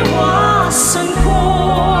mo'y iniwasan ko.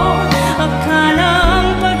 Akala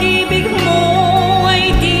ang pag-ibig mo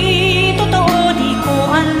ay di totoo. Di ko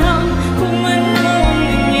alam kung ano ang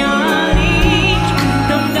nangyari.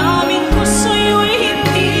 Damdamin ko sa'yo'y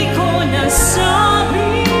hindi ko nasabi.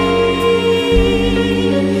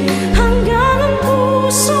 Hanggang ang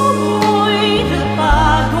puso mo'y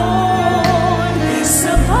napagod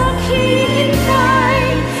sa paghihintay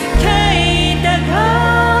kay dagat.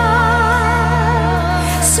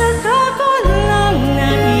 Saka ko lang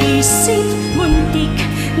naisip, muntik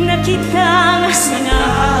na kitang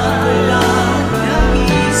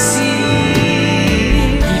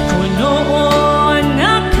naisip. Di ko noon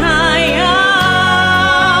na kayang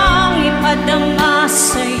ipadama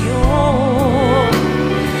sa'yo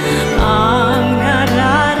ang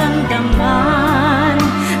nararamdaman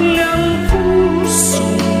ng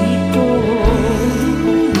pusong ito.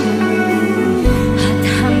 At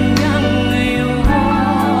hanggang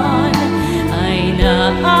ngayon ay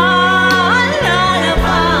naalala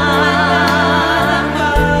pa.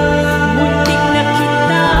 Muntik na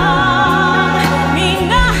kitang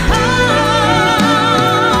minahal.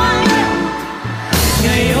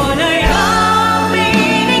 Ngayon ay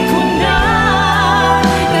aminin ko na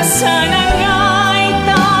sana nga'y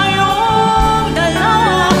tayong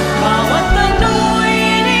dalawa. Bawat tanong mo'y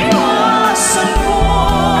iniwasan ko.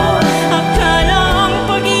 Akala ang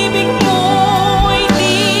pag-ibig mo ay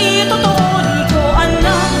di totoo. Di ko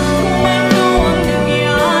alam kung ano ang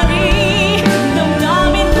nangyari.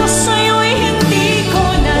 Damdamin ko sa'yo'y hindi ko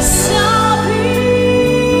nasabi.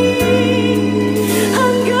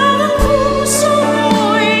 Hanggang ang puso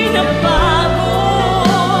mo'y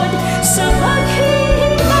napagod sa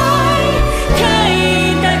paghihintay kay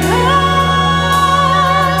dagat.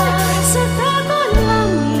 Saka ko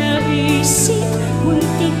lang naisip,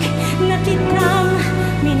 muntik na kitang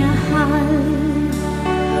minahal.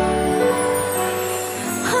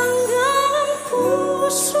 Hanggang ang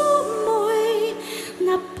puso mo'y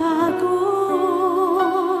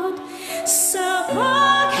napagod sa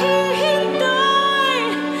paghihintay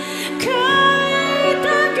kay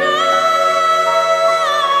dagat.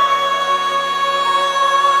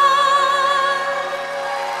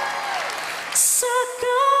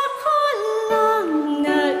 Saka ko lang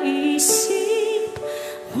naisip,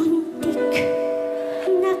 muntik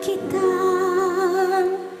na kitang.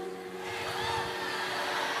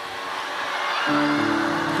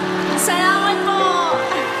 Salamat po!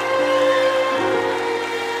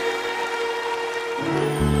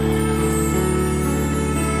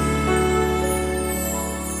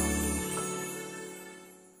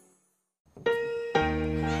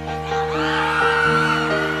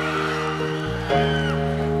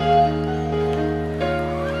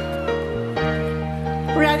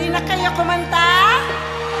 Ready na kayo kumanta?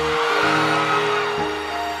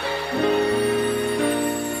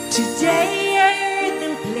 Today I heard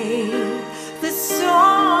them play the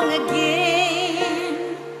song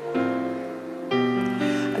again,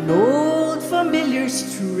 an old familiar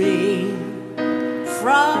strain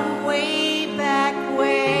from way back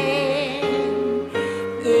when.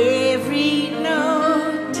 Every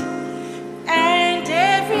note and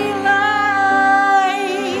every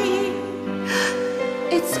line,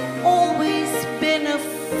 it's always been a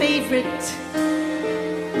favorite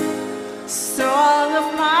song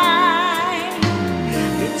of mine.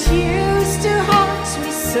 It used to haunt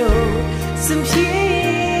me so some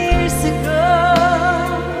years ago.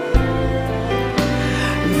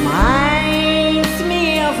 Reminds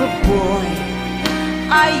me of a boy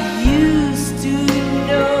I used to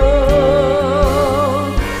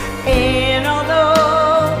know. And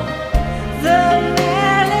although the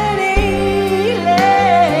melody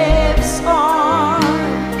lives on,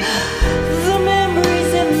 the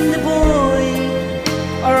memories and the boy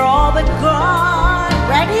are all but gone.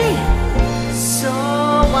 Ready? So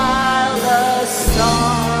while the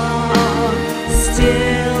song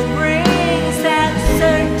still brings that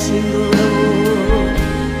searching glow,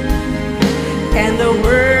 and the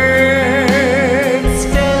words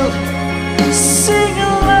still sing a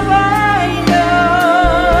love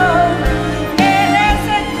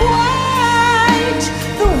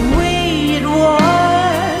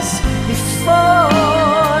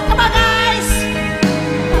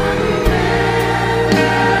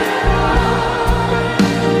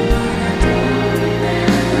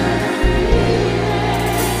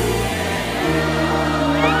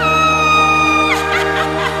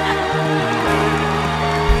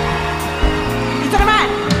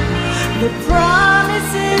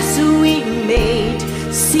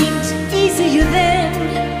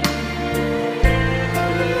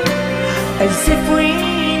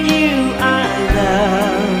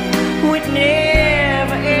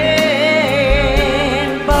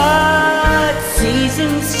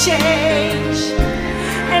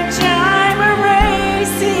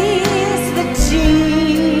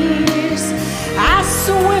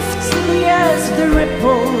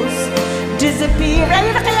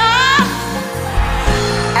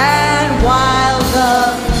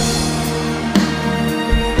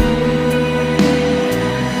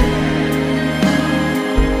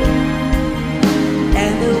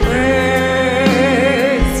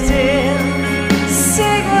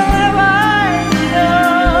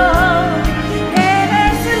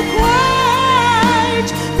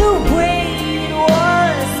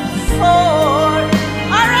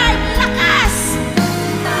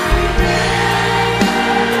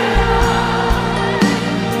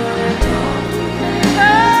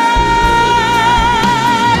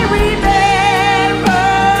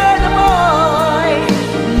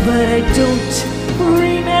don't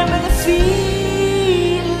remember the feeling.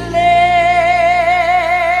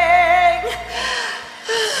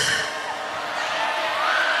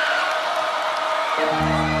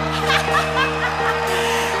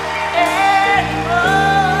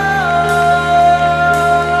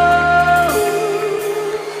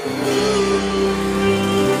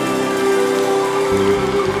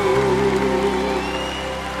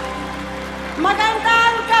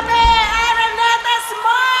 Magandang gabi, Araneta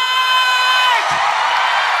Smart!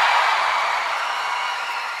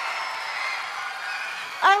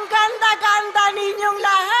 Ang ganda-ganda ninyong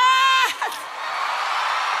lahat!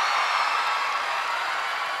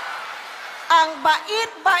 Ang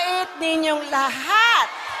bait-bait ninyong lahat!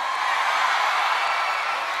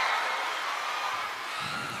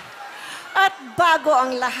 At bago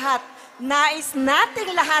ang lahat, nais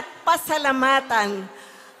nating lahat pasalamatan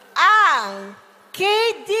ang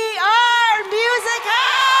KDR Music House!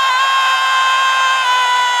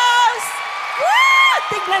 Woo!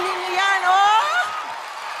 Tignan ninyo yan, oh!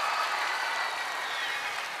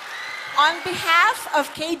 On behalf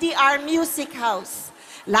of KDR Music House,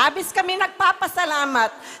 labis kami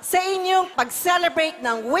nagpapasalamat sa inyong pag-celebrate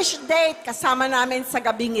ng wish date kasama namin sa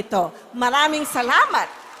gabing ito. Maraming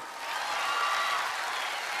salamat!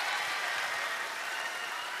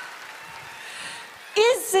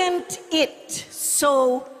 Isn't it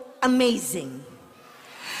so amazing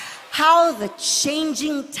how the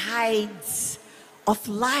changing tides of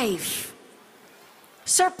life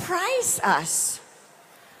surprise us?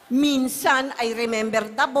 Minsan I remember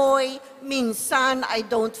the boy, minsan I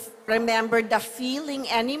don't remember the feeling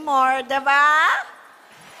anymore, diba?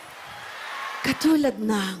 Katulad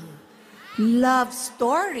ng love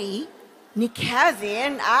story ni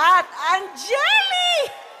Kevin at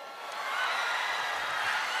Angeli.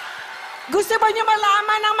 Gusto ba niyo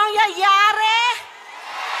malaman ang mangyayari?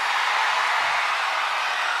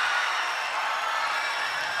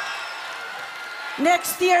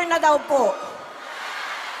 Next year na daw po.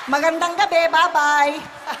 Magandang gabi, bye-bye.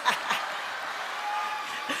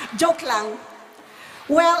 Joke lang.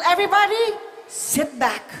 Well, everybody, sit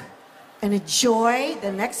back and enjoy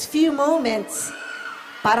the next few moments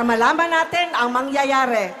para malaman natin ang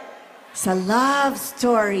mangyayari sa love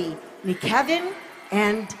story ni Kevin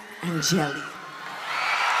and Angeli.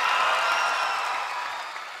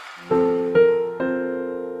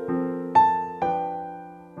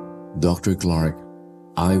 Dr. Clark,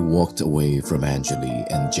 I walked away from Angeli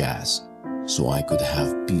and Jazz so I could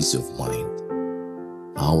have peace of mind.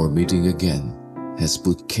 Our meeting again has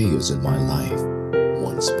put chaos in my life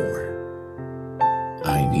once more.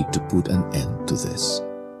 I need to put an end to this.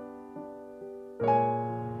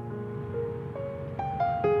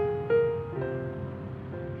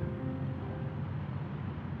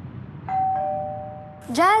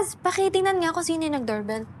 Jazz, pakitingnan nga kung sino yung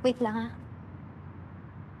nag-doorbell. Wait lang, ha.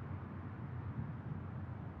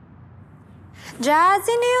 Jazz,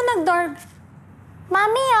 sino yung nag-doorbell?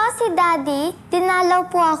 Mami, si Daddy.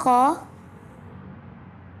 Dinalaw po ako.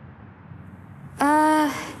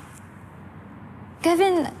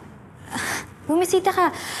 Kevin, bumisita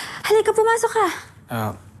ka. Halika, pumasok ka.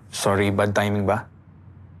 Sorry, bad timing ba?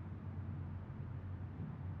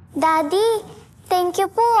 Daddy, thank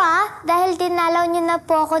you po dahil dinalaw niyo na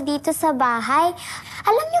po ako dito sa bahay.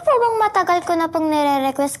 Alam niyo po bang matagal ko na pong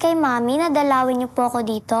nire-request kay Mami na dalawin niyo po ako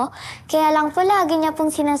dito? Kaya lang po lagi niya pong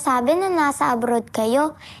sinasabi na nasa abroad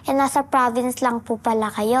kayo. Nasa province lang po pala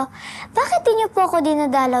kayo. Bakit di niyo po ako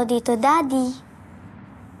dinadalaw dito, Daddy?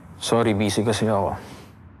 Sorry, busy kasi ako.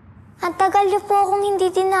 Ang tagal niyo po akong hindi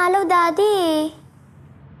dinalaw, Daddy.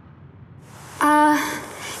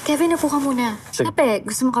 Kevin, upo ka muna. Sige. Kape,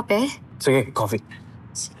 gusto mo kape? Sige, coffee.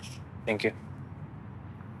 Thank you.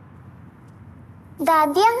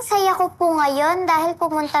 Daddy, ang saya ko po ngayon dahil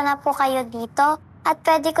pumunta na po kayo dito. At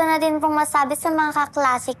pwede ko na din pong masabi sa mga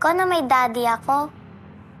kaklase ko na may daddy ako.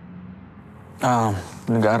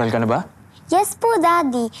 Nag-aaral ka na ba? Yes po,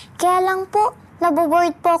 Daddy. Kaya lang po,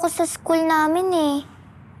 naboboard po ako sa school namin eh.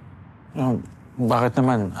 Bakit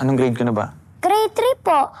naman? Anong grade ka na ba? Grade 3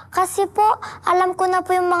 po. Kasi po, alam ko na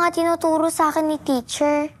po yung mga tinuturo sa akin ni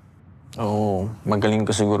teacher. Oo, magaling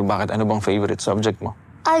ka siguro. Bakit? Ano bang favorite subject mo?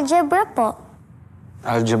 Algebra po.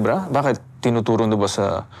 Algebra? Bakit? Tinuturo na ba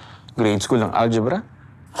sa grade school ng algebra?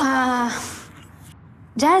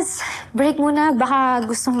 Jazz, break muna. Baka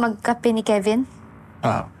gustong magkape ni Kevin.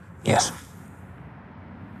 Yes.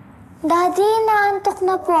 Daddy, naantok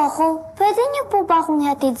na po ako. Pwede niyo po ba akong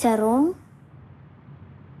hatid sa room?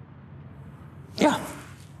 Yeah.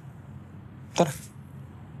 Tara.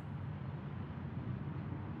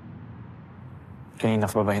 Kanina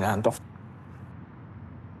pa ba inaantok?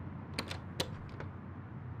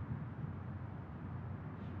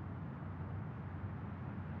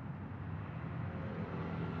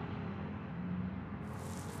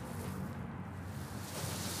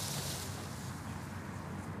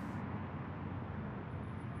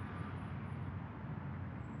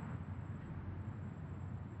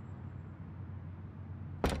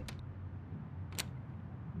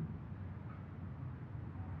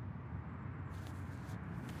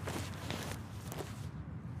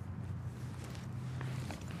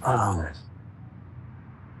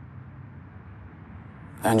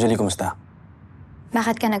 Angeli, kumusta?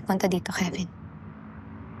 Bakit ka nagpunta dito, Kevin?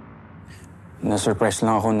 Na-surprise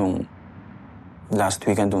lang ako nung last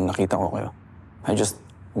weekend nung nakita ko kayo. I just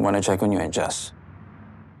wanna check on you and Jess.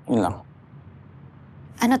 Yun lang.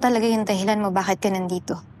 Ano talaga yung dahilan mo bakit ka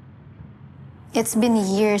nandito? It's been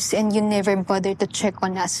years and you never bothered to check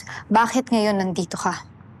on us. Bakit ngayon nandito ka?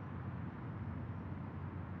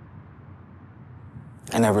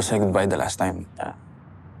 I never said goodbye the last time.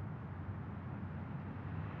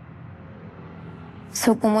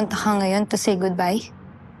 So pumunta ka ngayon to say goodbye?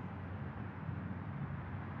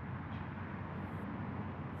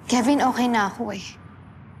 Kevin, okay na ako eh.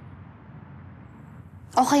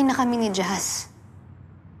 Okay na kami ni Jazz.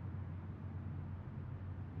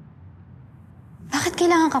 Bakit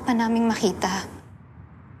kailangan ka pa naming makita?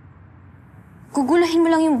 Gugulahin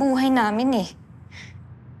mo lang yung buhay namin eh.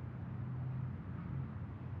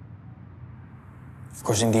 Of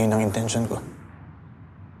course, hindi yun ang intention ko.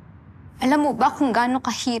 Alam mo ba kung gaano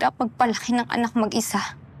kahirap magpalaki ng anak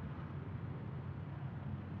mag-isa?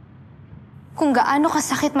 Kung gaano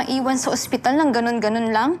kasakit maiwan sa ospital ng ganun-ganun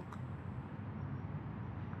lang?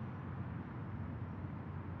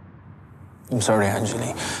 I'm sorry,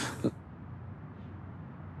 Angeli.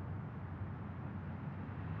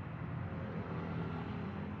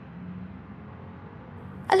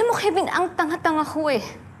 Alam mo, Kevin, ang tanga-tanga ko eh.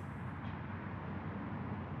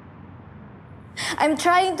 I'm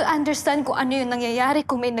trying to understand kung ano yung nangyayari,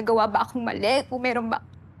 kung may nagawa ba akong mali, kung meron ba...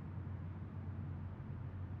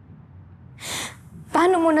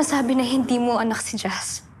 Paano mo nasabi na hindi mo anak si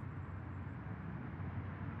Jazz?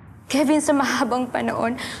 Kevin, sa mahabang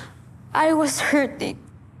panahon, I was hurting.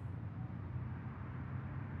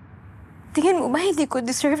 Tingin mo ba hindi ko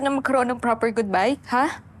deserve na magkaroon ng proper goodbye,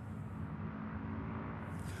 ha?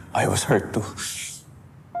 I was hurt too.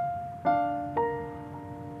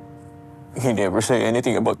 He never said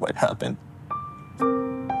anything about what happened.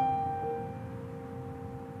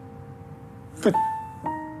 But...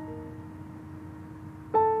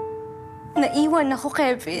 Naiwan ako,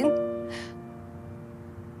 Kevin.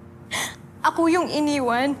 Ako yung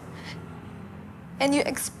iniwan. And you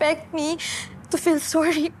expect me to feel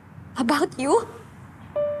sorry about you?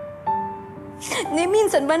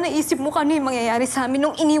 Minsan ba naisip mo kung ano yung mangyayari sa amin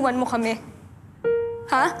nung iniwan mo kami?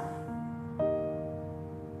 Ha?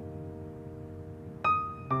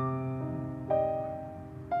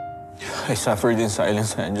 I suffered in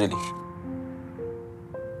silence, Angeli.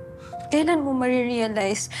 Kailan mo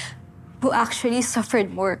marirealize who actually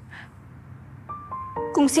suffered more?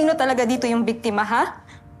 Kung sino talaga dito yung biktima, ha?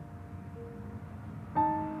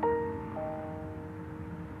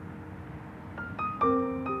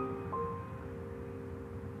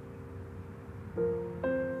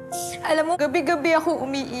 Alam mo, gabi-gabi ako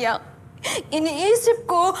umiiyak. Iniisip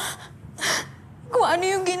ko kung ano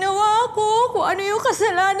yung ginawa ko, kung ano yung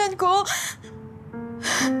kasalanan ko.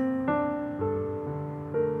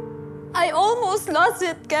 I almost lost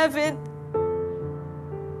it, Kevin.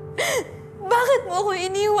 Bakit mo ako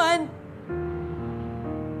iniwan?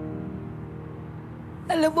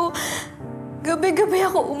 Alam mo, gabi-gabi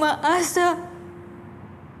ako umaasa.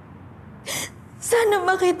 Sana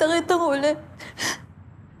makita kitang ulit.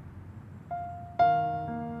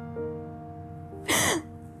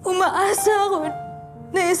 Umaasa ako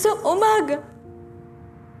na isang umaga,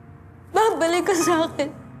 babalik ka sa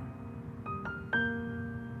akin.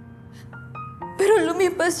 Pero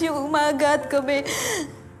lumipas yung umaga at kami,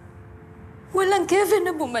 walang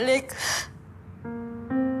Kevin na bumalik.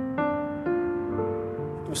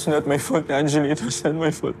 It was not my fault, Angeli. It was not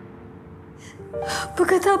my fault.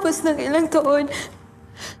 Pagkatapos ng ilang taon,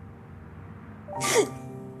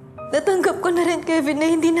 natanggap ko na rin, Kevin, na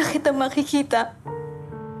hindi na kita makikita.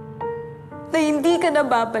 Na hindi ka na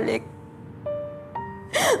babalik.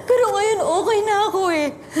 Pero ngayon, okay na ako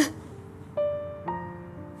eh.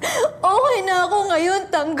 Okay na ako ngayon,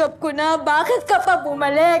 tanggap ko na. Bakit ka pa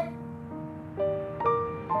bumalik?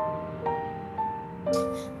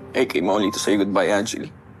 I came only to say goodbye,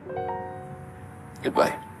 Angeli.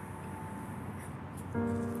 Goodbye.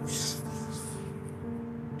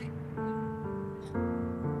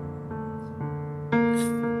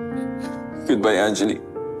 Goodbye, Angeli.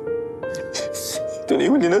 Ito na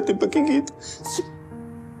yung huli natin pagkikita.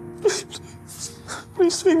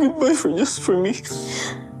 Please say goodbye just for me.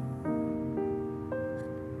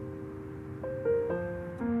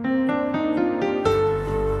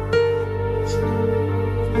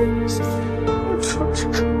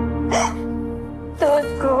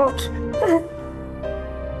 Don't go.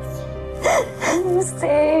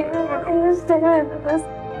 Stay with us.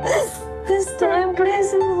 this time, please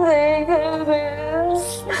stay, Kevin.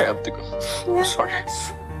 I have to go. I'm sorry. I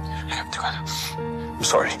have to go. I'm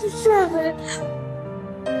sorry. Kevin.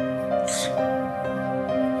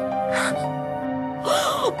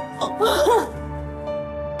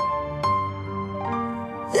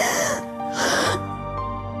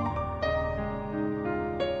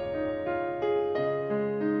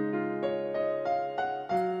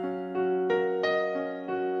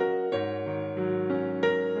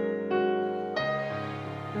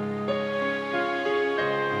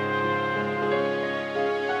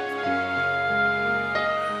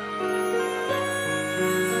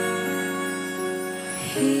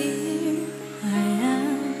 Here I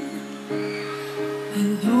am,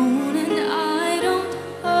 alone, and I don't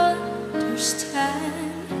understand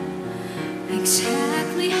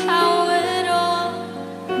exactly how it all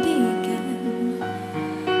began.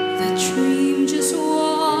 The dream just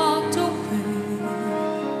walked away.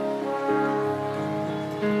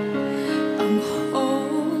 I'm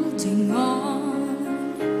holding on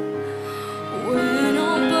when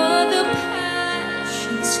all but the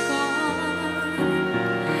passion's gone.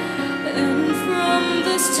 And from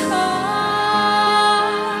the start,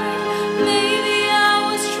 maybe I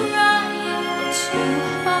was trying too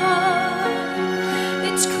hard.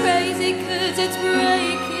 It's crazy 'cause it's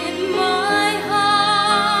breaking my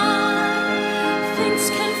heart. Things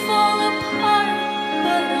can fall apart,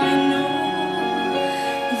 but I know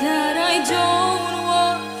that I don't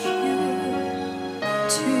want you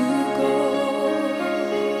to go.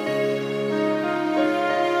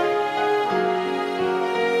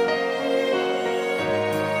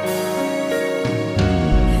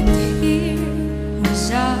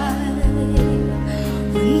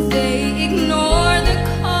 When they ignore the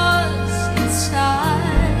cause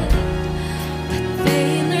inside, but they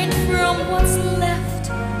learn from what's left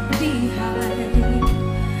behind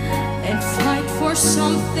and fight for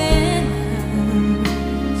something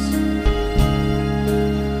else.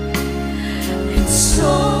 And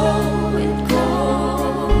so it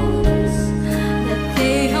goes that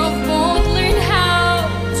they have both learned how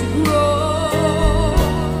to grow.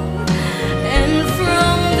 And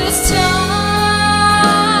from the start,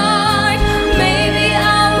 maybe I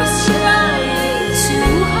was trying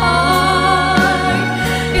too hard.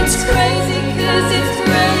 It's crazy 'cause it's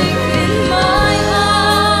breaking my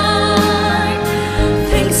heart.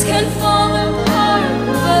 Things can fall apart,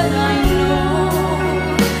 but I know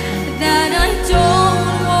that I don't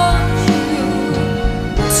want you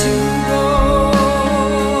to go.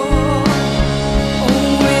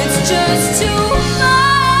 Oh, it's just too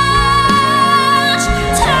much,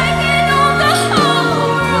 taking on the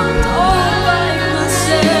whole world all by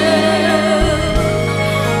myself.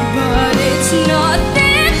 But it's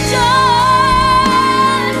nothing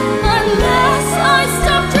done unless I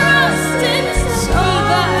stop trusting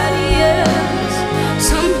somebody else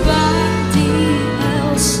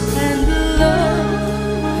and love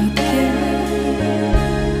again.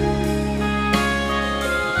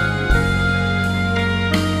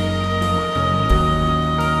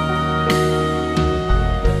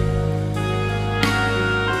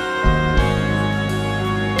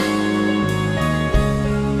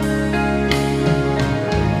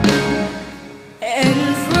 And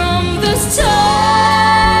from the start,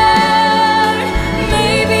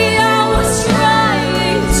 maybe I was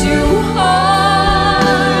trying too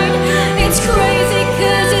hard. It's crazy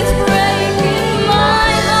 'cause it's breaking my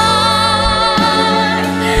heart.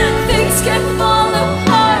 Things can fall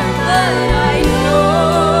apart, but I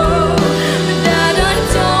know that I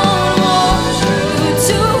don't want you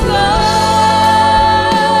to go.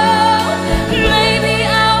 Maybe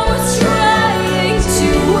I was trying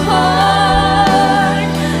too hard.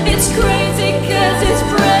 It's crazy 'cause it's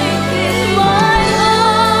breaking my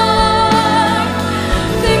heart.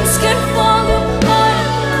 Things can fall apart,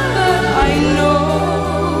 but I know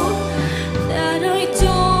that I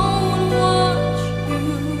don't want you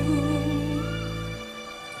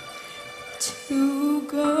to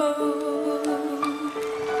go.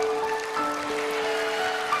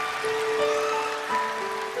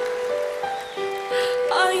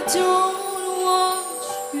 I don't want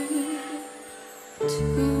you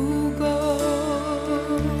to go.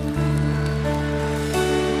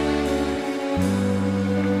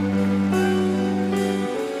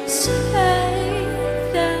 Say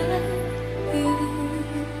that you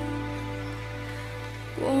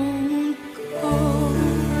won't go.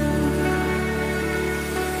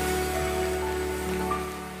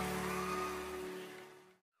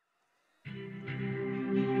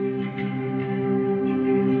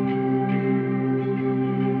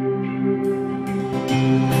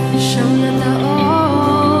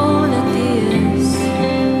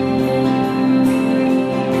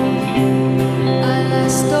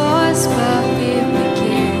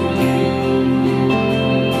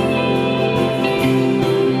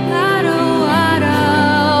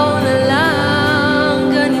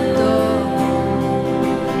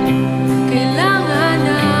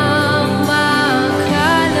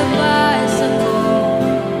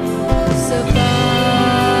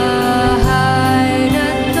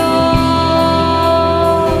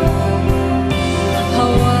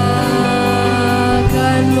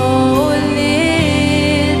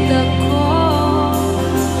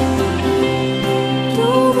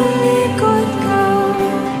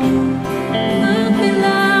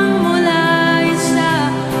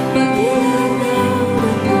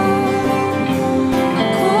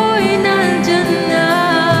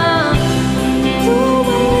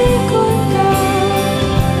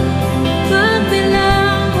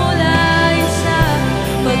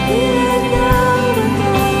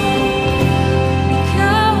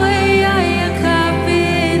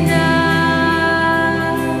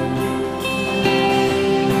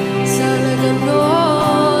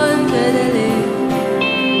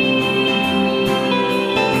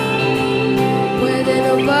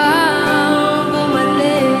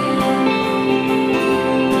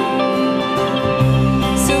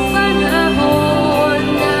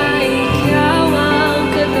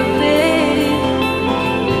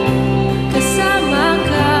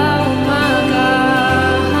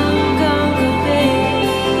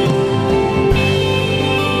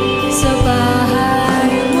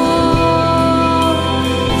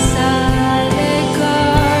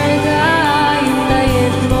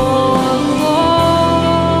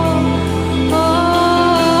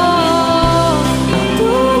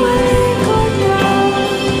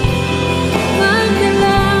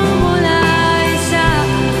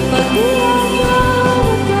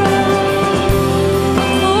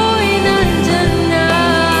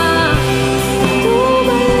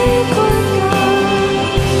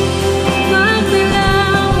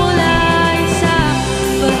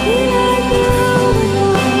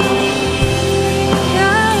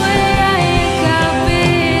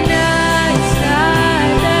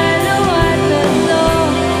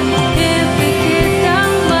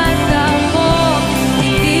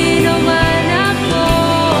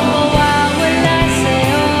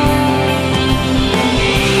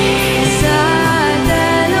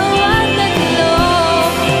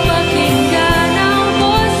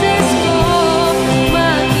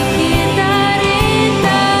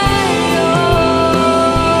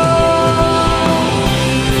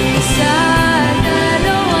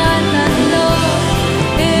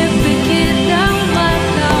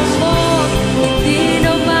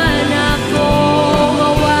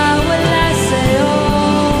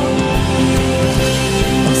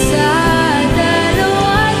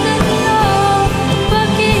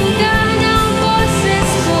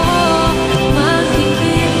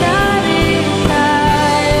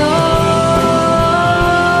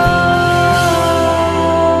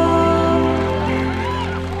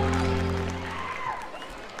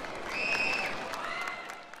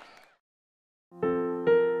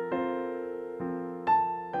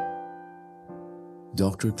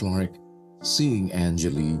 Dr. Clark, seeing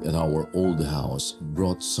Angeli at our old house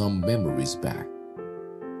brought some memories back.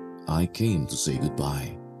 I came to say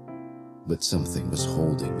goodbye, but something was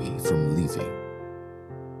holding me from leaving.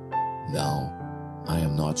 Now, I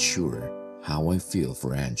am not sure how I feel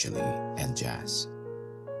for Angeli and Jazz.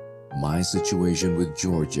 My situation with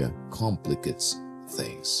Georgia complicates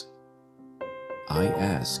things. I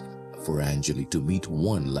asked for Angeli to meet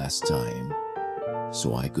one last time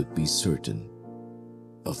so I could be certain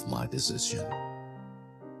of my decision.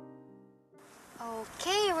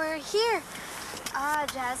 Okay, we're here.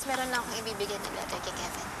 Jazz, meron na akong ibibigay na letter kay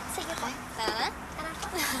Kevin. Sige po. Tara na? Tara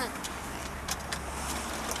po.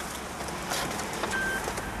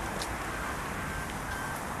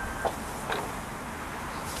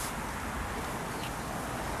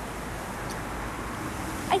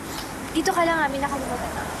 Ay, dito ka lang, may nakalimutan.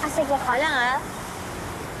 Sige ka lang,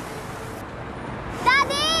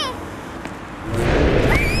 Daddy!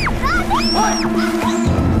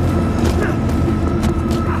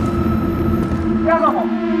 Kaya ako!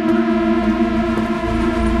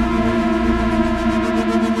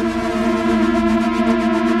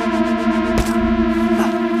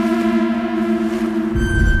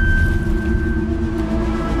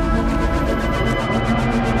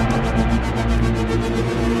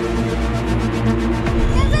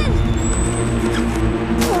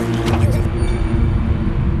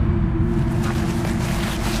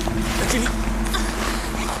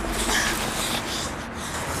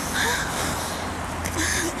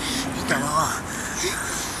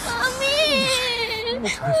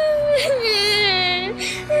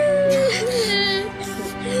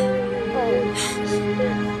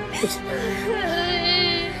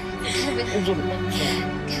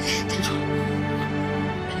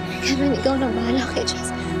 Kevin, ikaw na bahala kay Jazz.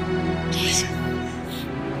 Please.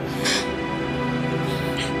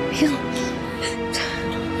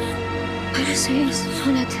 Para sa'yo,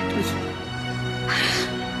 sulat.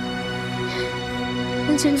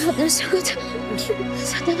 Nandiyan lahat ng sagot.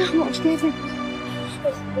 Sa tanong mo, Kevin.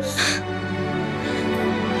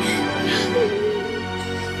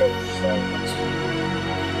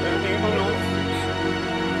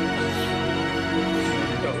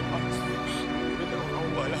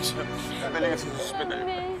 Talaga sa hospital.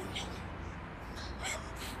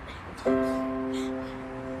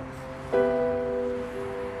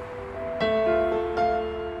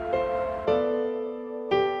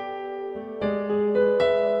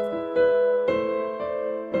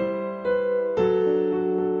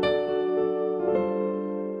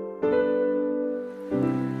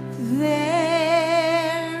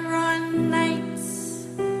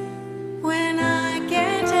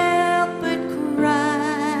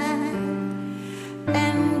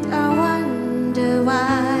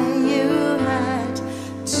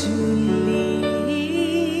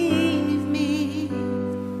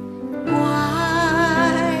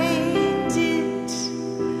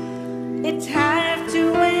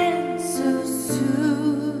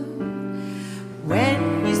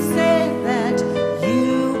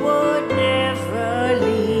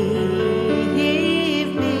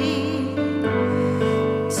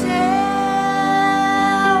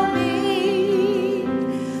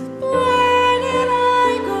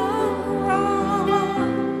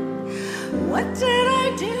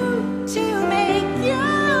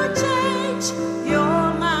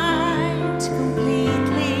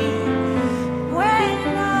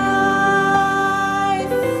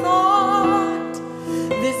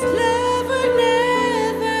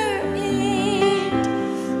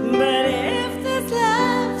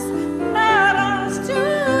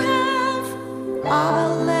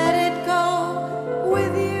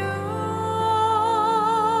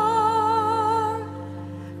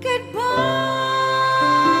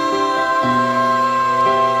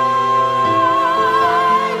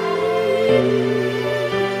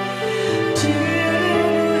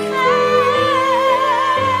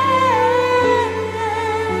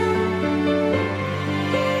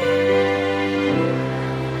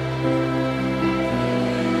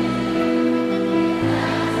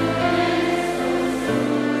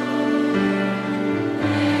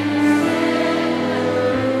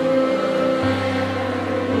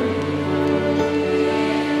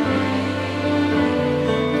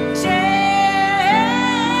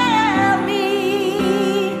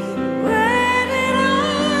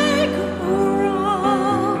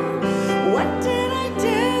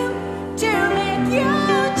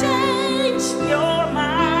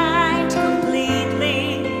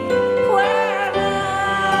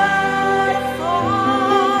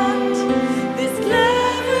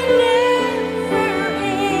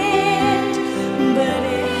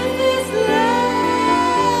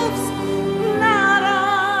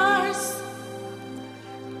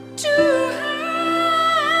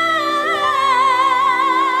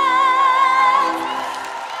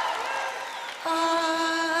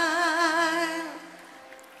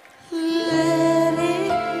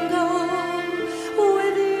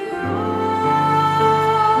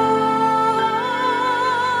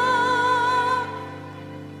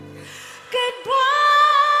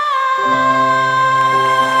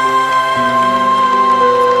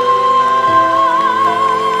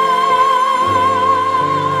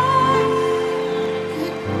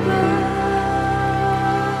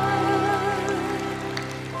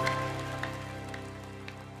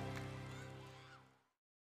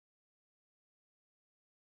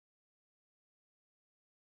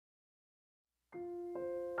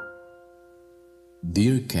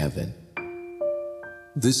 Dear Kevin,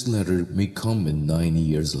 this letter may come in 9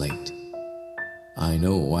 years late. I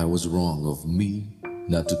know I was wrong of me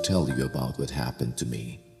not to tell you about what happened to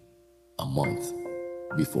me a month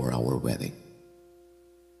before our wedding.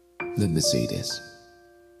 Let me say this.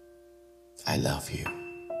 I love you.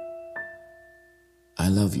 I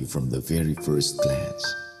love you from the very first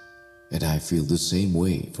glance, and I feel the same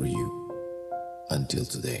way for you until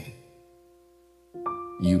today.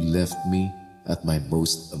 You left me at my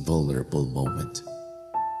most vulnerable moment.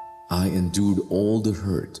 I endured all the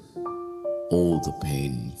hurt, all the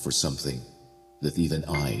pain for something that even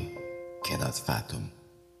I cannot fathom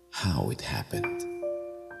how it happened.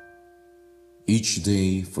 Each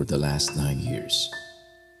day for the last 9 years,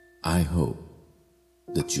 I hope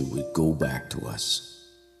that you will go back to us.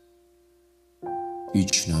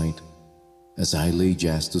 Each night, as I lay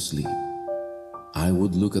Jazz to sleep, I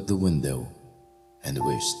would look at the window and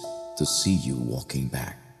wish to see you walking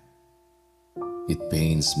back. It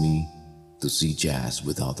pains me to see Jazz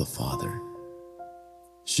without a father.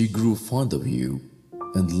 She grew fond of you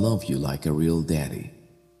and loved you like a real daddy.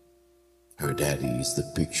 Her daddy is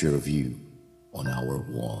the picture of you on our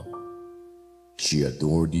wall. She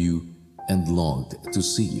adored you and longed to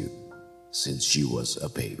see you since she was a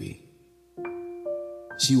baby.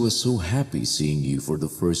 She was so happy seeing you for the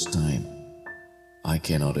first time. I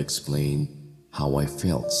cannot explain how I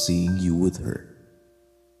felt seeing you with her.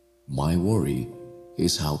 My worry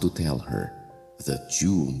is how to tell her that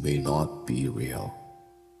you may not be real.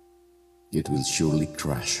 It will surely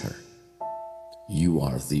crush her. You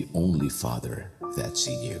are the only father that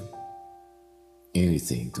she knew.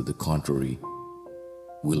 Anything to the contrary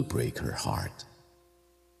will break her heart.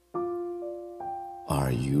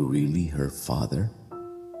 Are you really her father?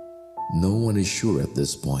 No one is sure at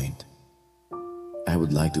this point. I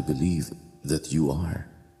would like to believe that you are.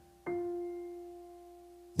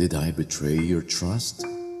 Did I betray your trust?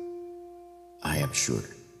 I am sure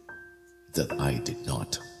that I did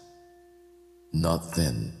not. Not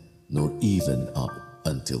then, nor even up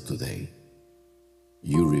until today.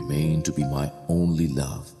 You remain to be my only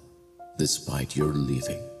love, despite your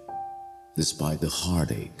leaving, despite the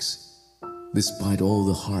heartaches, despite all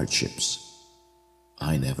the hardships.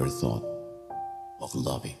 I never thought of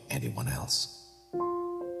loving anyone else.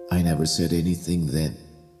 I never said anything then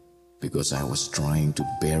because I was trying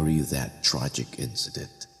to bury that tragic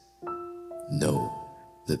incident. Know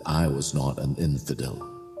that I was not an infidel,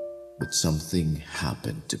 but something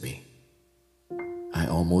happened to me. I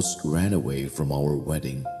almost ran away from our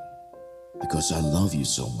wedding because I love you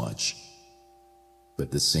so much.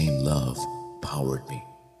 But the same love powered me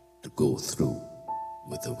to go through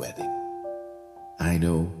with the wedding. I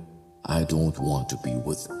know I don't want to be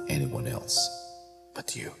with anyone else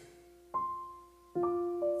but you.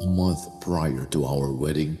 A month prior to our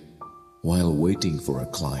wedding, while waiting for a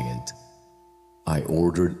client, I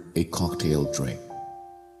ordered a cocktail drink,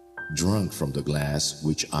 drunk from the glass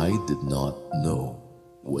which I did not know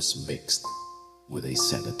was mixed with a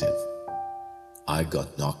sedative. I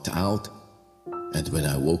got knocked out, and when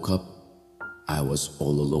I woke up, I was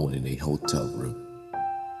all alone in a hotel room.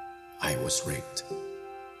 I was raped.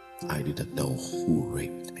 I didn't know who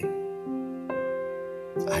raped me.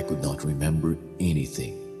 I could not remember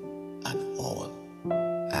anything at all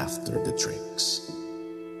after the drinks.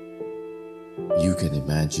 You can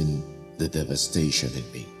imagine the devastation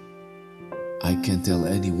in me. I can't tell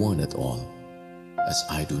anyone at all, as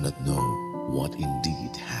I do not know what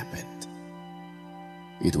indeed happened.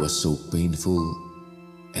 It was so painful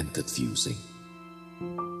and confusing.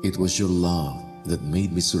 It was your love that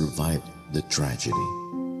made me survive the tragedy.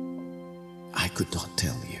 I could not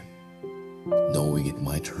tell you, knowing it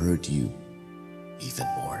might hurt you even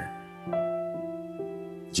more.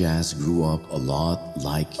 Jazz grew up a lot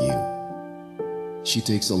like you. She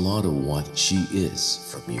takes a lot of what she is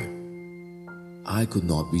from you. I could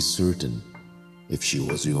not be certain if she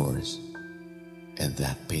was yours, and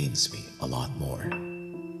that pains me a lot more.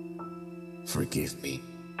 Forgive me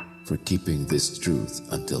for keeping this truth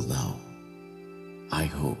until now. I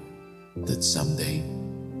hope that someday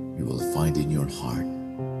you will find in your heart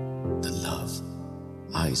the love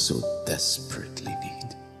I so desperately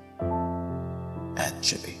need.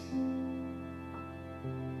 Actually.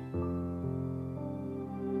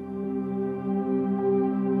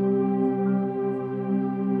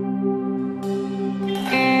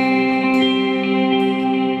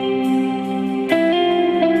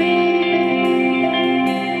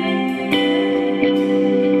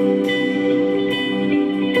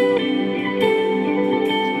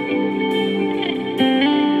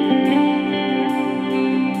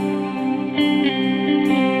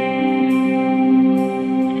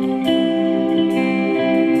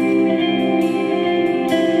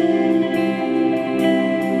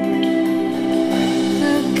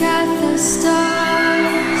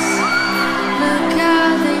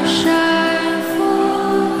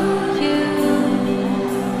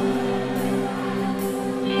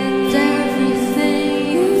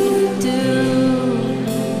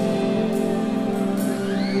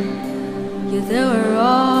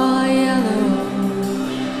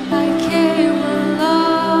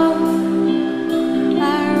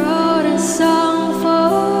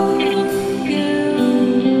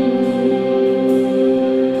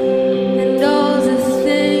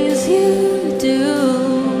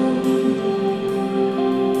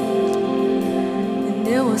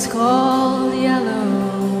 called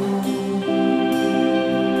yellow.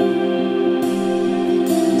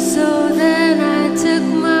 So then I took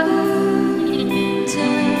my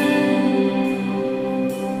turn.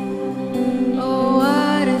 Oh,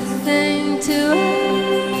 what a thing to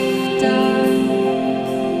have done.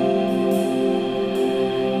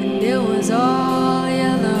 And it was all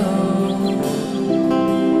yellow.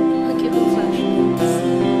 I'll give you flashbacks.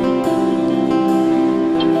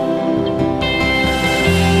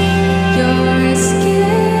 Your skin,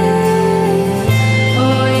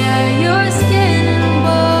 oh yeah, your skin and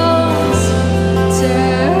bones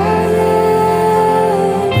turning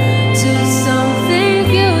to something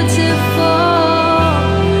beautiful.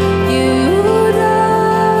 You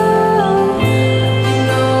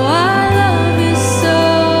know I love you so.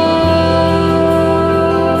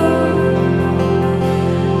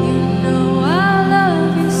 You know I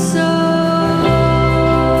love you so.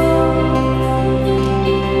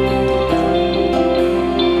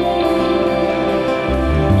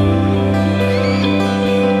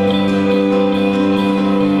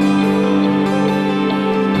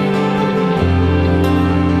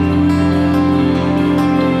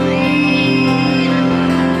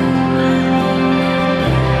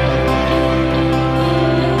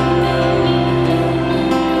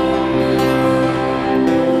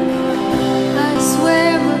 I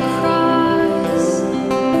swam across,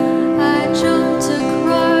 I jumped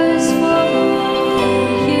across for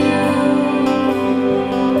you.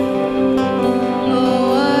 Oh,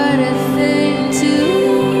 what a thing to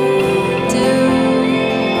do.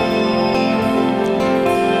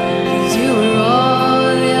 'Cause you were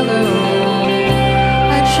all yellow.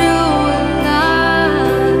 I drew a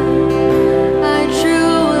line, I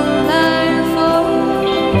drew a line for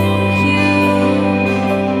you.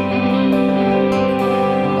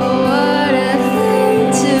 Oh, what a thing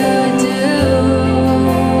to do.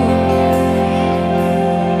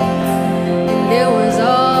 And it was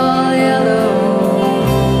all yellow.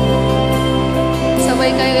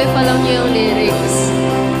 Sabay kayo if alam niyo yung lyrics.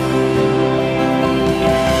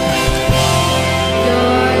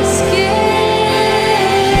 Your skin,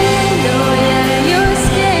 oh yeah, your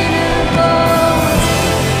skin and bones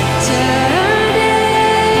turning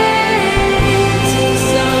to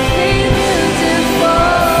something beautiful.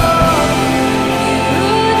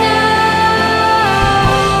 You know,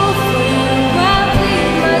 for you I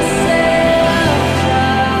bleed myself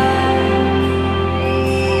dry.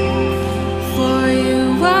 For you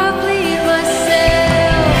I bleed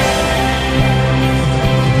myself.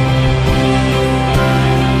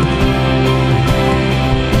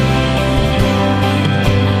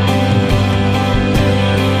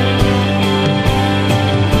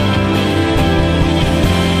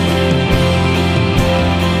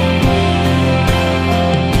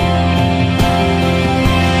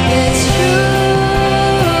 It's true.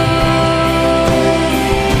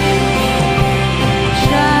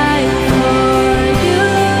 Trying for you.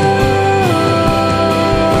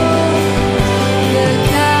 Look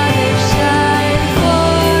how they shine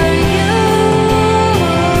for you.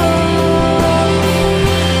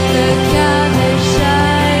 Look how they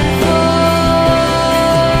shine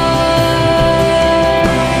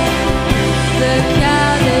Look how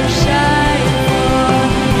they shine for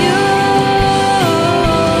you.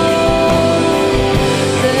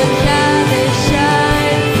 Look how they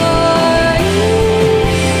shine for you.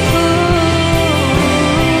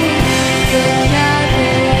 Look how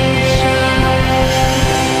they shine.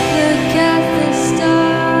 Look at the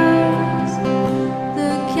stars.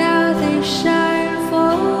 Look how they shine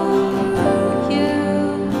for you.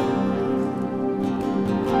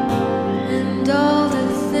 And all the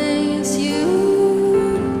things you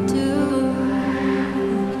do.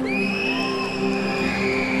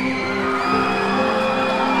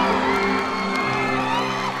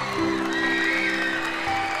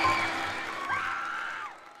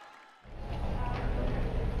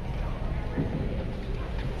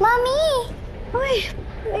 Mami! Uy,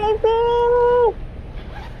 baby!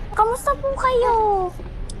 Kamusta po kayo?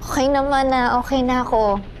 Okay naman na, okay na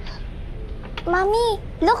ako. Mami,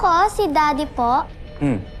 look oh, si Daddy po.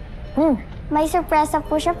 May surpresa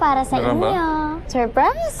po siya para sa Meron ba? inyo.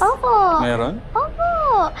 Surprise? Opo. Meron? Opo.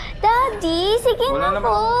 Daddy, sige Wala na naman.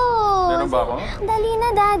 po. Meron ba ako? Dali na,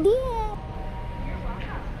 Daddy.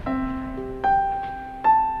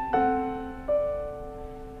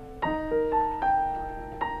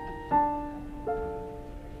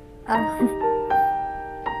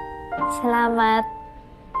 Salamat.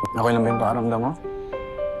 Okay lang ba yung pakiramdam mo?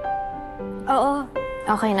 Oo.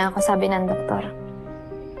 Okay na ako, sabi ng doktor.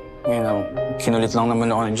 Kinulit lang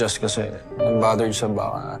naman ako ni Jess kasi nag-bothered siya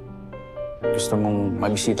baka gusto mong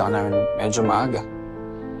mabisita ka namin medyo maaga.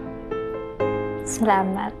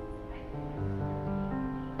 Salamat.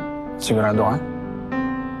 Sigurado ka?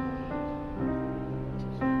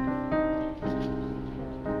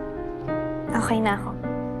 Okay na ako.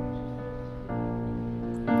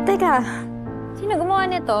 Teka, sino gumawa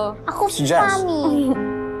nito? Ako, Si Jazz. Mami.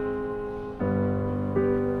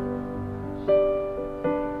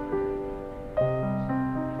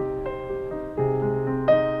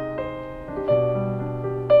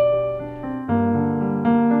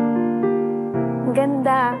 Ang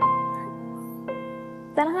ganda.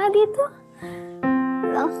 Tara nga dito.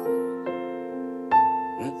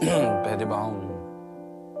 Pwede ba akong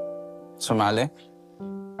sumali?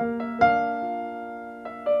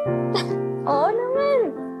 Oo naman.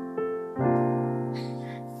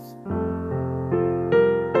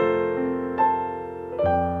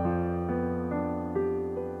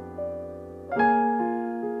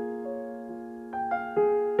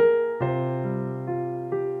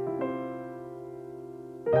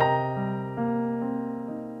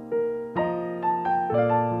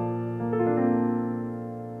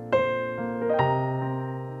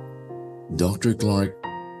 Dr. Clark,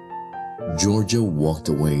 Georgia walked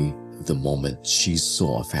away the moment she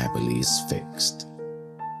saw a family is fixed.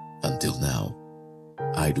 Until now,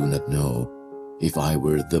 I do not know if I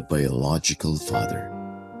were the biological father.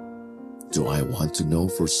 Do I want to know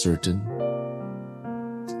for certain?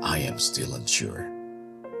 I am still unsure.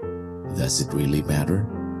 Does it really matter?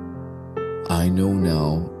 I know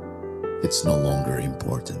now it's no longer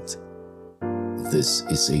important. This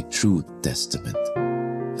is a true testament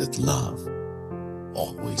that love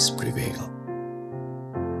always prevails.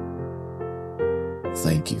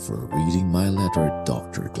 Thank you for reading my letter,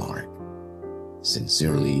 Dr. Clark.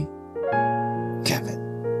 Sincerely, Kevin.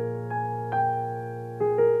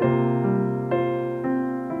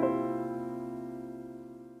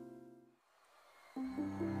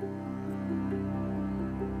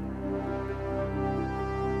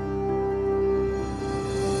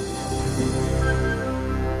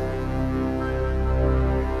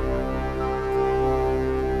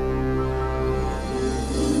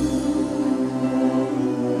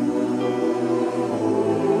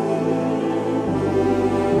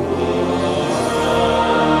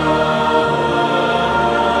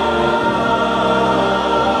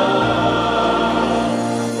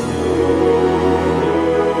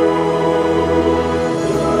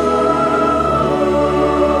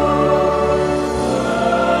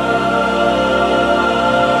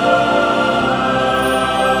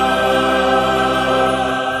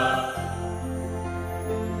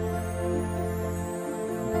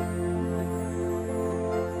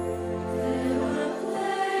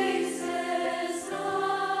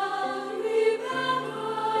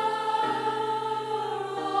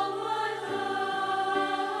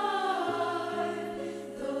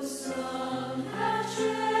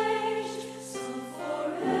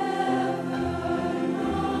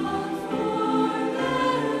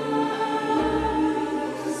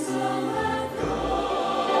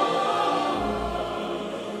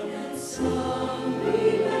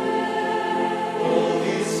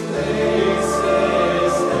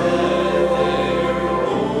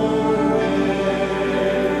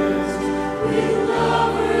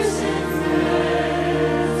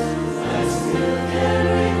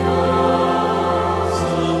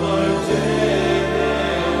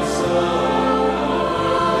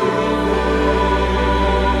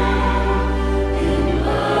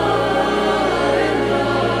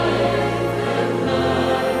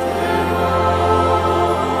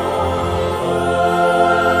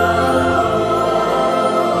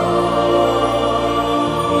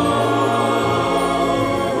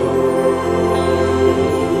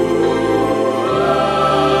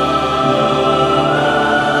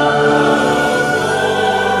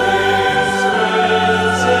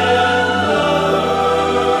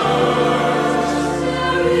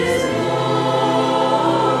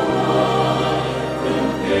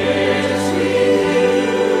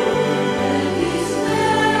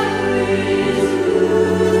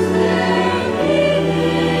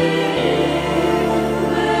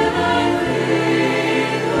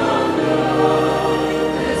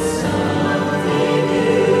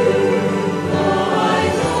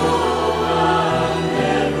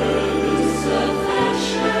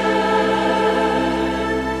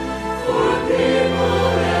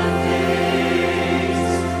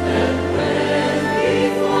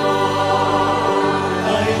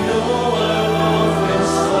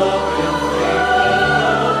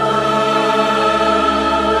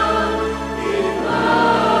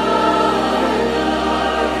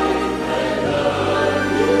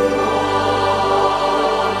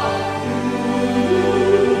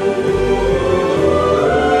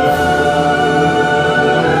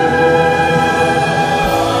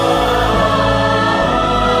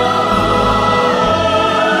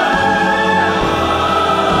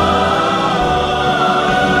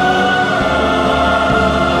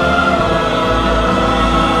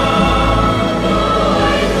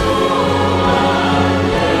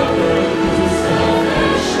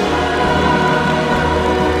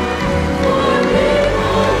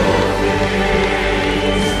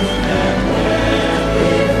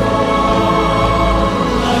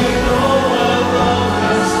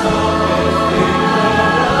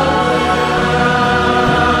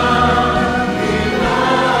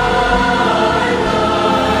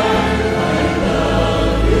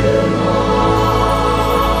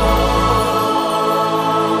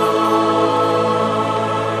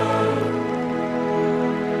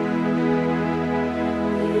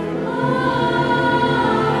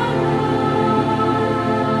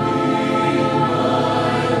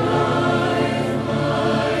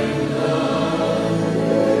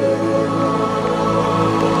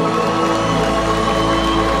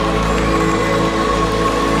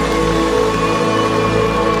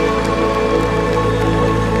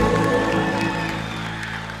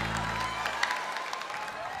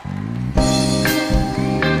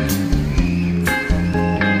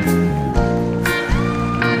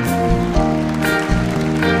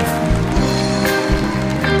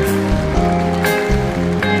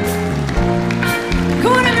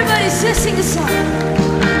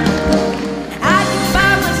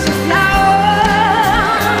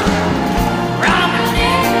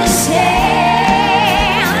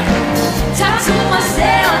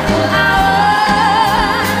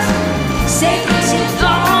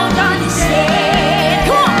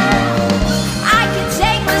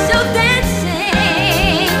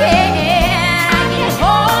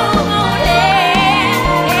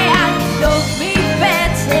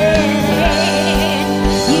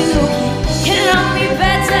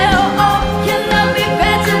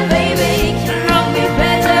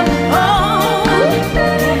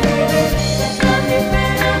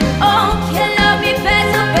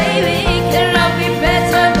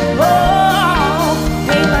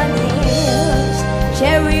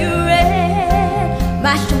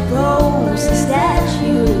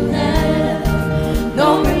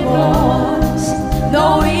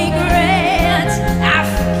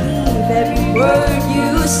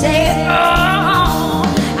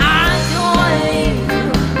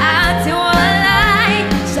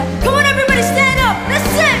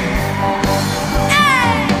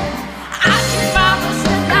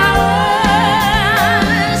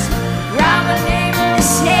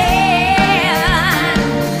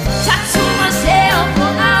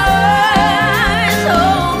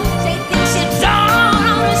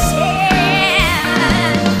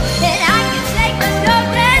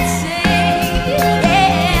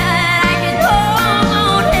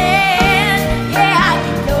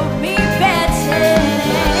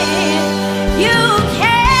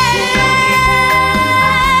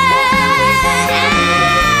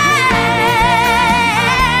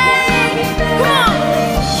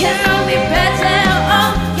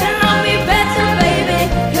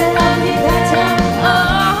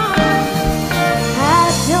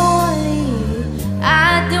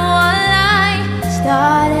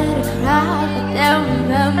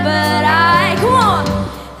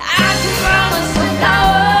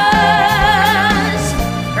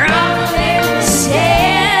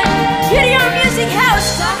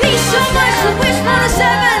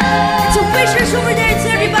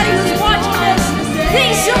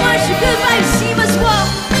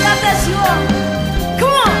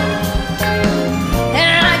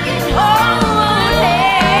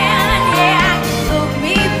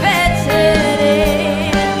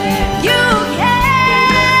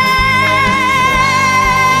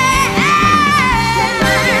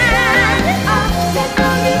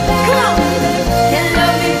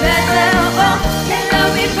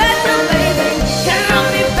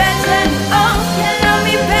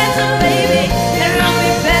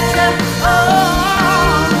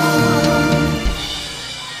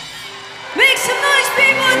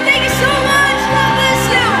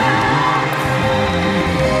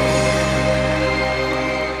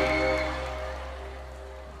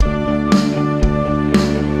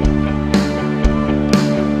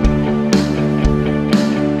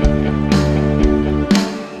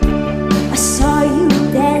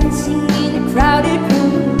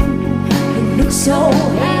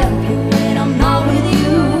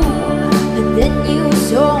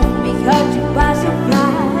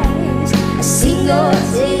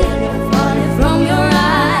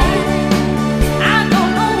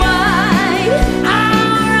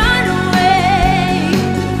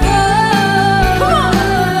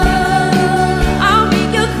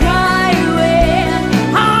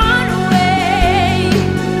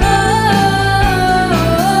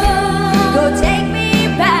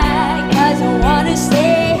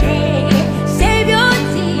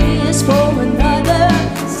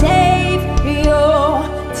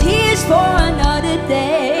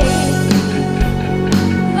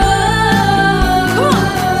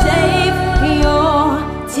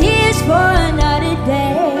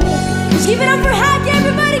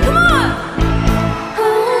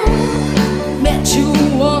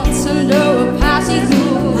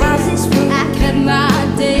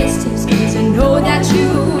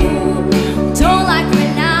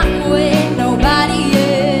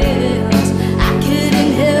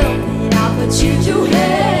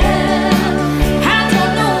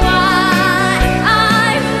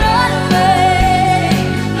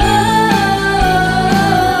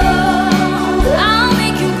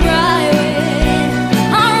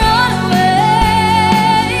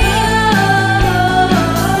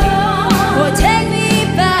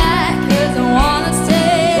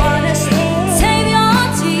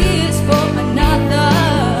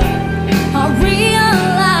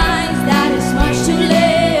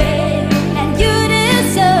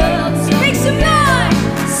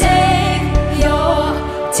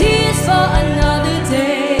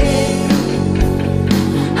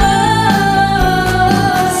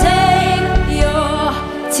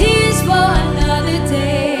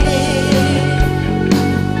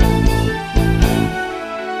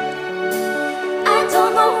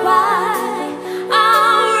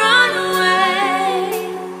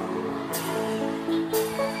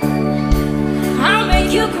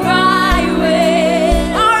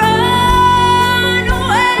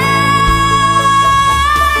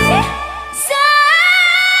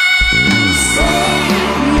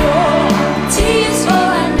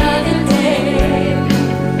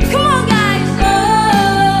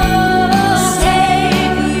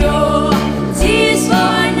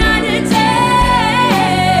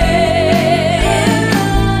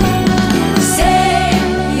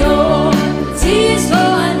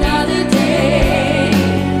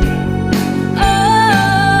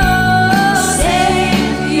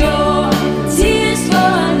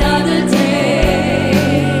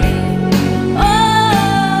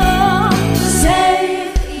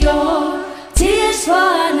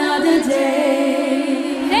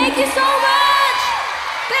 you so much!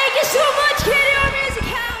 Thank you so much, KDR Music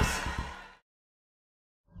House!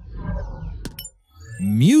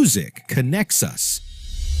 Music connects us.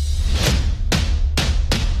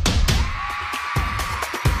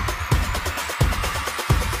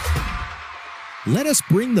 Let us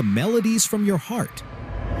bring the melodies from your heart.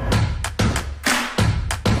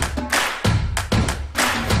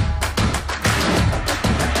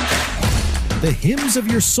 The hymns of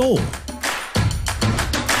your soul.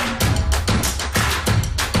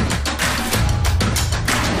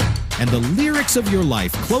 And the lyrics of your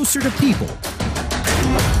life closer to people.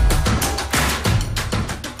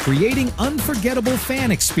 Creating unforgettable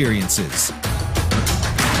fan experiences.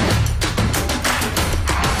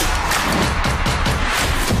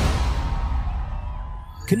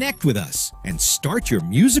 Connect with us and start your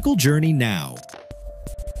musical journey now.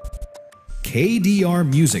 KDR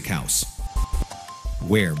Music House,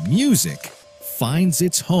 where music finds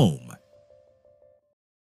its home.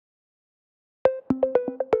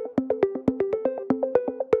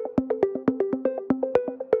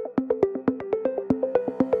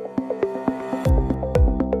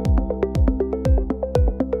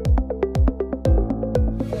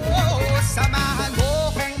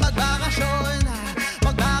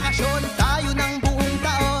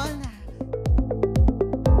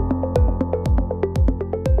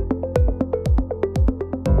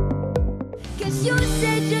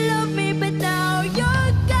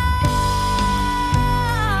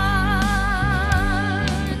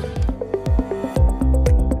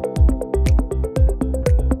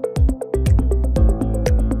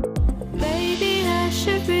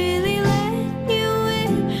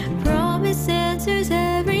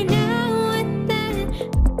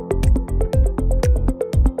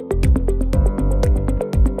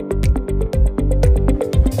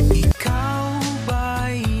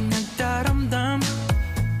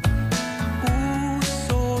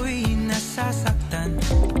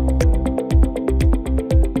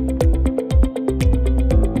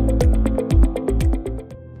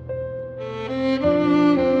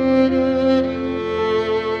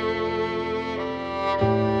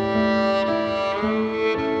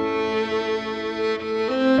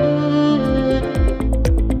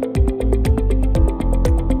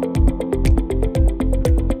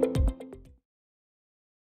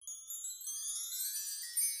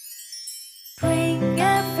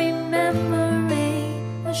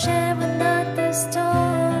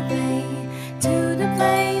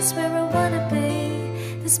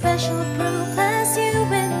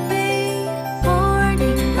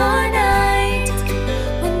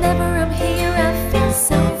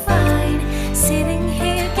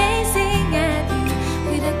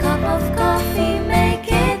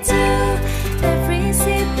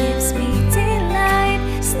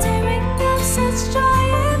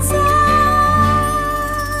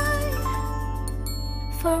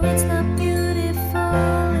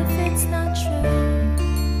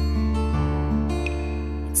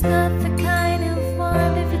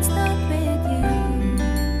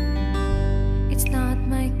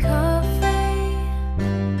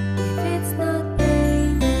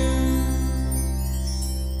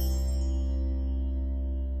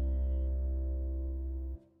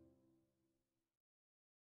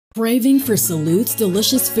 Craving for Salud's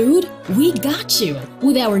delicious food? We got you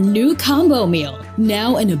with our new combo meal.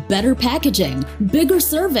 Now in a better packaging, bigger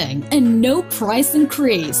serving, and no price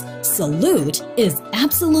increase. Salud is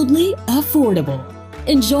absolutely affordable.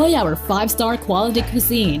 Enjoy our 5-star quality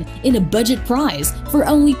cuisine in a budget price for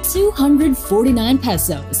only 249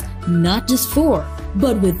 pesos. Not just 4,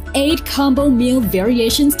 but with 8 combo meal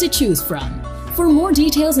variations to choose from. For more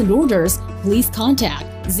details and orders, please contact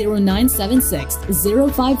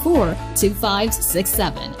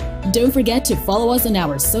 0976-054-2567. Don't forget to follow us on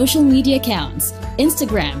our social media accounts,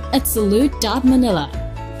 Instagram @salud.manila,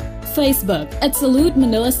 Facebook @Salud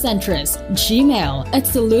Manila Centris, Gmail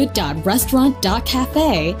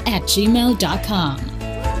 @salud.restaurant.cafe@gmail.com.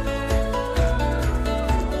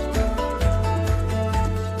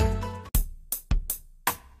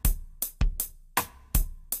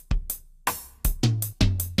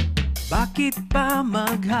 Bakit pa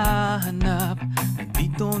maghahanap?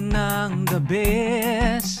 Nandito ng the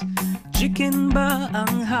best. Chicken ba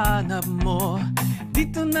ang hanap mo?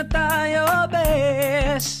 Dito na tayo,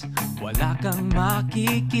 bes. Wala kang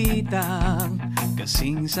makikitang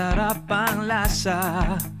kasing sarap ang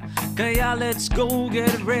lasa. Kaya let's go,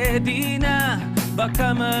 get ready na,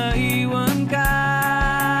 baka maiwan ka.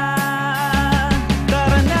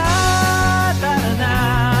 Tara na, tara na,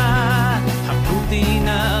 haputin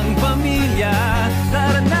ang pamilya.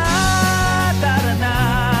 Tara na,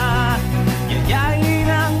 yayain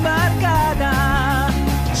ang bahay.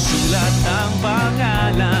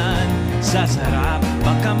 Sasarap,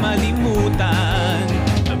 baka malimutan.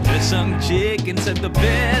 The best ang chickens at the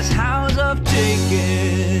best house of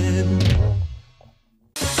chicken.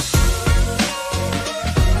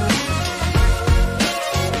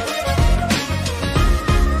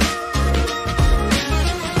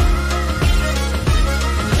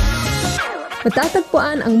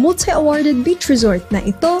 Matatagpuan ang multi-awarded beach resort na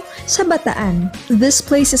ito sa Bataan. This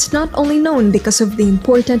place is not only known because of the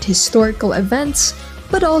important historical events,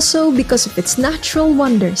 but also because of its natural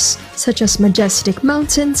wonders, such as majestic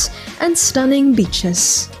mountains and stunning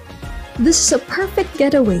beaches. This is a perfect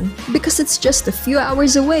getaway because it's just a few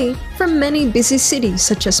hours away from many busy cities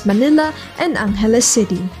such as Manila and Angeles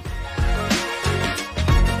City.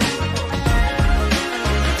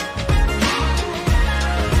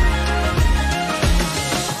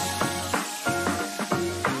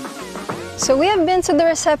 So we have been to the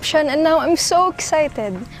reception and now I'm so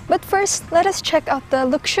excited. But first, let us check out the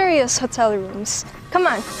luxurious hotel rooms. Come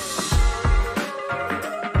on.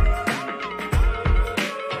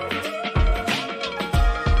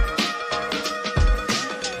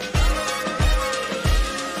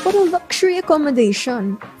 What a luxury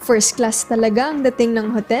accommodation! First class talaga ang dating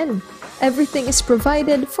ng hotel. Everything is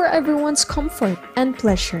provided for everyone's comfort and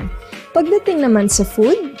pleasure. Pagdating naman sa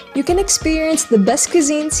food, you can experience the best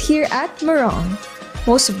cuisines here at Morong.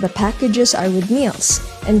 Most of the packages are with meals.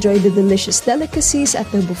 Enjoy the delicious delicacies at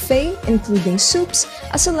the buffet, including soups,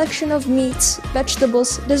 a selection of meats,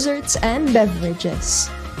 vegetables, desserts, and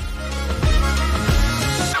beverages.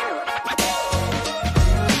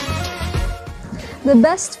 The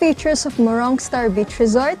best features of Morong Star Beach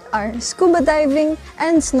Resort are scuba diving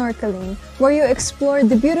and snorkeling, where you explore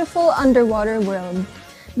the beautiful underwater world.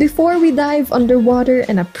 Before we dive underwater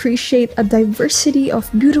and appreciate a diversity of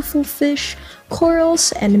beautiful fish,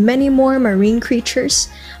 corals, and many more marine creatures,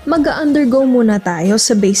 mag-undergo muna tayo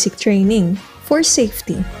sa basic training for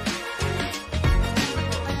safety.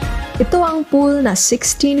 Ito ang pool na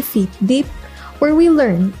 16 feet deep where we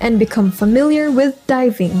learn and become familiar with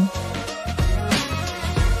diving.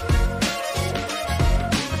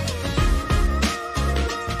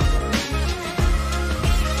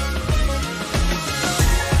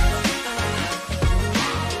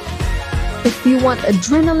 If you want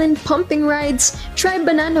adrenaline-pumping rides, try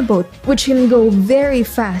Banana Boat, which can go very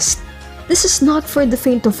fast. This is not for the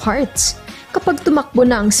faint of hearts. Kapag tumakbo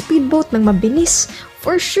na ang speedboat ng mabilis,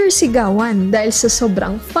 for sure sigawan dahil sa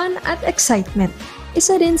sobrang fun at excitement.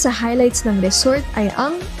 Isa din sa highlights ng resort ay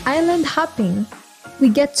ang island hopping.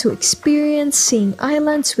 We get to experience seeing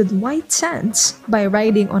islands with white sands by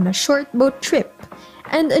riding on a short boat trip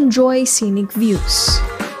and enjoy scenic views.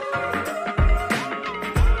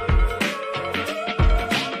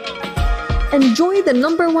 Enjoy the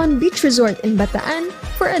 #1 beach resort in Bataan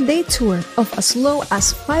for a day tour of as low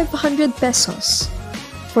as 500 pesos.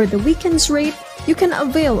 For the weekend's rate, you can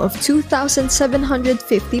avail of 2,750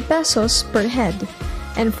 pesos per head.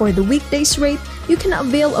 And for the weekdays rate, you can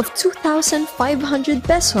avail of 2,500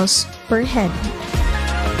 pesos per head.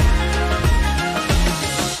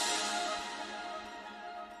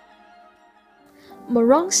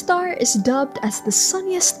 Morong Star is dubbed as the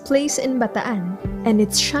sunniest place in Bataan, and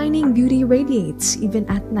its shining beauty radiates even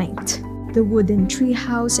at night. The wooden tree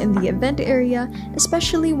house and the event area,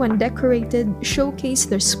 especially when decorated, showcase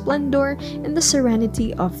their splendor in the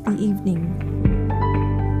serenity of the evening.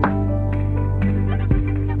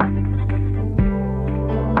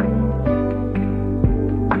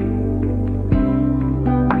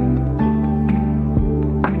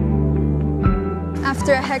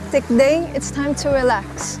 After a hectic day, it's time to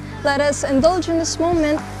relax. Let us indulge in this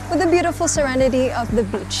moment with the beautiful serenity of the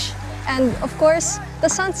beach. And of course, the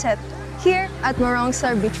sunset here at Morong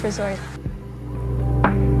Star Beach Resort.